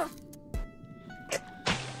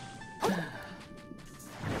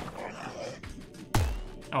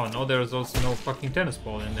 Oh no, there's also no fucking tennis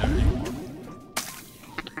ball in there anymore.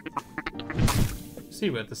 See,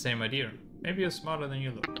 we had the same idea. Maybe you're smarter than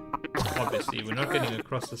you look. Obviously, we're not getting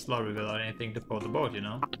across the slurry without anything to pull the boat, you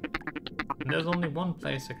know? And there's only one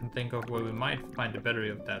place I can think of where we might find a battery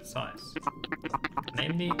of that size.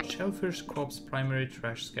 Namely, Shellfish Corp's primary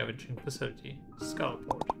trash scavenging facility,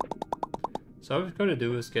 Skullport. So all we've got to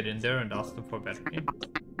do is get in there and ask them for a battery.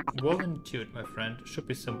 Well intuit, my friend, should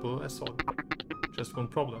be simple as solved. Just one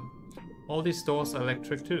problem. All these doors are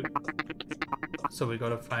electric too. So we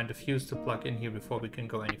gotta find a fuse to plug in here before we can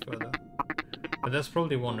go any further. But there's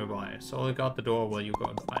probably wonder why, so I'll guard the door while you go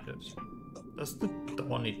and find it. Does the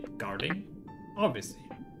door need guarding? Obviously.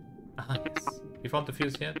 Ah, yes. You found the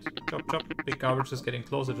fuse yet? Chop chop. Big garbage is getting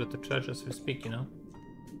closer to the church as we speak, you know?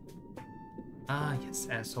 Ah, yes,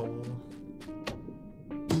 asshole.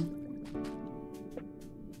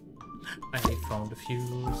 I found the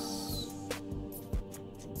fuse.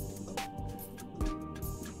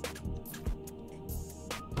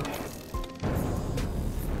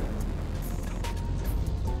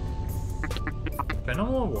 No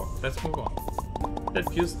more work, let's move on.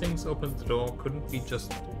 That fuse things opened the door couldn't be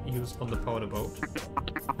just used on the powder boat.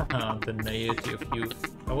 Haha, the naivety of youth.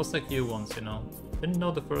 I was like you once, you know. Didn't know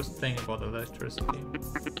the first thing about electricity.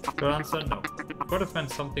 Short answer, no. Gotta find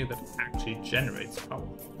something that actually generates power,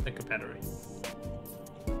 like a battery.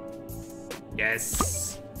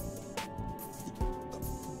 Yes!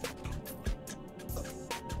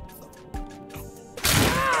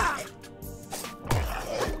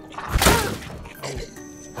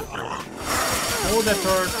 Oh, that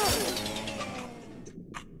hurt.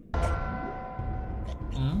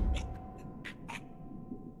 Hmm?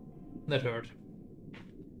 That hurt.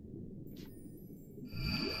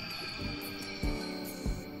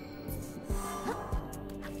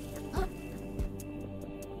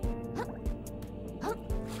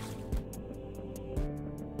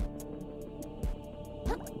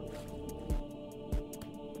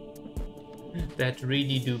 that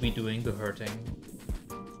really do be doing the hurting.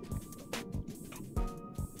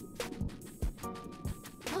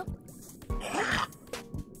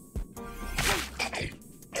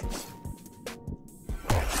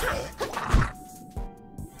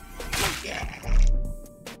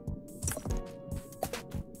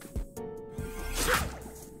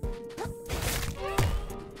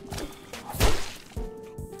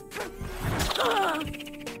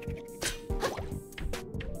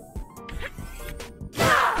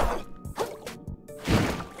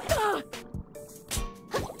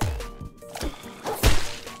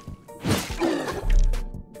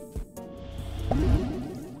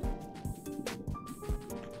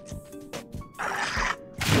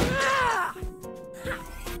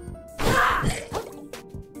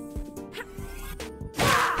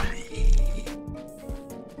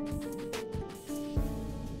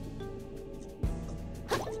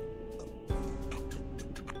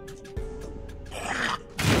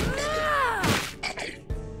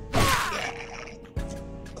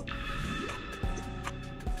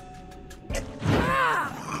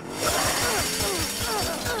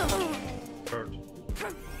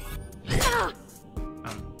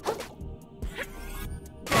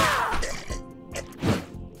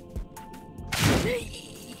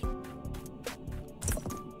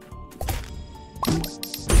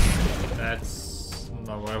 That's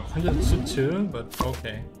not what I wanted to do, but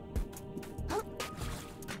okay.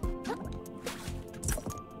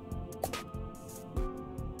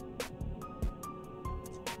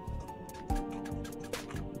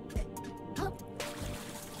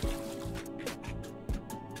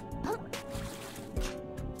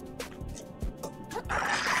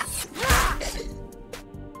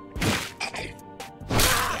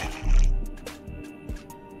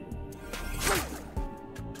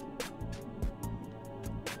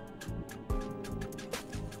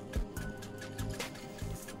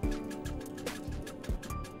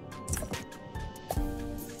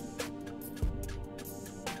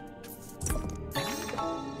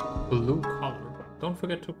 Blue color. Don't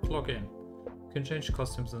forget to plug in. You can change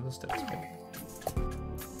costumes in the stats bar.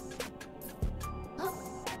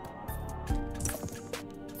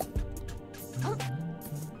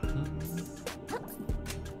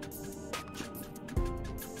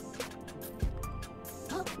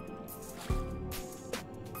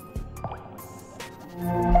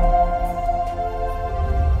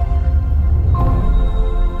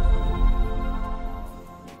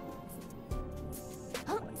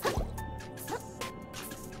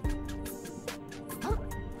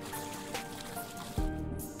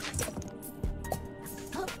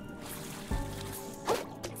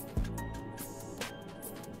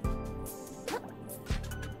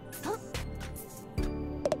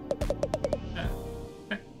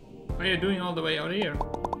 What are you doing all the way out here?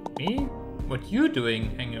 Me? What you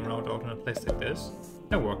doing hanging around out in a place like this?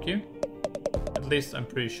 I work here. At least I'm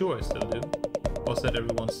pretty sure I still do. Or that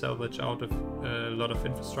everyone salvage out of a lot of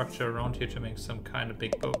infrastructure around here to make some kind of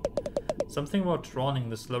big boat. Something about drowning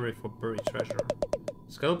the slurry for buried treasure.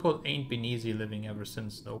 Skullport ain't been easy living ever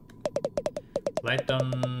since, nope. Light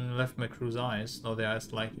done left my crew's eyes. Now their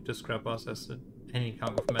eyes likely to scrap us as any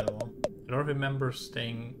kind of metal.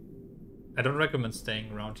 I don't recommend staying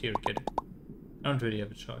around here, kid. I don't really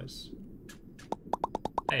have a choice.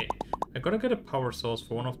 Hey, I gotta get a power source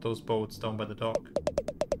for one of those boats down by the dock.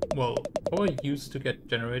 Well, power used to get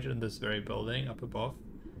generated in this very building up above,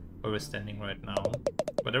 where we're standing right now.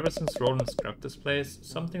 But ever since Roland scrapped this place,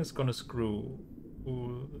 something's gone screwy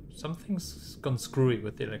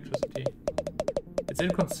with the electricity. It's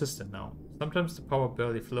inconsistent now. Sometimes the power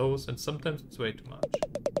barely flows, and sometimes it's way too much.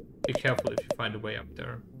 Be careful if you find a way up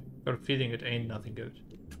there. Got a feeling it ain't nothing good.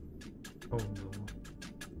 Oh no.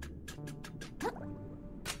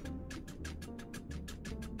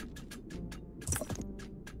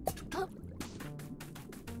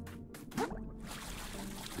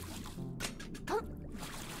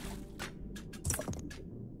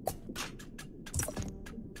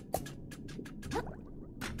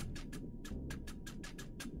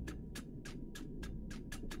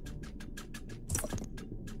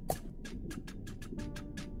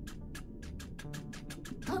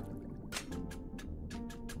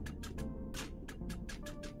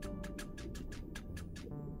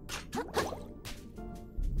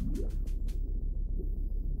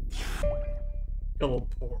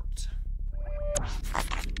 Teleport.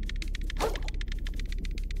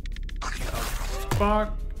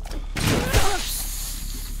 Fuck.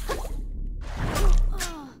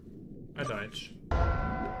 I died.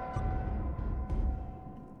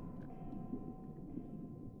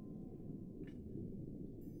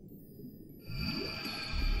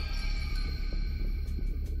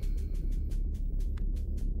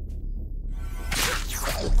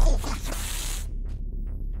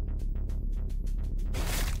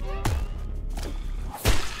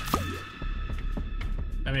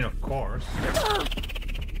 I mean, of course.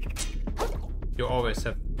 You always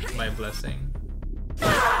have my blessing.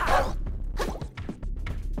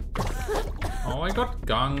 Oh, I got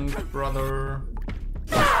gunked, brother.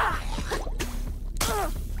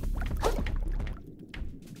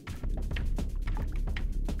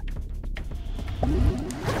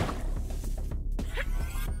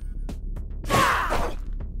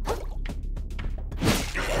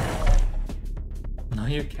 No,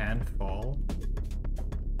 you can't fall.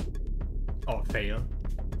 Oh, fail.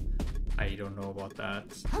 I don't know about that.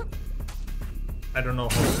 I don't know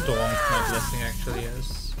how stormed my blessing actually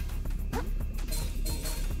is.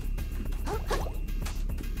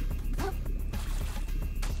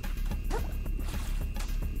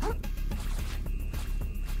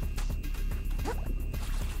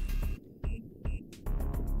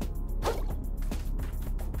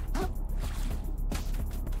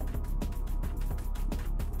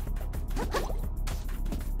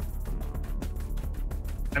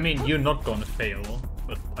 I mean, you're not gonna fail,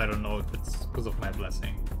 but I don't know if it's because of my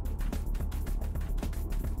blessing.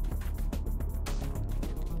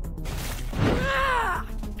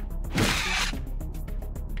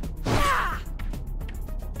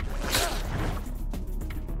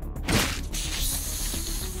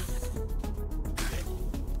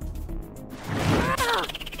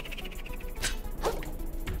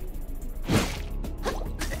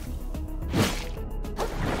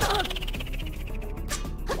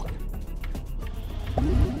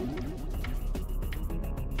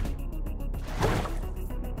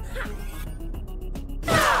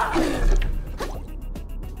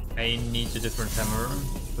 I need a different hammer.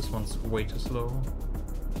 This one's way too slow.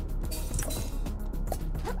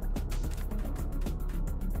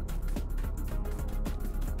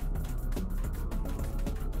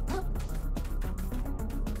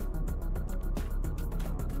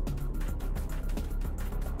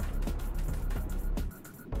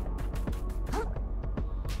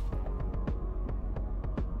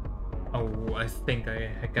 Oh, I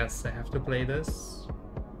guess I have to play this.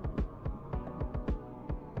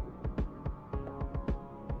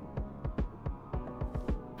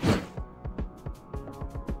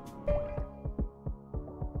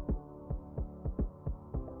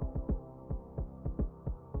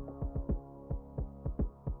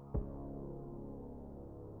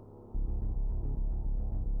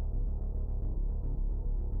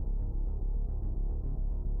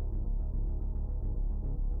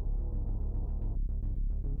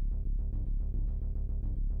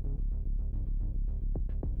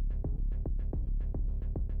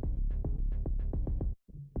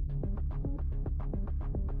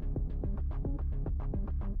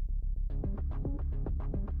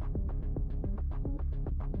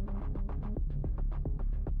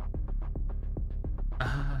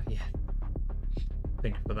 Yeah.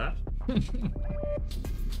 Thank you for that.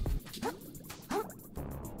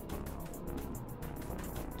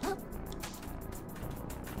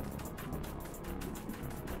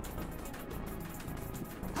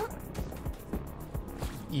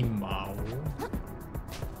 Imao.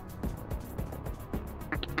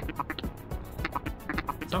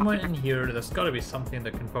 Somewhere in here, there's gotta be something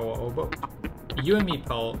that can power our boat. You and me,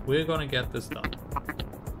 pal, we're gonna get this done.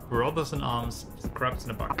 Brothers in arms, scraps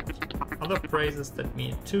in a bucket. Other phrases that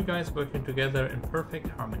mean two guys working together in perfect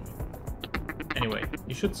harmony. Anyway,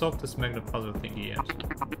 you should solve this magnet puzzle thingy yet.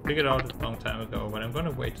 Figured out it a long time ago, but I'm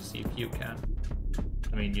gonna wait to see if you can.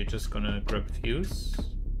 I mean, you're just gonna grab a fuse?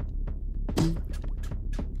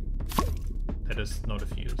 That is not a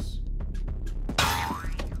fuse.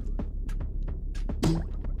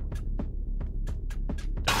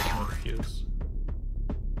 That is not a fuse.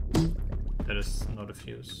 That is not a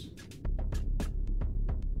fuse.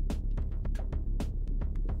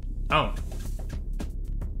 Oh!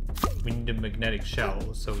 We need a magnetic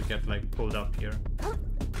shell, so we get like pulled up here.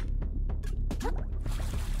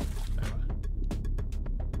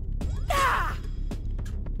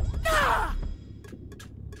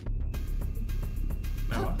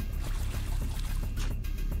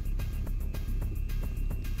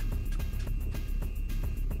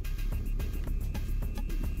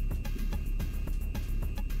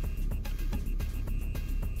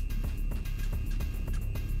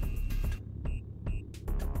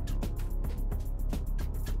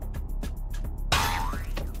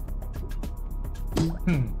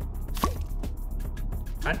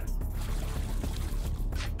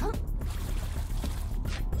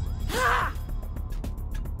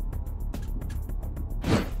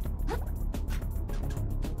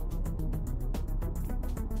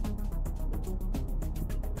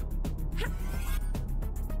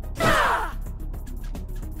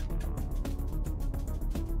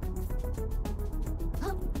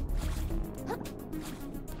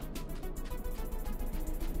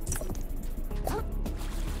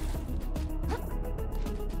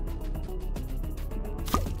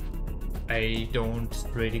 I don't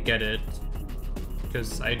really get it.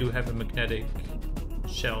 Because I do have a magnetic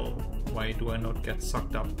shell. Why do I not get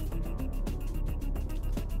sucked up?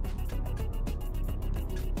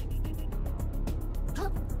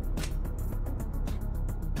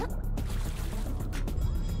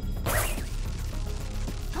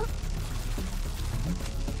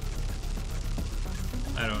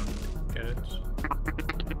 I don't get it.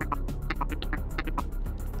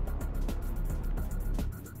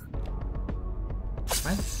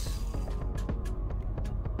 What?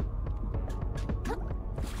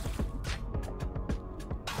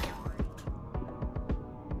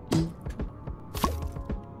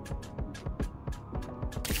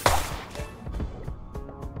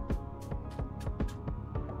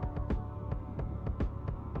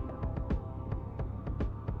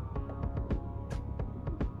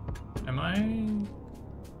 Am I?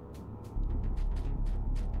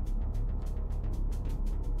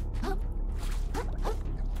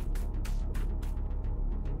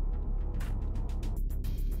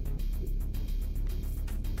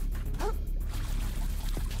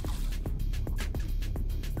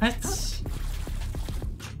 What?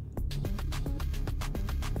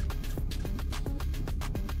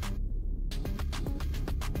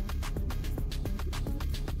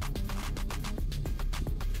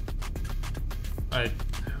 I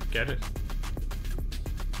don't get it.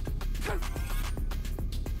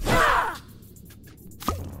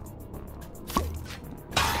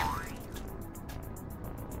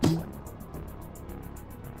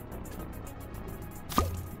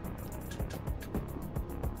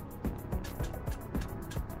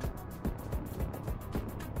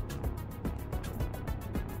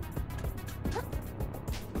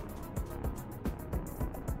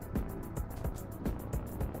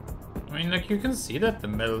 I mean, like, you can see that the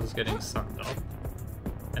metal is getting sucked up.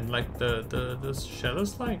 And, like, the shell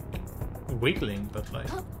is, like, wiggling, but, like,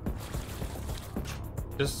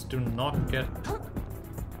 just do not get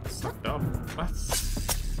sucked up. What?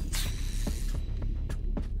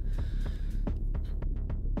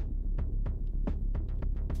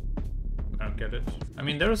 I don't get it. I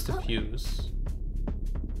mean, there is the fuse.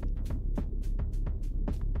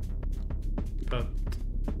 But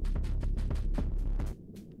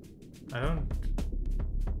I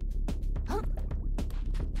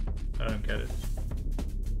don't get it.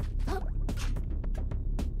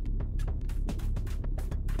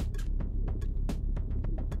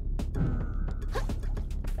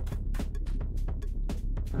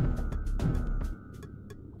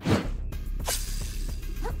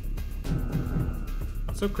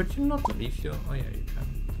 So could you not leave your... Oh yeah, you can.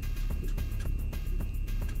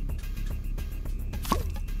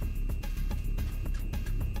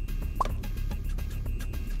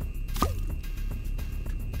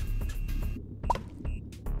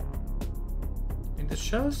 The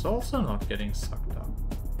shell is also not getting sucked up.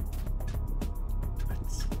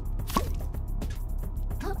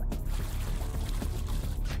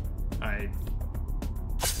 I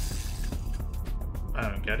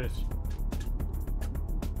don't get it.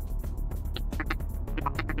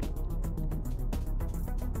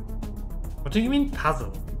 What do you mean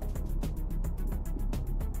puzzle?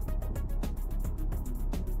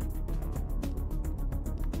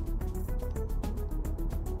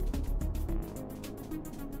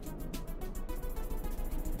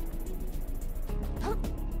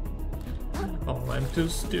 Oh, I'm too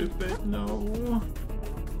stupid, no.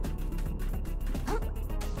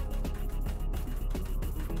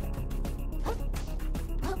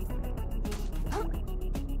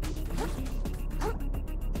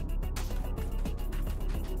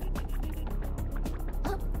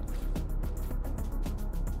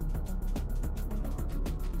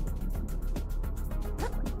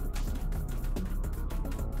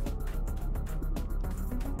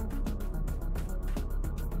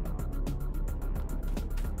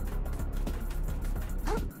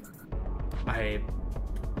 I have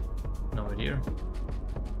no idea.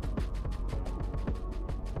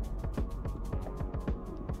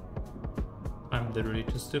 I'm literally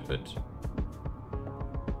too stupid.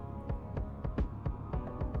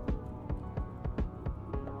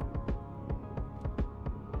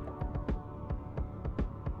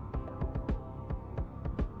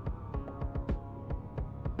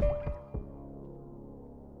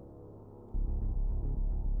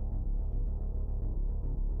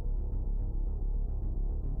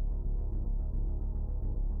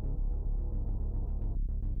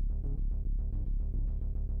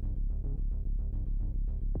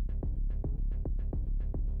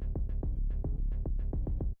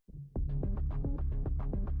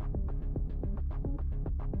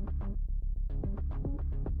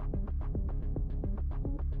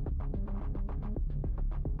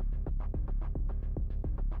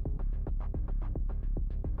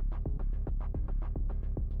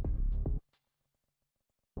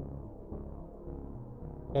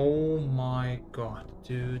 Oh my god,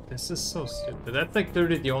 dude, this is so stupid. That's like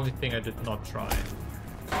literally the only thing I did not try.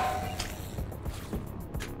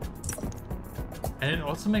 And it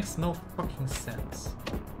also makes no fucking sense.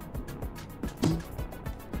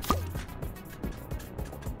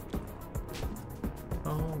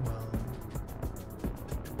 Oh well.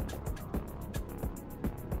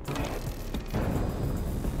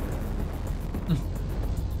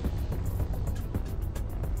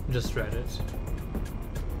 Just read it.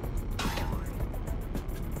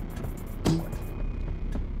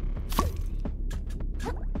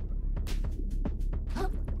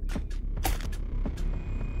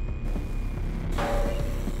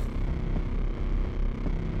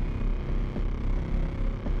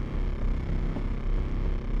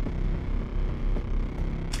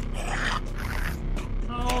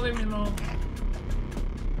 Oh, leave me alone.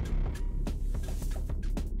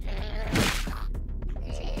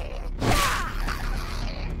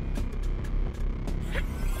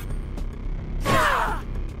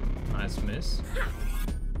 Nice miss.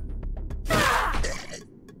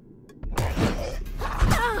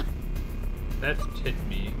 That hit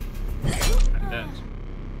me. Like that.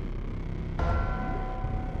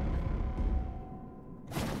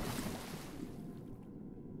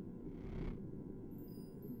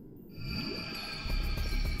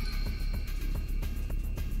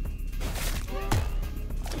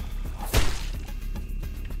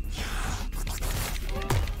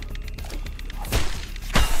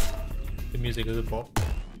 The music is a bop.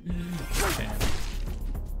 Okay.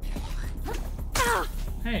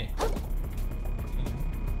 Hey.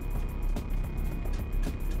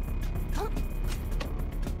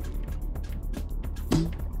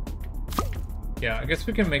 Yeah, I guess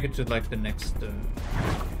we can make it to like the next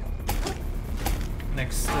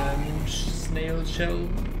snail shell,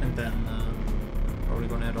 and then probably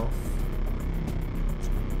gonna head off.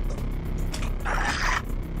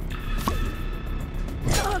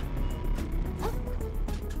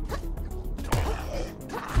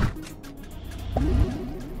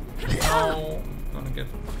 Oh, gonna get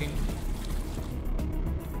fucking.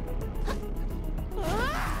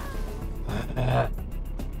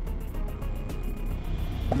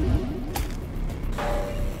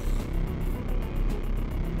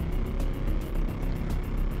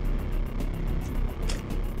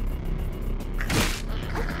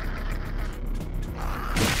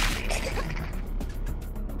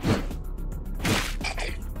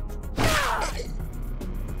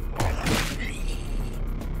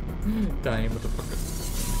 Die, motherfucker.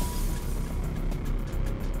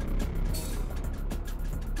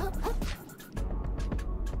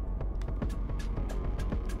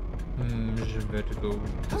 Je vais to go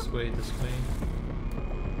this way, this way.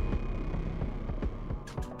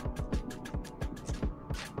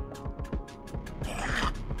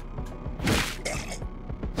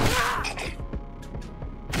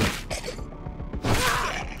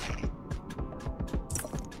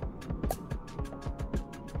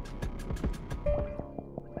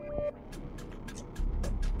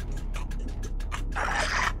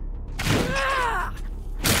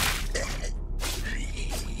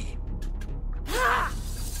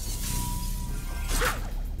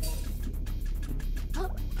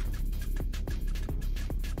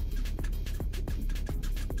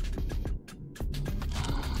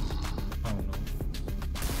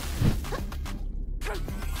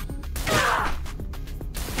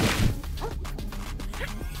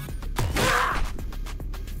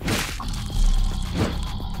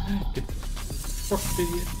 Fuck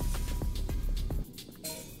idiot.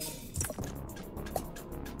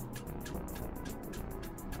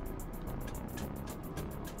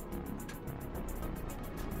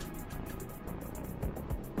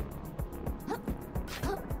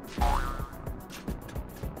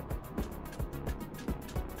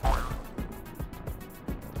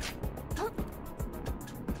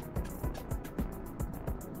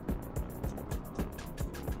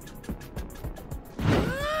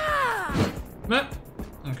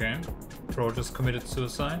 Okay. Bro just committed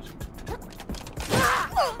suicide.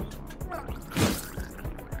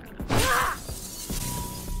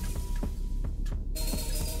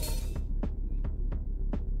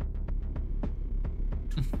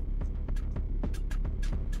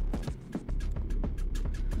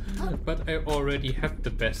 But I already have the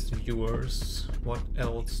best viewers. What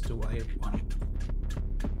else do I want?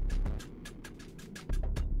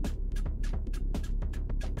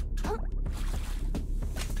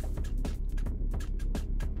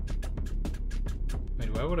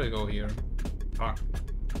 Why would I go here? Fuck.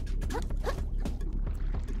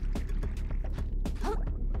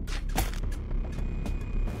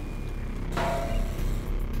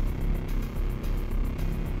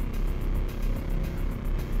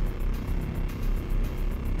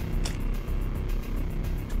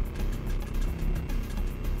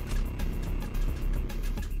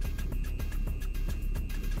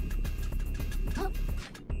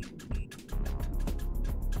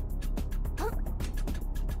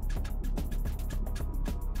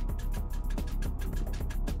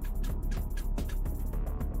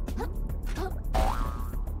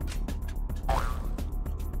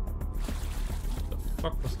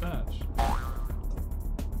 fuck was that?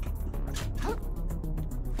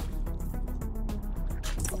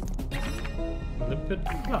 Limpet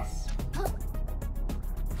Plus.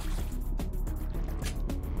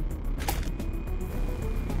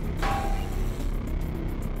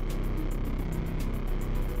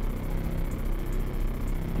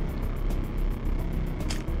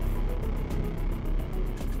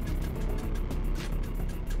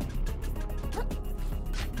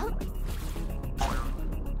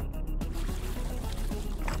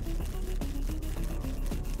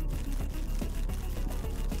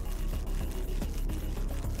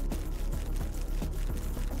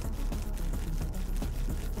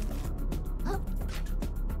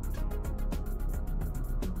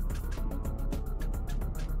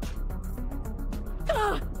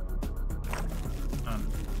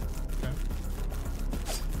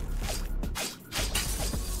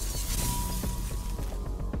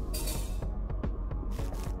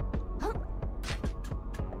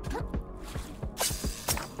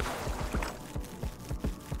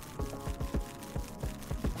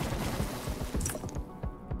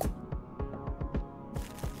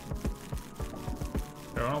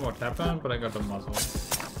 I don't know what happened, but I got the muzzle.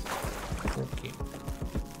 Okay.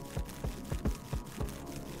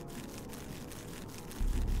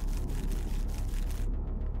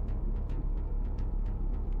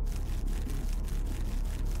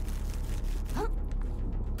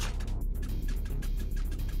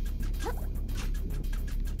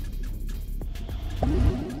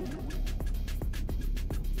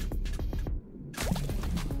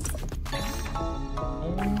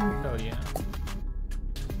 Oh, hell yeah.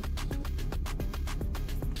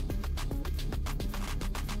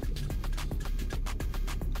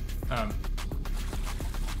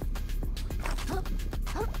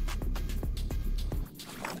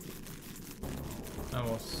 That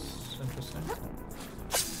was interesting.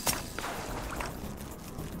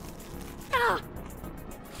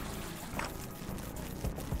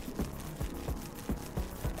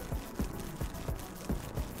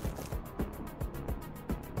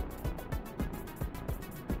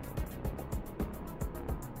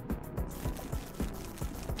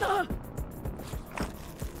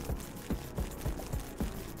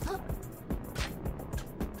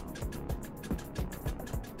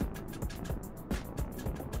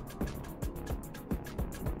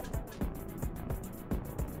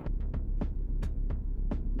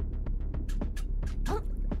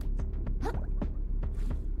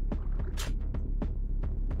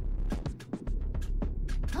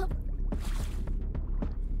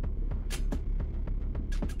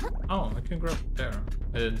 Oh, I can grab there.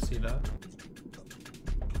 I didn't see that.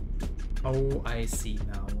 Oh, I see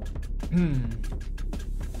now.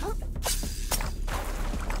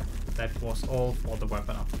 That was all for the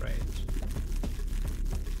weapon upgrade.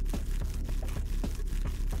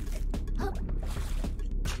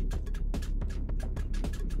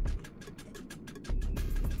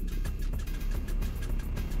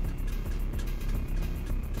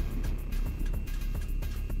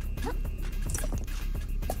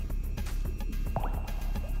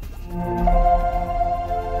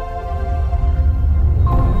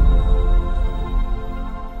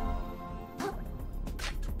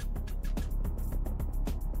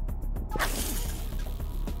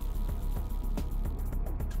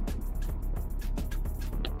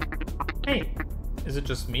 Hey, is it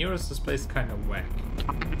just me or is this place kind of whack?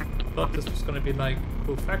 I thought this was gonna be like a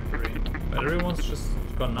cool factory, but everyone's just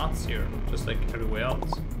gone nuts here, just like everywhere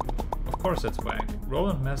else. Of course it's whack.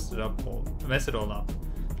 Roland messed it all up,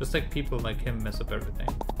 just like people like him mess up everything.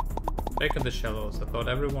 Back in the shallows, I thought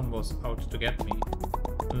everyone was out to get me.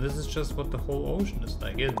 And this is just what the whole ocean is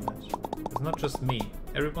like, isn't it? It's not just me.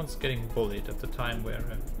 Everyone's getting bullied at the time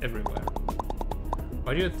everywhere.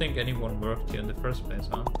 Why do you think anyone worked here in the first place,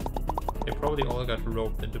 huh? They probably all got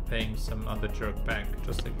roped into paying some other jerk back,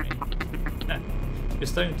 just like me. You're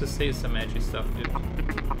starting to say some edgy stuff, dude.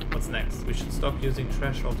 What's next? We should stop using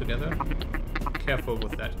trash altogether? Careful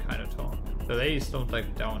with that kind of talk. The ladies don't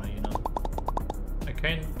like downer, you know. I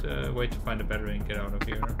can't wait to find a battery and get out of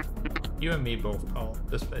here. You and me both, pal.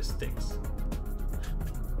 This place stinks.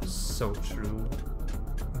 So true.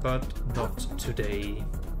 But not today.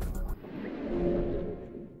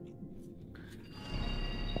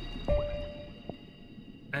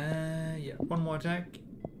 Yeah, one more attack.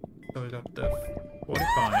 So we got the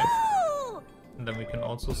 45. And then we can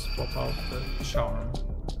also swap out the charm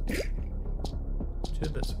to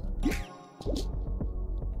this one.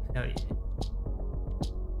 Hell yeah.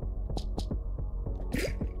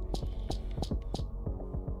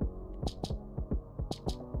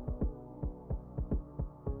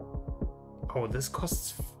 Oh, this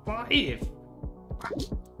costs 5. Yeah,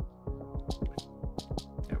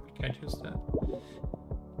 we can't use that.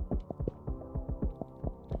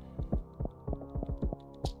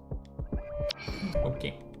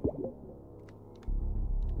 Okay.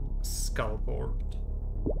 Skullboard.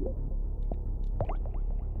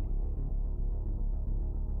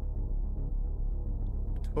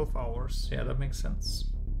 12 hours. Yeah, that makes sense.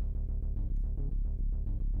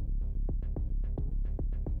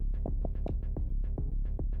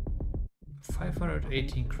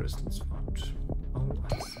 $518 crystals found. Oh,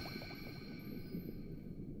 I see.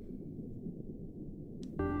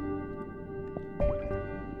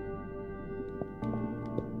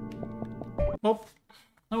 Oh,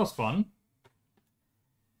 that was fun.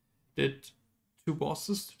 Did 2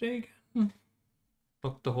 bosses today again.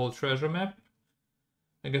 Looked the whole treasure map.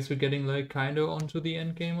 I guess we're getting like kinda onto the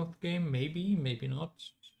end game of the game. Maybe, maybe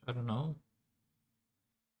not. I don't know.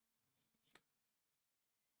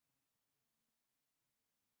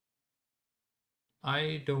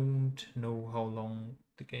 I don't know how long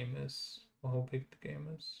the game is or how big the game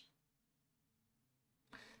is.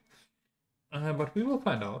 But we will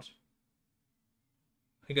find out.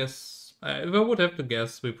 I guess if I would have to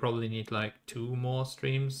guess, we probably need like 2 more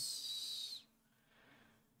streams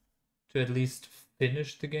to at least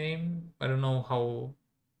finish the game. I don't know how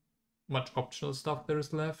much optional stuff there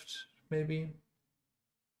is left, maybe.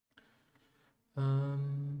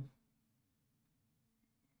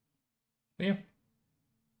 Yeah.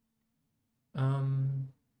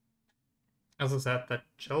 As I said, that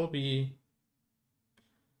shall be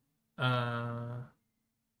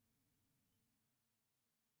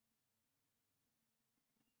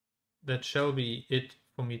it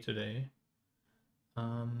for me today.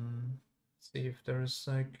 See if there's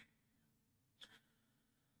like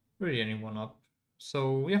really anyone up.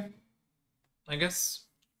 So yeah, I guess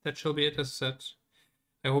that shall be it. As I said,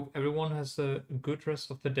 I hope everyone has a good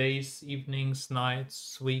rest of the days, evenings,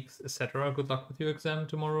 nights, weeks, etc. Good luck with your exam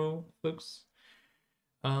tomorrow, folks.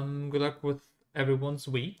 Good luck with everyone's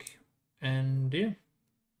week, and yeah,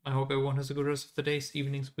 I hope everyone has a good rest of the days,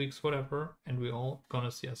 evenings, weeks, whatever, and we're all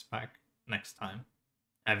gonna see us back next time.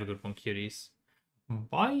 Have a good one, cuties.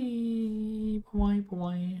 Bye. Bye.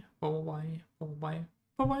 Bye. Bye. Bye. Bye. Bye.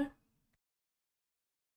 Bye. Bye.